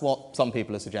 Right, that's what some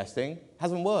people are suggesting.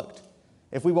 Hasn't worked.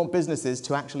 If we want businesses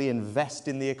to actually invest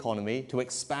in the economy, to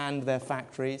expand their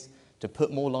factories, to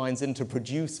put more lines in, to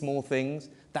produce more things,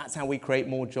 that's how we create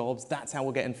more jobs. That's how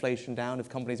we'll get inflation down if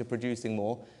companies are producing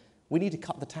more. We need to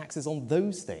cut the taxes on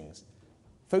those things.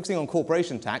 Focusing on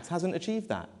corporation tax hasn't achieved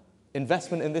that.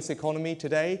 Investment in this economy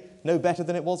today, no better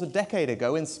than it was a decade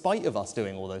ago, in spite of us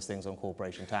doing all those things on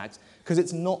corporation tax, because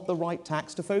it's not the right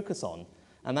tax to focus on.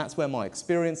 And that's where my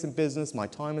experience in business, my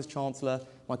time as Chancellor,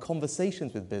 my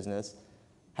conversations with business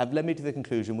have led me to the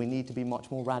conclusion we need to be much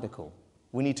more radical.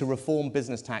 We need to reform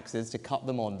business taxes to cut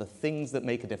them on the things that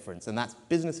make a difference, and that's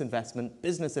business investment,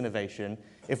 business innovation.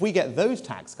 If we get those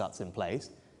tax cuts in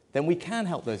place, then we can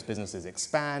help those businesses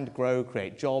expand, grow,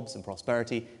 create jobs and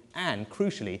prosperity, and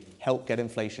crucially, help get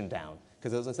inflation down.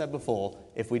 Because as I said before,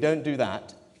 if we don't do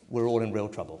that, we're all in real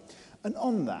trouble. And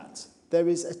on that, there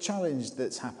is a challenge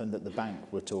that's happened at the bank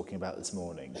we're talking about this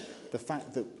morning. The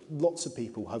fact that lots of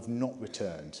people have not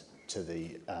returned to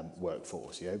the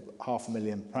workforce,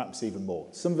 500,000, perhaps even more.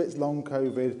 Some of it's long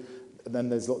COVID, and then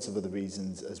there's lots of other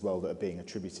reasons as well that are being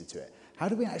attributed to it. How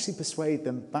do we actually persuade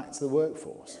them back to the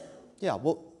workforce? Yeah,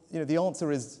 well, the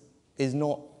answer is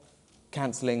not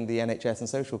cancelling the NHS and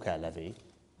social care levy,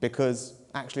 because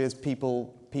actually, as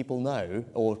people know,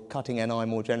 or cutting NI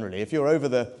more generally, if you're over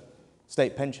the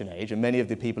state pension age, and many of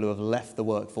the people who have left the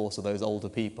workforce are those older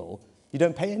people, you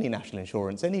don't pay any national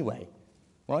insurance anyway,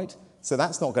 right? So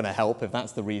that's not going to help if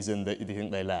that's the reason that you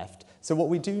think they left. So what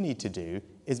we do need to do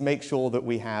is make sure that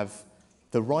we have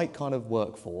the right kind of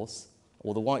workforce,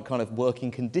 or the right kind of working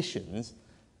conditions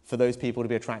for those people to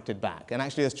be attracted back. And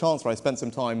actually, as Chancellor, I spent some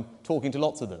time talking to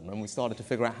lots of them, and we started to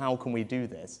figure out how can we do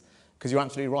this. Because you're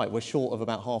absolutely right, we're short of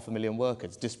about 500,000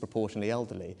 workers, disproportionately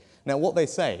elderly. Now, what they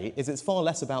say is it's far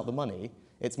less about the money,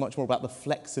 it's much more about the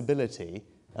flexibility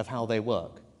of how they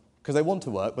work. Because they want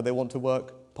to work, but they want to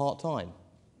work part-time,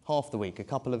 half the week, a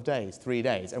couple of days, 3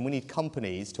 days. And we need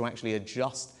companies to actually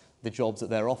adjust the jobs that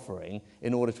they're offering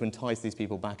in order to entice these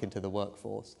people back into the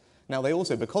workforce. Now, they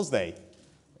also, because they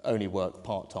only work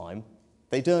part-time,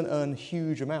 they don't earn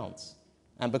huge amounts.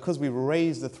 And because we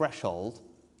raised the threshold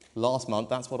last month,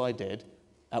 that's what I did,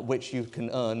 at which you can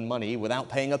earn money without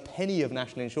paying a penny of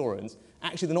national insurance.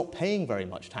 Actually, they're not paying very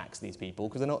much tax, these people,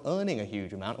 because they're not earning a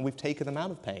huge amount, and we've taken them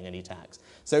out of paying any tax.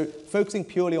 So focusing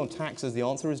purely on tax as the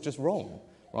answer is just wrong,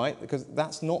 right? Because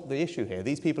that's not the issue here.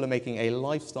 These people are making a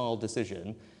lifestyle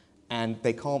decision, and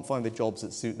they can't find the jobs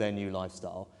that suit their new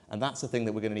lifestyle. And that's the thing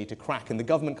that we're going to need to crack. And the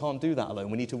government can't do that alone.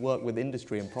 We need to work with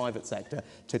industry and private sector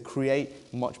to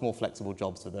create much more flexible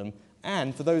jobs for them.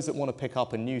 And for those that want to pick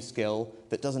up a new skill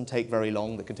that doesn't take very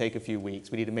long, that can take a few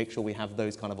weeks, we need to make sure we have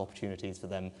those kind of opportunities for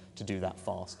them to do that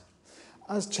fast.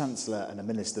 As Chancellor and a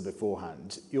Minister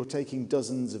beforehand, you're taking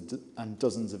dozens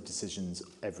of decisions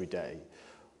every day.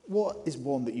 What is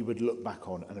one that you would look back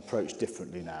on and approach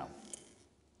differently now?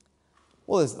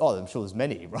 Well, I'm sure there's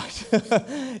many,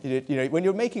 right? When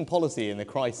you're making policy in the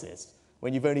crisis,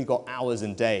 when you've only got hours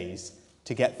and days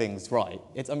to get things right.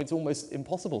 It's almost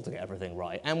impossible to get everything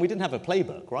right. And we didn't have a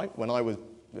playbook, right? When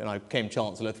I came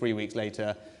Chancellor, 3 weeks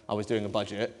later, I was doing a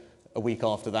budget. A week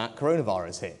after that,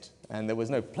 coronavirus hit. And there was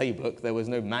no playbook, there was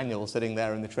no manual sitting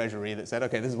there in the Treasury that said,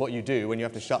 okay, this is what you do when you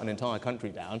have to shut an entire country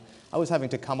down. I was having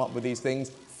to come up with these things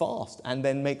fast and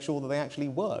then make sure that they actually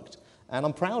worked. And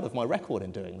I'm proud of my record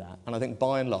in doing that. And I think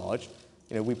by and large,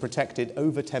 we protected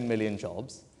over 10 million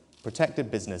jobs,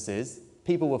 protected businesses.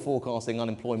 People were forecasting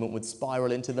unemployment would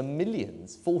spiral into the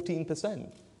millions, 14%.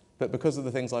 But because of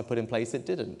the things I put in place, it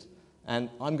didn't.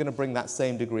 And I'm going to bring that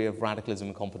same degree of radicalism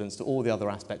and competence to all the other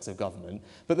aspects of government.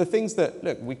 But the things that,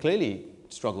 look, we clearly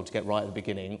struggled to get right at the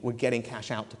beginning were getting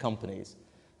cash out to companies.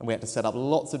 And we had to set up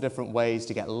lots of different ways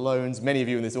to get loans. Many of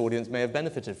you in this audience may have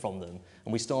benefited from them.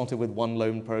 And we started with one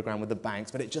loan program with the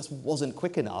banks, but it just wasn't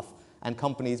quick enough. And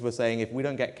companies were saying, if we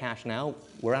don't get cash now,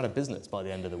 we're out of business by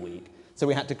the end of the week. So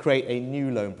we had to create a new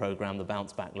loan program, the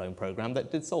bounce back loan program,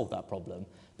 that did solve that problem.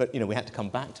 But we had to come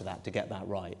back to that to get that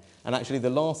right. And actually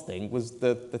the last thing was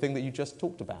the thing that you just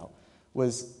talked about,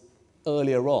 was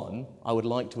earlier on, I would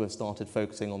like to have started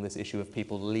focusing on this issue of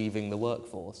people leaving the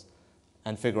workforce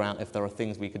and figure out if there are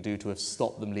things we could do to have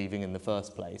stopped them leaving in the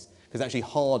first place. Because it's actually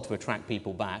hard to attract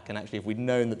people back, and actually if we'd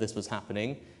known that this was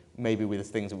happening, maybe there's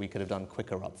things that we could have done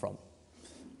quicker up front.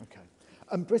 Okay.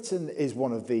 And Britain is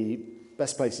one of the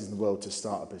best places in the world to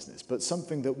start a business, but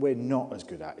something that we're not as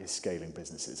good at is scaling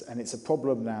businesses. And it's a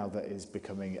problem now that is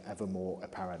becoming ever more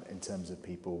apparent in terms of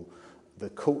people, the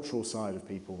cultural side of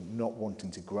people not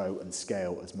wanting to grow and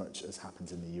scale as much as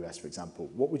happens in the US, for example.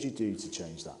 What would you do to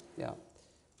change that? Yeah.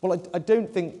 Well, I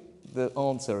don't think the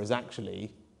answer is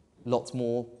actually lots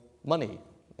more money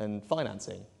and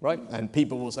financing, right? And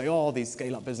people will say, oh, these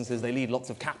scale-up businesses, they need lots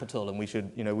of capital and we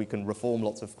should, we can reform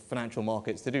lots of financial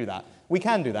markets to do that. We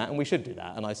can do that and we should do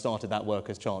that. And I started that work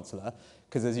as Chancellor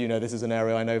because, as you know, this is an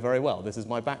area I know very well. This is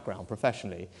my background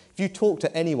professionally. If you talk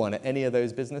to anyone at any of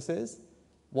those businesses,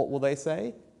 what will they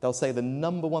say? They'll say the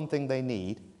number one thing they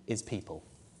need is people,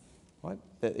 right?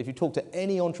 That if you talk to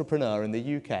any entrepreneur in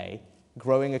the UK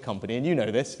growing a company, and you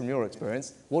know this from your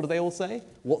experience, what do they all say?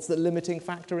 What's the limiting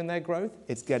factor in their growth?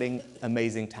 It's getting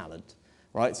amazing talent,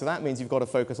 right? So that means you've got to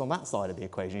focus on that side of the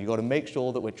equation. You've got to make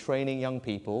sure that we're training young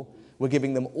people, we're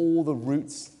giving them all the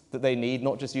routes that they need,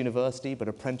 not just university, but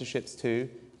apprenticeships too,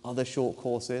 other short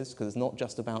courses, because it's not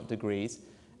just about degrees.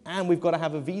 And we've got to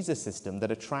have a visa system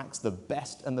that attracts the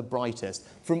best and the brightest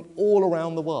from all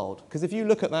around the world. Because if you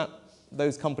look at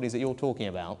those companies that you're talking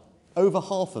about, over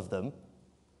half of them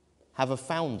have a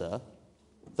founder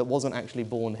that wasn't actually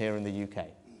born here in the UK.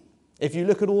 If you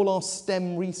look at all our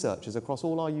STEM researchers across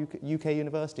all our UK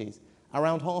universities,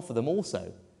 around half of them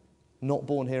also not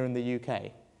born here in the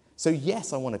UK. So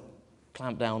yes, I want to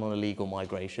clamp down on illegal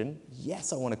migration.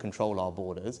 Yes, I want to control our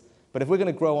borders. But if we're going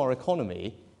to grow our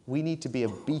economy, we need to be a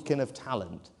beacon of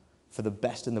talent for the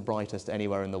best and the brightest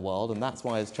anywhere in the world. And that's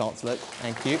why, as Chancellor,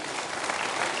 thank you.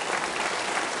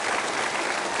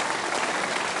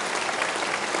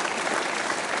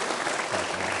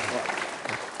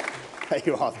 There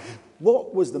you are.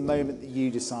 What was the moment that you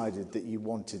decided that you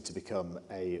wanted to become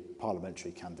a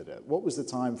parliamentary candidate? What was the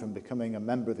time from becoming a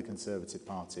member of the Conservative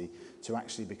Party to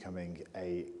actually becoming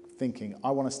thinking,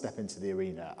 I want to step into the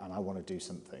arena and I want to do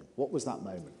something? What was that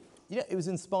moment? Yeah, it was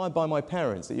inspired by my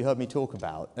parents that you heard me talk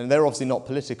about. And they're obviously not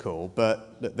political,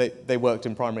 but they worked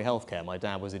in primary healthcare. My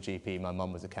dad was a GP, my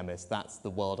mum was a chemist. That's the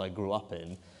world I grew up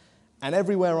in. And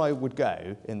everywhere I would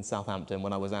go in Southampton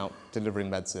when I was out delivering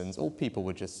medicines, all people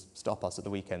would just stop us at the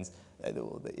weekends.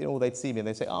 They'd see me and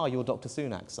they'd say, you're Dr.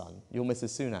 Sunak's son, you're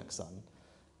Mrs. Sunak's son.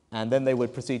 And then they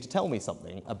would proceed to tell me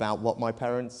something about what my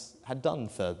parents had done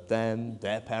for them,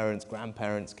 their parents,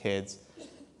 grandparents, kids.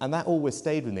 And that always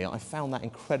stayed with me. I found that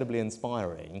incredibly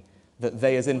inspiring, that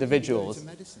they as individuals...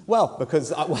 Well, because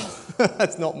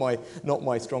that's not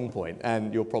my strong point,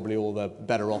 and you're probably all the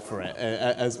better off for it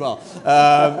as well.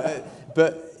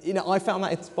 But I found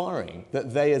that inspiring,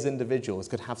 that they as individuals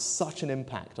could have such an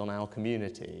impact on our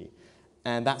community,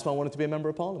 and that's why I wanted to be a Member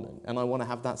of Parliament, and I want to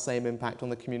have that same impact on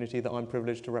the community that I'm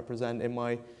privileged to represent in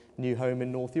my new home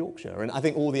in North Yorkshire. And I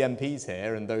think all the MPs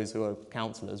here and those who are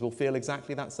councillors will feel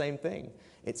exactly that same thing.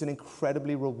 It's an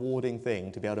incredibly rewarding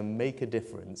thing to be able to make a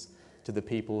difference to the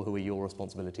people who are your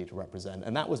responsibility to represent.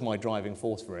 And that was my driving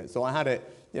force for it. So I had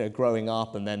it, growing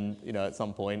up, and then, at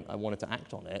some point I wanted to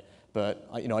act on it. But,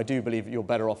 I do believe you're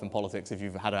better off in politics if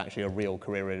you've had actually a real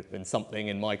career in something.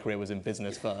 And my career was in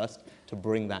business first, to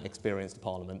bring that experience to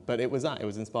Parliament. But it was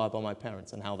inspired by my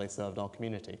parents and how they served our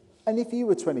community. And if you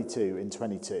were 22 in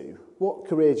 22, what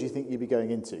career do you think you'd be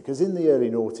going into? Because in the early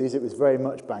noughties, it was very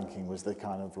much banking was the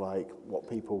kind of like what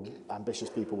ambitious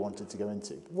people wanted to go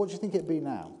into. What do you think it'd be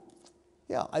now?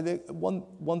 Yeah, I think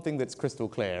one thing that's crystal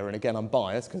clear, and again, I'm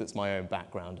biased because it's my own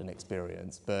background and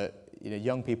experience, but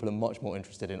young people are much more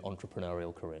interested in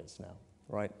entrepreneurial careers now,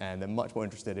 right? And they're much more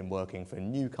interested in working for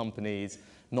new companies,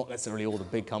 not necessarily all the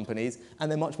big companies,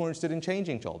 and they're much more interested in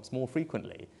changing jobs more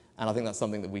frequently. And I think that's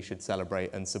something that we should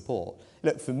celebrate and support.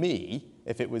 Look, for me,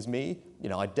 if it was me,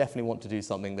 I definitely want to do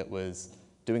something that was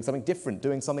doing something different,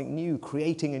 doing something new,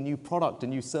 creating a new product, a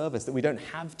new service that we don't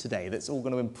have today that's all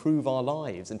going to improve our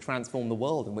lives and transform the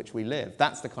world in which we live.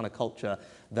 That's the kind of culture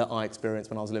that I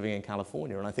experienced when I was living in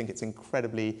California, and I think it's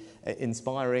incredibly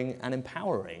inspiring and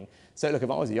empowering. So look, if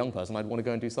I was a young person, I'd want to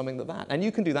go and do something like that. And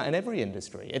you can do that in every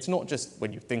industry. It's not just,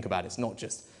 when you think about it, it's not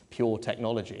just pure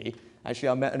technology. Actually,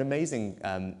 I met an amazing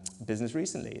business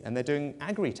recently, and they're doing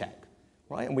agri-tech.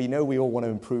 Right? And we know we all want to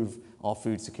improve our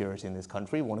food security in this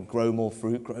country. We want to grow more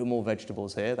fruit, grow more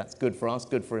vegetables here. That's good for us,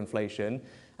 good for inflation.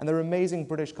 And there are amazing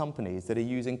British companies that are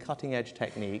using cutting-edge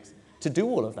techniques to do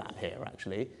all of that here,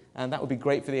 actually. And that would be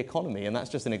great for the economy. And that's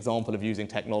just an example of using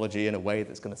technology in a way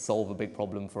that's going to solve a big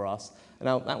problem for us. And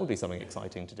now that would be something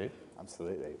exciting to do.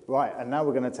 Absolutely. Right, and now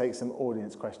we're going to take some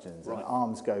audience questions. Right. And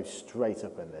arms go straight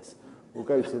up in this. We'll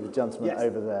go to the gentleman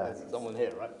over there. There's someone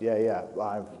here, right? Yeah.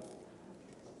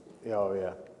 Oh,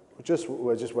 yeah.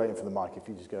 We're just waiting for the mic. If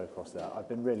you just go across there. I've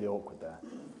been really awkward there.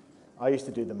 I used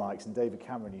to do the mics, and David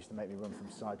Cameron used to make me run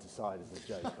from side to side as a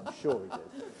joke. I'm sure he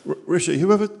did. Rishi,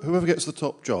 whoever gets the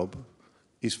top job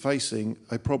is facing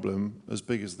a problem as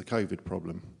big as the COVID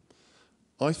problem.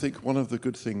 I think one of the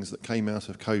good things that came out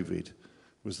of COVID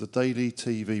was the daily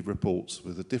TV reports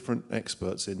with the different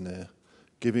experts in there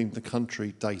giving the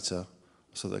country data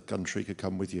so that the country could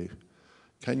come with you.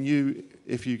 Can you,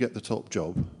 if you get the top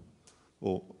job,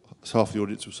 or half the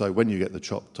audience will say when you get the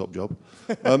top job,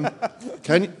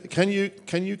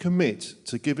 can you commit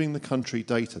to giving the country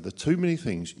data? There are too many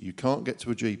things. You can't get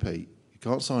to a GP, you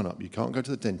can't sign up, you can't go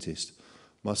to the dentist.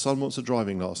 My son wants a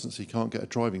driving licence, he can't get a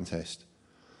driving test.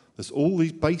 There's all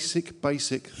these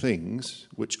basic things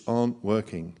which aren't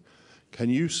working. Can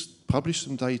you publish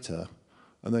some data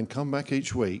and then come back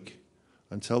each week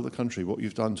and tell the country what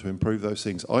you've done to improve those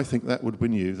things? I think that would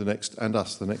win you the next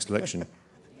election.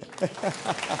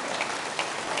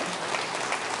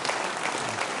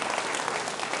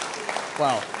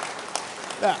 Well,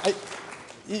 yeah,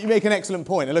 you make an excellent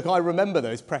point. And look, I remember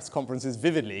those press conferences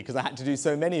vividly because I had to do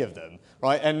so many of them,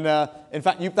 right? And in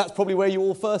fact, that's probably where you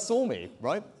all first saw me,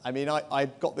 right? I mean, I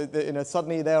got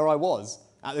suddenly there I was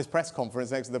at this press conference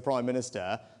next to the Prime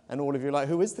Minister, and all of you are like,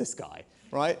 who is this guy?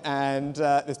 Right? And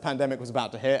this pandemic was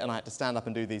about to hit, and I had to stand up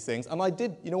and do these things. And I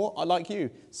did, you know what, I like you.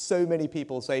 So many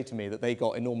people say to me that they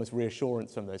got enormous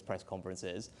reassurance from those press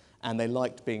conferences, and they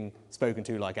liked being spoken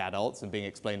to like adults and being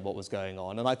explained what was going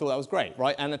on. And I thought that was great,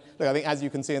 right? And look, I think as you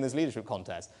can see in this leadership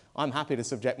contest, I'm happy to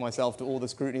subject myself to all the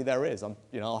scrutiny there is.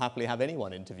 I'll happily have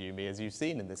anyone interview me, as you've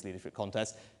seen in this leadership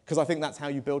contest, because I think that's how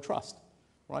you build trust.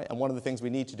 Right? And one of the things we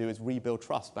need to do is rebuild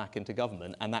trust back into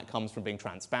government, and that comes from being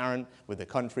transparent with the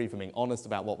country, from being honest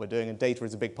about what we're doing, and data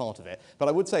is a big part of it. But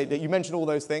I would say that you mentioned all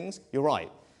those things, you're right.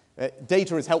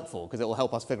 Data is helpful because it will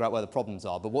help us figure out where the problems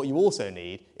are, but what you also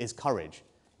need is courage.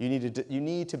 You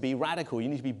need to be radical, you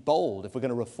need to be bold if we're going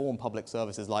to reform public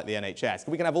services like the NHS.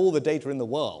 We can have all the data in the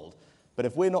world, but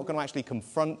if we're not going to actually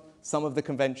confront some of the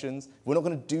conventions, we're not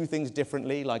going to do things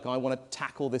differently, like I want to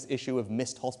tackle this issue of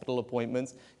missed hospital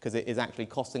appointments because it is actually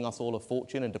costing us all a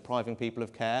fortune and depriving people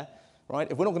of care,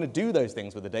 right? If we're not going to do those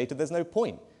things with the data, there's no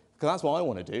point, because that's what I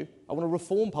want to do. I want to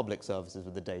reform public services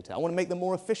with the data. I want to make them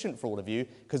more efficient for all of you,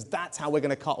 because that's how we're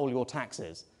going to cut all your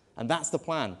taxes. And that's the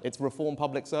plan. It's reform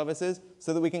public services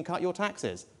so that we can cut your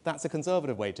taxes. That's a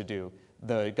Conservative way to do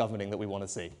the governing that we want to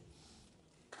see.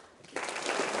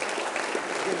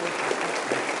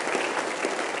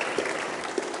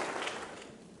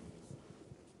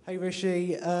 Hey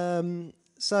Rishi,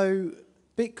 so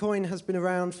Bitcoin has been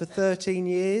around for 13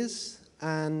 years,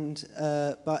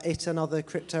 but it and other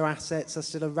crypto assets are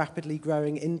still a rapidly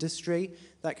growing industry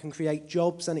that can create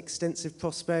jobs and extensive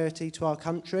prosperity to our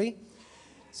country.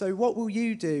 So what will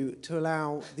you do to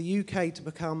allow the UK to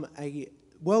become a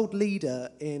world leader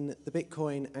in the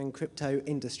Bitcoin and crypto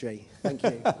industry? Thank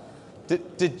you.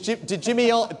 Did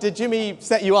Jimmy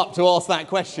set you up to ask that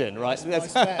question, right?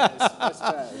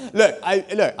 Look,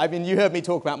 I mean, you heard me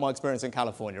talk about my experience in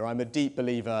California. I'm a deep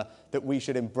believer that we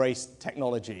should embrace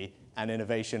technology and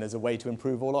innovation as a way to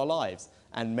improve all our lives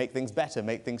and make things better,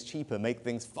 make things cheaper, make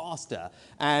things faster.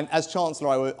 And as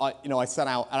Chancellor, I set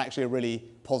out actually a really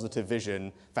positive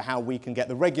vision for how we can get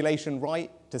the regulation right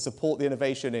to support the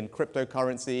innovation in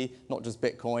cryptocurrency, not just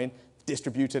Bitcoin,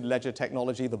 distributed ledger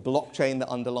technology, the blockchain that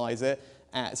underlies it,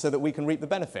 so that we can reap the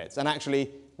benefits. And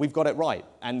actually, we've got it right.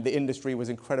 And the industry was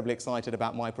incredibly excited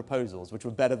about my proposals, which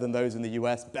were better than those in the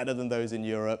US, better than those in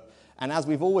Europe. And as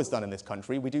we've always done in this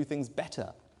country, we do things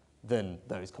better than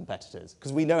those competitors,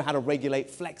 because we know how to regulate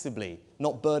flexibly,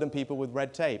 not burden people with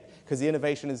red tape, because the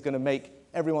innovation is going to make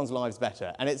everyone's lives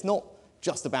better. And it's not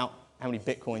just about how many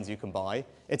Bitcoins you can buy,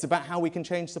 it's about how we can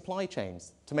change supply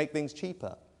chains to make things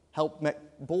cheaper, help make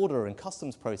border and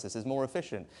customs processes more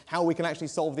efficient, how we can actually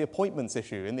solve the appointments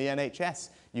issue in the NHS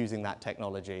using that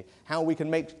technology, how we can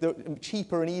make it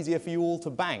cheaper and easier for you all to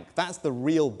bank. That's the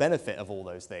real benefit of all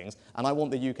those things, and I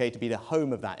want the UK to be the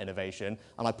home of that innovation,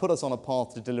 and I put us on a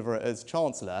path to deliver it as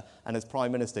Chancellor, and as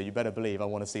Prime Minister, you better believe I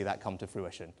want to see that come to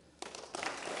fruition.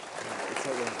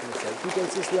 If you go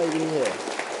to this lady here.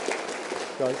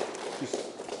 Guys,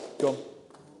 just go on.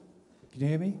 Can you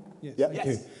hear me? Yes. Yep.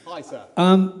 Yes. Hi, sir.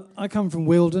 I come from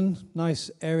Wealdon, nice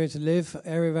area to live,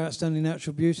 area of outstanding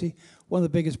natural beauty. One of the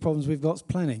biggest problems we've got is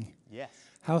planning. Yes.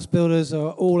 House builders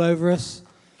are all over us.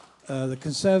 The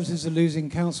Conservatives are losing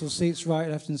council seats right,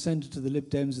 left and centre to the Lib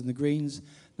Dems and the Greens.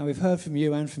 Now, we've heard from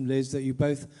you and from Liz that you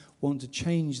both want to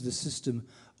change the system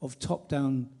of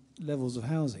top-down levels of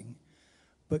housing.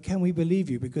 But can we believe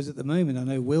you? Because at the moment, I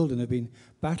know Wealdon have been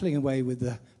battling away with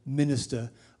the minister,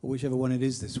 or whichever one it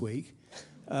is this week,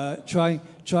 trying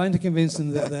to convince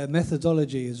them that their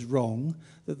methodology is wrong,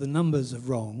 that the numbers are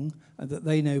wrong, and that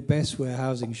they know best where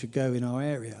housing should go in our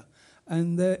area.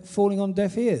 And they're falling on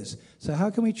deaf ears. So how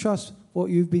can we trust what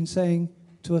you've been saying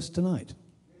to us tonight?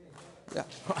 Yeah.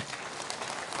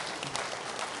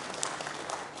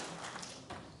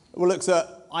 Well, look, sir,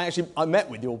 I met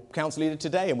with your council leader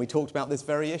today and we talked about this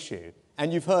very issue.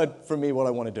 And you've heard from me what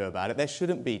I want to do about it. There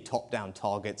shouldn't be top-down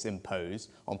targets imposed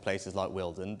on places like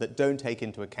Wealdon that don't take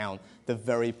into account the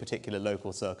very particular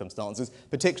local circumstances,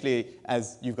 particularly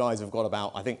as you guys have got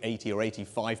about, I think, 80 or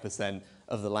 85%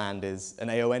 of the land is an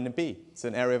AONB. It's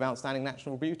an area of outstanding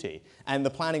natural beauty. And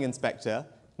the planning inspector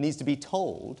needs to be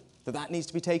told that that needs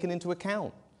to be taken into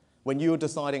account. When you're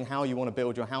deciding how you want to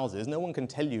build your houses, no one can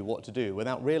tell you what to do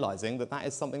without realising that that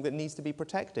is something that needs to be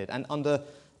protected. And under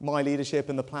my leadership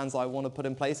and the plans I want to put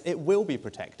in place, it will be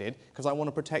protected because I want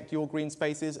to protect your green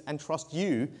spaces and trust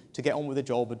you to get on with the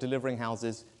job of delivering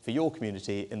houses for your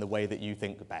community in the way that you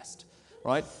think best,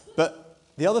 right? But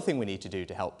the other thing we need to do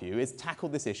to help you is tackle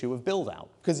this issue of build-out,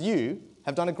 because you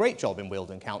have done a great job in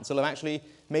Wealdon Council of actually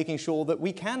making sure that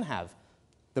we can have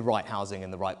the right housing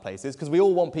in the right places, because we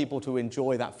all want people to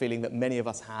enjoy that feeling that many of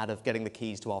us had of getting the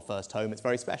keys to our first home. It's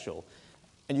very special.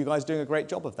 And you guys are doing a great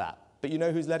job of that. But you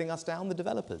know who's letting us down? The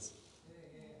developers,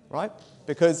 right?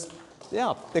 Because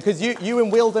you in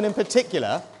Wealdon in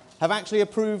particular have actually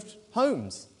approved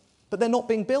homes, but they're not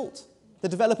being built. The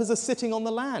developers are sitting on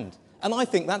the land. And I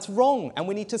think that's wrong, and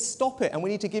we need to stop it, and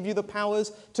we need to give you the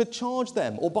powers to charge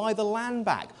them or buy the land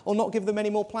back or not give them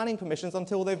any more planning permissions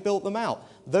until they've built them out.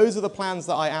 Those are the plans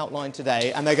that I outlined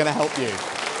today, and they're going to help you.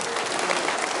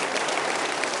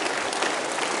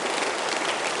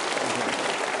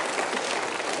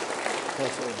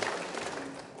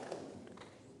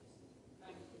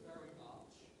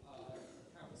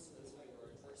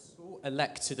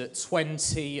 Elected at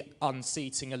 20,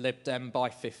 unseating a Lib Dem by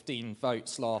 15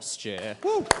 votes last year.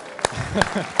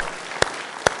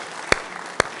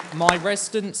 My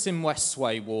residents in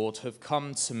Westway Ward have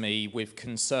come to me with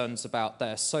concerns about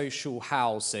their social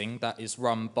housing that is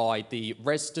run by the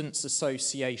Residents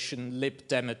Association Lib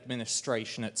Dem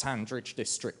administration at Tandridge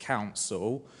District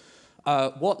Council.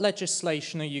 What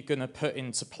legislation are you going to put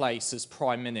into place as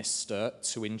Prime Minister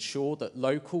to ensure that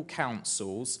local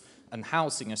councils and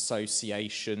housing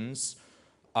associations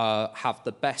have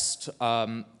the best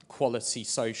quality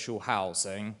social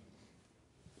housing?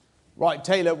 Right,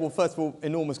 Taylor, well, first of all,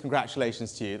 enormous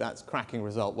congratulations to you. That's a cracking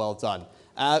result. Well done.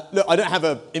 Look, I don't have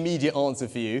an immediate answer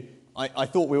for you. I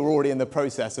thought we were already in the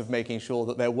process of making sure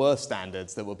that there were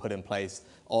standards that were put in place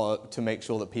to make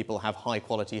sure that people have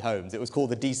high-quality homes. It was called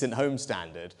the Decent Home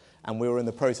Standard, and we were in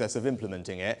the process of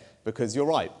implementing it because you're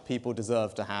right, people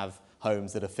deserve to have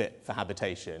homes that are fit for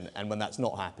habitation, and when that's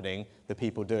not happening, the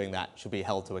people doing that should be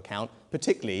held to account,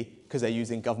 particularly because they're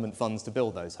using government funds to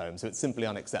build those homes. So it's simply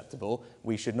unacceptable.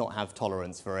 We should not have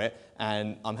tolerance for it.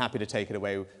 And I'm happy to take it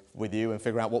away with you and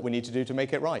figure out what we need to do to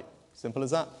make it right. Simple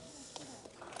as that.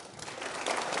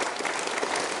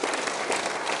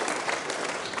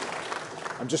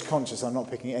 I'm just conscious I'm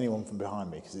not picking anyone from behind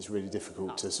me because it's really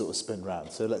difficult to sort of spin round.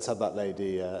 So let's have that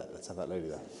lady. Let's have that lady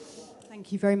there.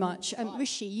 Thank you very much.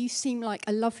 Rishi, you seem like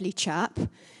a lovely chap,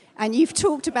 and you've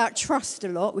talked about trust a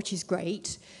lot, which is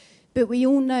great, but we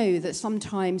all know that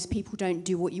sometimes people don't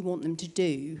do what you want them to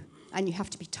do, and you have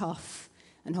to be tough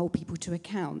and hold people to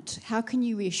account. How can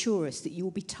you reassure us that you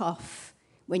will be tough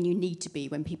when you need to be,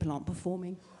 when people aren't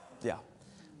performing? Yeah.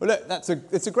 Well, look,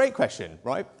 it's a great question,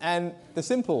 right? And the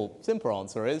simple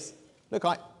answer is, look,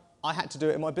 I had to do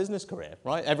it in my business career,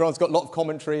 right? Everyone's got a lot of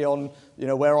commentary on,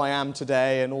 where I am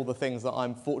today and all the things that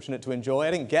I'm fortunate to enjoy.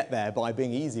 I didn't get there by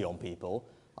being easy on people.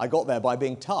 I got there by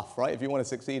being tough, right? If you want to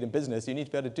succeed in business, you need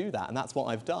to be able to do that, and that's what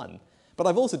I've done. But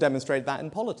I've also demonstrated that in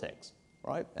politics,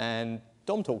 right? And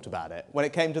Dom talked about it. When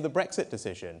it came to the Brexit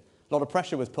decision, a lot of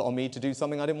pressure was put on me to do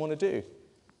something I didn't want to do.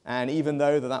 And even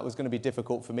though that was going to be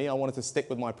difficult for me, I wanted to stick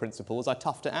with my principles. I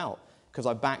toughed it out because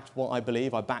I backed what I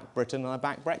believe. I backed Britain and I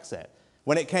backed Brexit.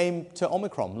 When it came to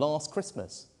Omicron last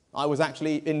Christmas, I was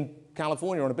actually in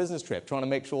California on a business trip trying to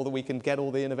make sure that we can get all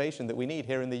the innovation that we need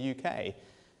here in the UK.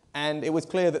 And it was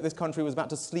clear that this country was about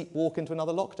to sleepwalk into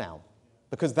another lockdown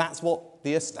because that's what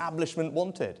the establishment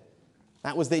wanted.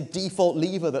 That was the default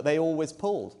lever that they always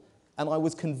pulled. And I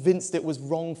was convinced it was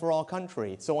wrong for our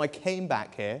country. So I came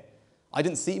back here. I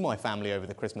didn't see my family over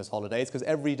the Christmas holidays because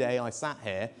every day I sat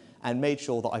here and made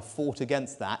sure that I fought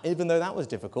against that, even though that was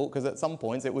difficult because at some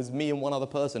points it was me and one other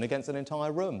person against an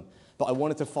entire room. But I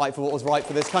wanted to fight for what was right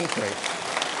for this country.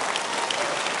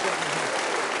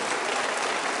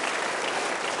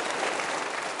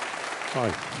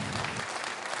 Hi.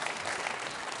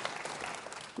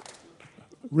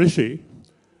 Rishi,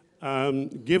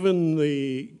 given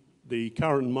the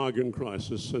current migrant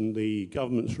crisis and the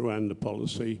government's Rwanda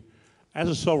policy, as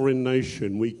a sovereign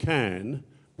nation, we can,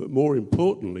 but more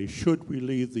importantly, should we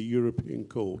leave the European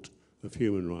Court of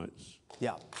Human Rights?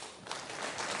 Yeah.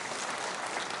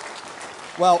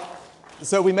 Well,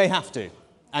 so we may have to,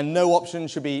 and no option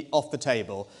should be off the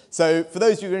table. So for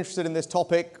those of you who are interested in this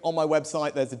topic, on my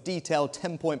website, there's a detailed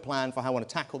 10-point plan for how I want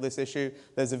to tackle this issue.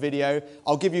 There's a video.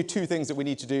 I'll give you 2 things that we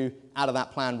need to do out of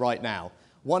that plan right now.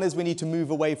 One is we need to move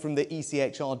away from the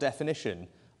ECHR definition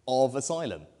of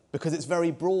asylum, because it's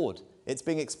very broad. It's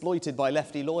being exploited by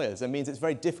lefty lawyers. It means it's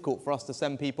very difficult for us to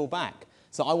send people back.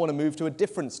 So I want to move to a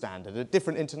different standard, a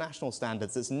different international standard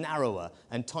that's narrower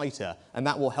and tighter, and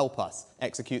that will help us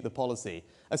execute the policy.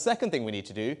 A second thing we need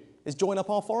to do is join up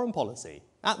our foreign policy.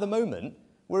 At the moment,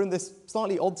 we're in this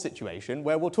slightly odd situation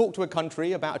where we'll talk to a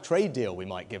country about a trade deal we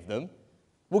might give them.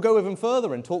 We'll go even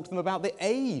further and talk to them about the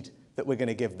aid that we're going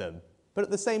to give them. But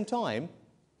at the same time,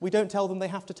 we don't tell them they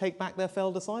have to take back their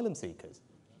failed asylum seekers.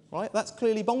 Right? That's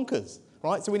clearly bonkers,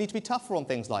 right? So we need to be tougher on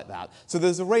things like that. So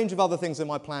there's a range of other things in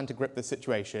my plan to grip this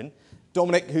situation.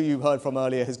 Dominic, who you heard from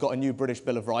earlier, has got a new British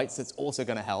Bill of Rights that's also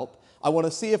going to help. I want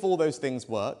to see if all those things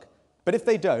work. But if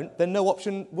they don't, then no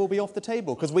option will be off the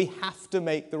table because we have to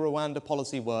make the Rwanda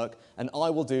policy work, and I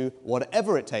will do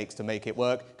whatever it takes to make it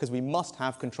work because we must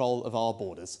have control of our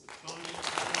borders.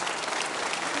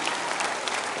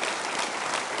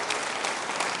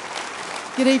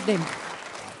 Good evening.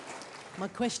 My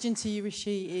question to you,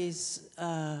 Rishi, is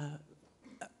about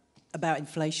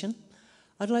inflation.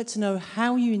 I'd like to know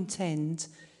how you intend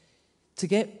to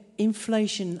get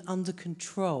inflation under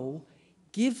control,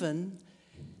 given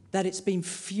that it's been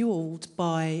fueled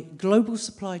by global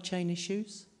supply chain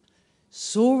issues,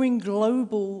 soaring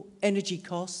global energy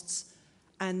costs,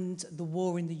 and the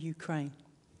war in the Ukraine.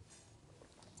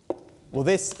 Well,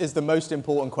 this is the most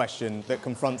important question that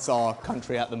confronts our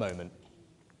country at the moment.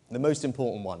 The most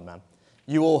important one, man.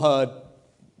 You all heard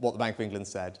what the Bank of England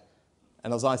said.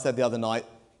 And as I said the other night,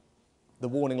 the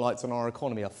warning lights on our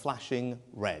economy are flashing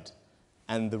red.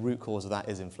 And the root cause of that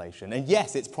is inflation. And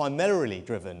yes, it's primarily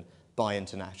driven by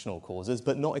international causes,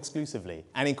 but not exclusively,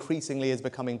 and increasingly is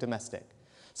becoming domestic.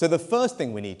 So the first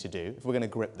thing we need to do, if we're going to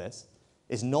grip this,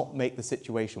 is not make the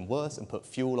situation worse and put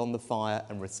fuel on the fire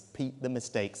and repeat the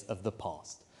mistakes of the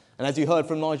past. And as you heard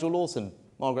from Nigel Lawson,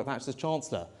 Margaret Thatcher's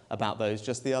Chancellor, about those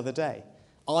just the other day,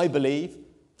 I believe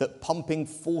that pumping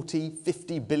 40,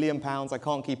 50 billion pounds, I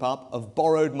can't keep up, of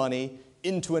borrowed money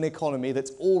into an economy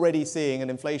that's already seeing an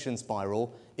inflation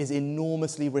spiral is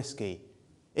enormously risky.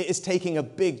 It is taking a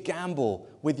big gamble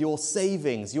with your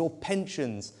savings, your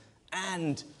pensions,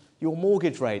 and your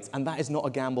mortgage rates, and that is not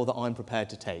a gamble that I'm prepared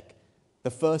to take.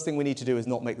 The first thing we need to do is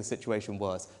not make the situation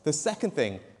worse. The second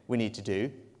thing we need to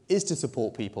do is to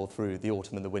support people through the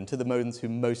autumn and the winter, the ones who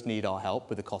most need our help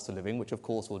with the cost of living, which of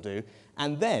course we'll do.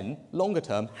 And then, longer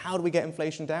term, how do we get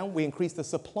inflation down? We increase the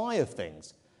supply of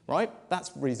things, right?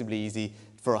 That's reasonably easy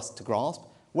for us to grasp.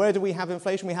 Where do we have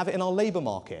inflation? We have it in our labour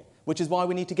market, which is why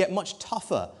we need to get much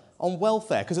tougher on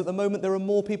welfare, because at the moment there are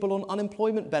more people on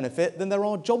unemployment benefit than there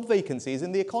are job vacancies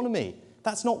in the economy.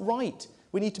 That's not right.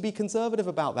 We need to be conservative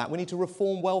about that. We need to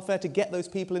reform welfare to get those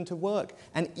people into work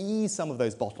and ease some of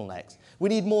those bottlenecks. We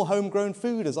need more homegrown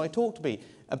food, as I talked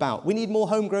about. We need more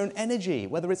homegrown energy,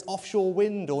 whether it's offshore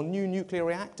wind or new nuclear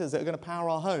reactors that are going to power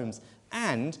our homes.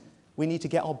 And we need to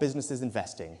get our businesses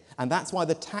investing. And that's why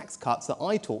the tax cuts that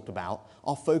I talked about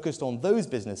are focused on those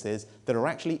businesses that are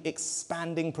actually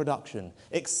expanding production,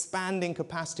 expanding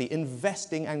capacity,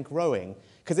 investing and growing.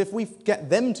 Because if we get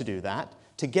them to do that,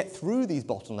 to get through these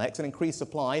bottlenecks and increase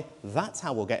supply, that's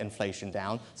how we'll get inflation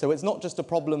down. So it's not just a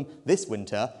problem this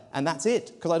winter, and that's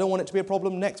it, because I don't want it to be a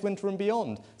problem next winter and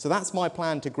beyond. So that's my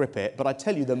plan to grip it. But I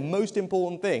tell you, the most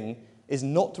important thing is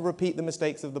not to repeat the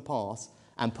mistakes of the past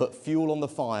and put fuel on the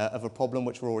fire of a problem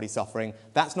which we're already suffering.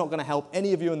 That's not going to help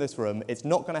any of you in this room. It's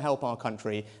not going to help our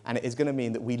country, and it is going to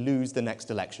mean that we lose the next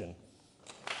election.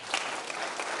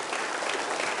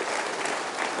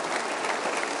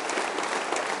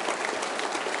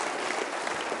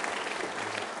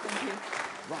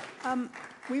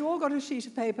 We all got a sheet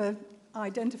of paper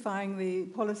identifying the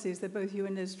policies that both you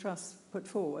and Liz Truss put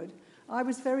forward. I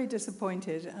was very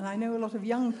disappointed, and I know a lot of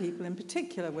young people in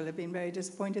particular will have been very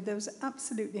disappointed. There was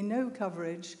absolutely no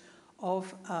coverage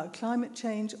of climate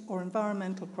change or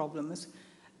environmental problems.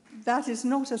 That is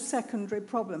not a secondary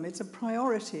problem. It's a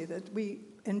priority that we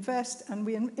invest, and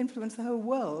we influence the whole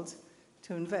world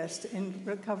to invest in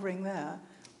recovering there.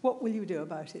 What will you do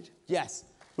about it? Yes.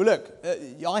 Well, look,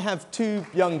 I have two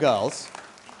young girls.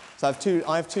 So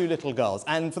I have two little girls.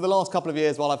 And for the last couple of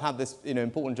years, while I've had this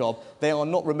important job, they are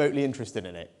not remotely interested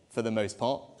in it, for the most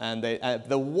part. And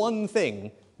the one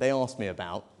thing they ask me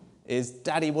about is,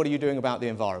 Daddy, what are you doing about the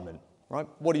environment? Right?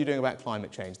 What are you doing about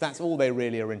climate change? That's all they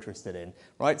really are interested in.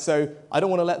 Right? So I don't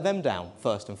want to let them down,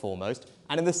 first and foremost.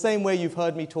 And in the same way you've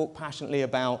heard me talk passionately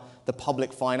about the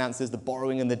public finances, the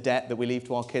borrowing and the debt that we leave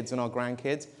to our kids and our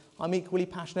grandkids, I'm equally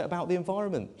passionate about the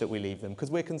environment that we leave them,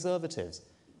 because we're conservatives.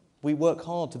 We work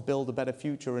hard to build a better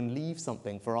future and leave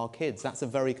something for our kids. That's a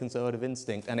very conservative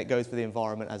instinct, and it goes for the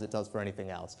environment as it does for anything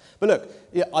else. But look,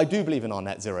 yeah, I do believe in our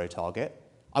net zero target.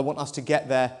 I want us to get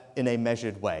there in a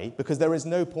measured way, because there is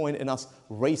no point in us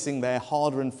racing there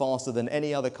harder and faster than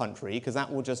any other country, because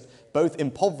that will just both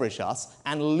impoverish us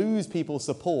and lose people's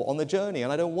support on the journey,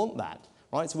 and I don't want that.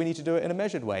 Right? So we need to do it in a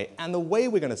measured way. And the way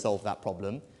we're going to solve that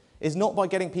problem is not by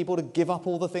getting people to give up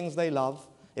all the things they love.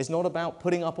 It's not about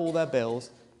putting up all their bills.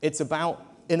 It's about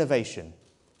innovation.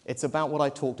 It's about what I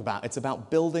talked about. It's about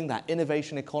building that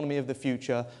innovation economy of the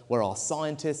future where our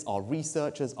scientists, our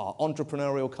researchers, our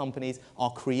entrepreneurial companies are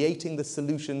creating the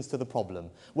solutions to the problem.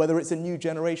 Whether it's a new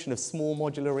generation of small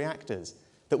modular reactors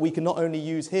that we can not only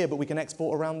use here, but we can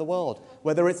export around the world.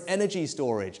 Whether it's energy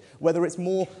storage, whether it's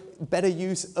better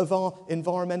use of our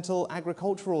environmental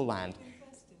agricultural land.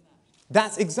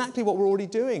 That's exactly what we're already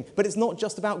doing. But it's not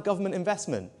just about government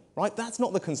investment, right? That's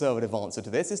not the conservative answer to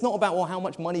this. It's not about, well, how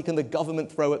much money can the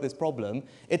government throw at this problem.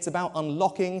 It's about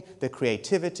unlocking the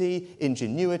creativity,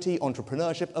 ingenuity,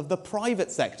 entrepreneurship of the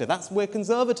private sector. We're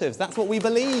conservatives. That's what we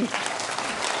believe.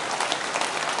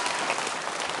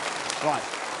 Right.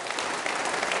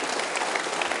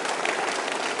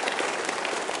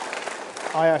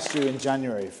 I asked you in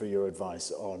January for your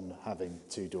advice on having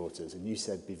two daughters, and you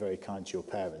said be very kind to your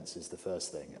parents is the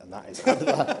first thing, and that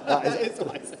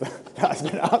has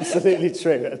been absolutely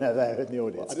true, and they're there in the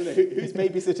audience. I don't know who's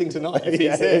babysitting tonight.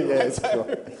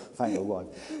 Thank your wife.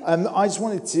 I just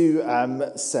wanted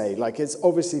to say, it's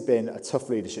obviously been a tough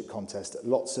leadership contest,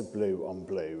 lots of blue on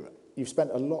blue. You've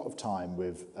spent a lot of time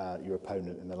with your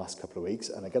opponent in the last couple of weeks,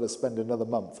 and are going to spend another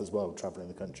month as well travelling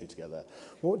the country together.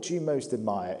 What do you most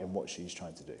admire in what she's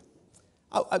trying to do?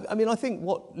 I mean, I think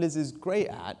what Liz is great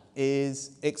at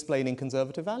is explaining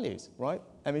conservative values, right?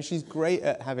 I mean, she's great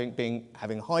at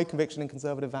having high conviction in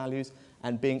conservative values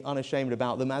and being unashamed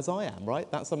about them, as I am,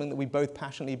 right? That's something that we both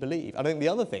passionately believe. I think the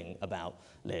other thing about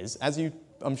Liz, as you,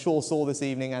 I'm sure, saw this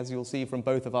evening, as you'll see from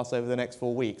both of us over the next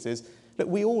 4 weeks, is that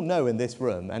we all know in this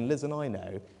room, and Liz and I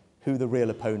know, who the real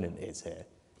opponent is here.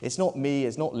 It's not me,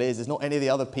 it's not Liz, it's not any of the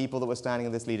other people that were standing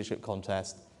in this leadership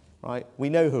contest, right? We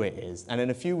know who it is, and in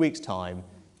a few weeks' time,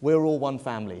 we're all one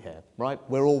family here, right?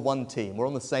 We're all one team. We're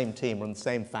on the same team. We're on the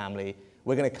same family.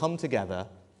 We're going to come together.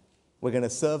 We're going to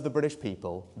serve the British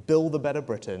people, build a better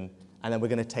Britain, and then we're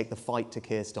going to take the fight to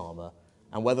Keir Starmer.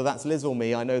 And whether that's Liz or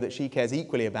me, I know that she cares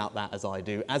equally about that as I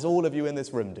do, as all of you in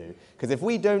this room do. Because if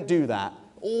we don't do that,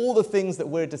 all the things that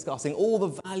we're discussing, all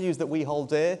the values that we hold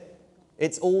dear,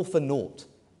 it's all for naught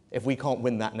if we can't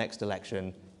win that next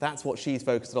election. That's what she's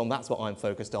focused on, that's what I'm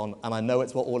focused on, and I know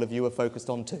it's what all of you are focused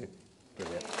on too.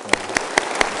 Brilliant.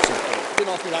 Didn't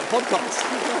ask me about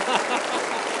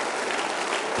podcasts.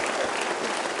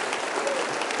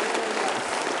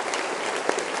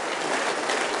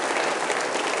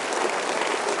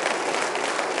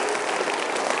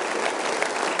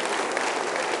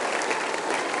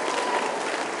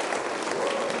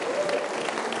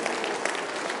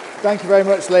 Thank you very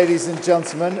much, ladies and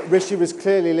gentlemen. Rishi was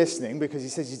clearly listening because he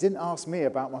said, you didn't ask me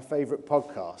about my favourite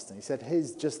podcast. And he said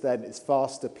his just then is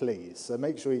Faster Please. So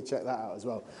make sure you check that out as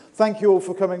well. Thank you all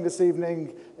for coming this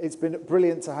evening. It's been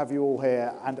brilliant to have you all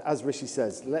here. And as Rishi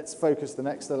says, let's focus the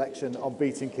next election on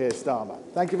beating Keir Starmer.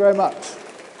 Thank you very much.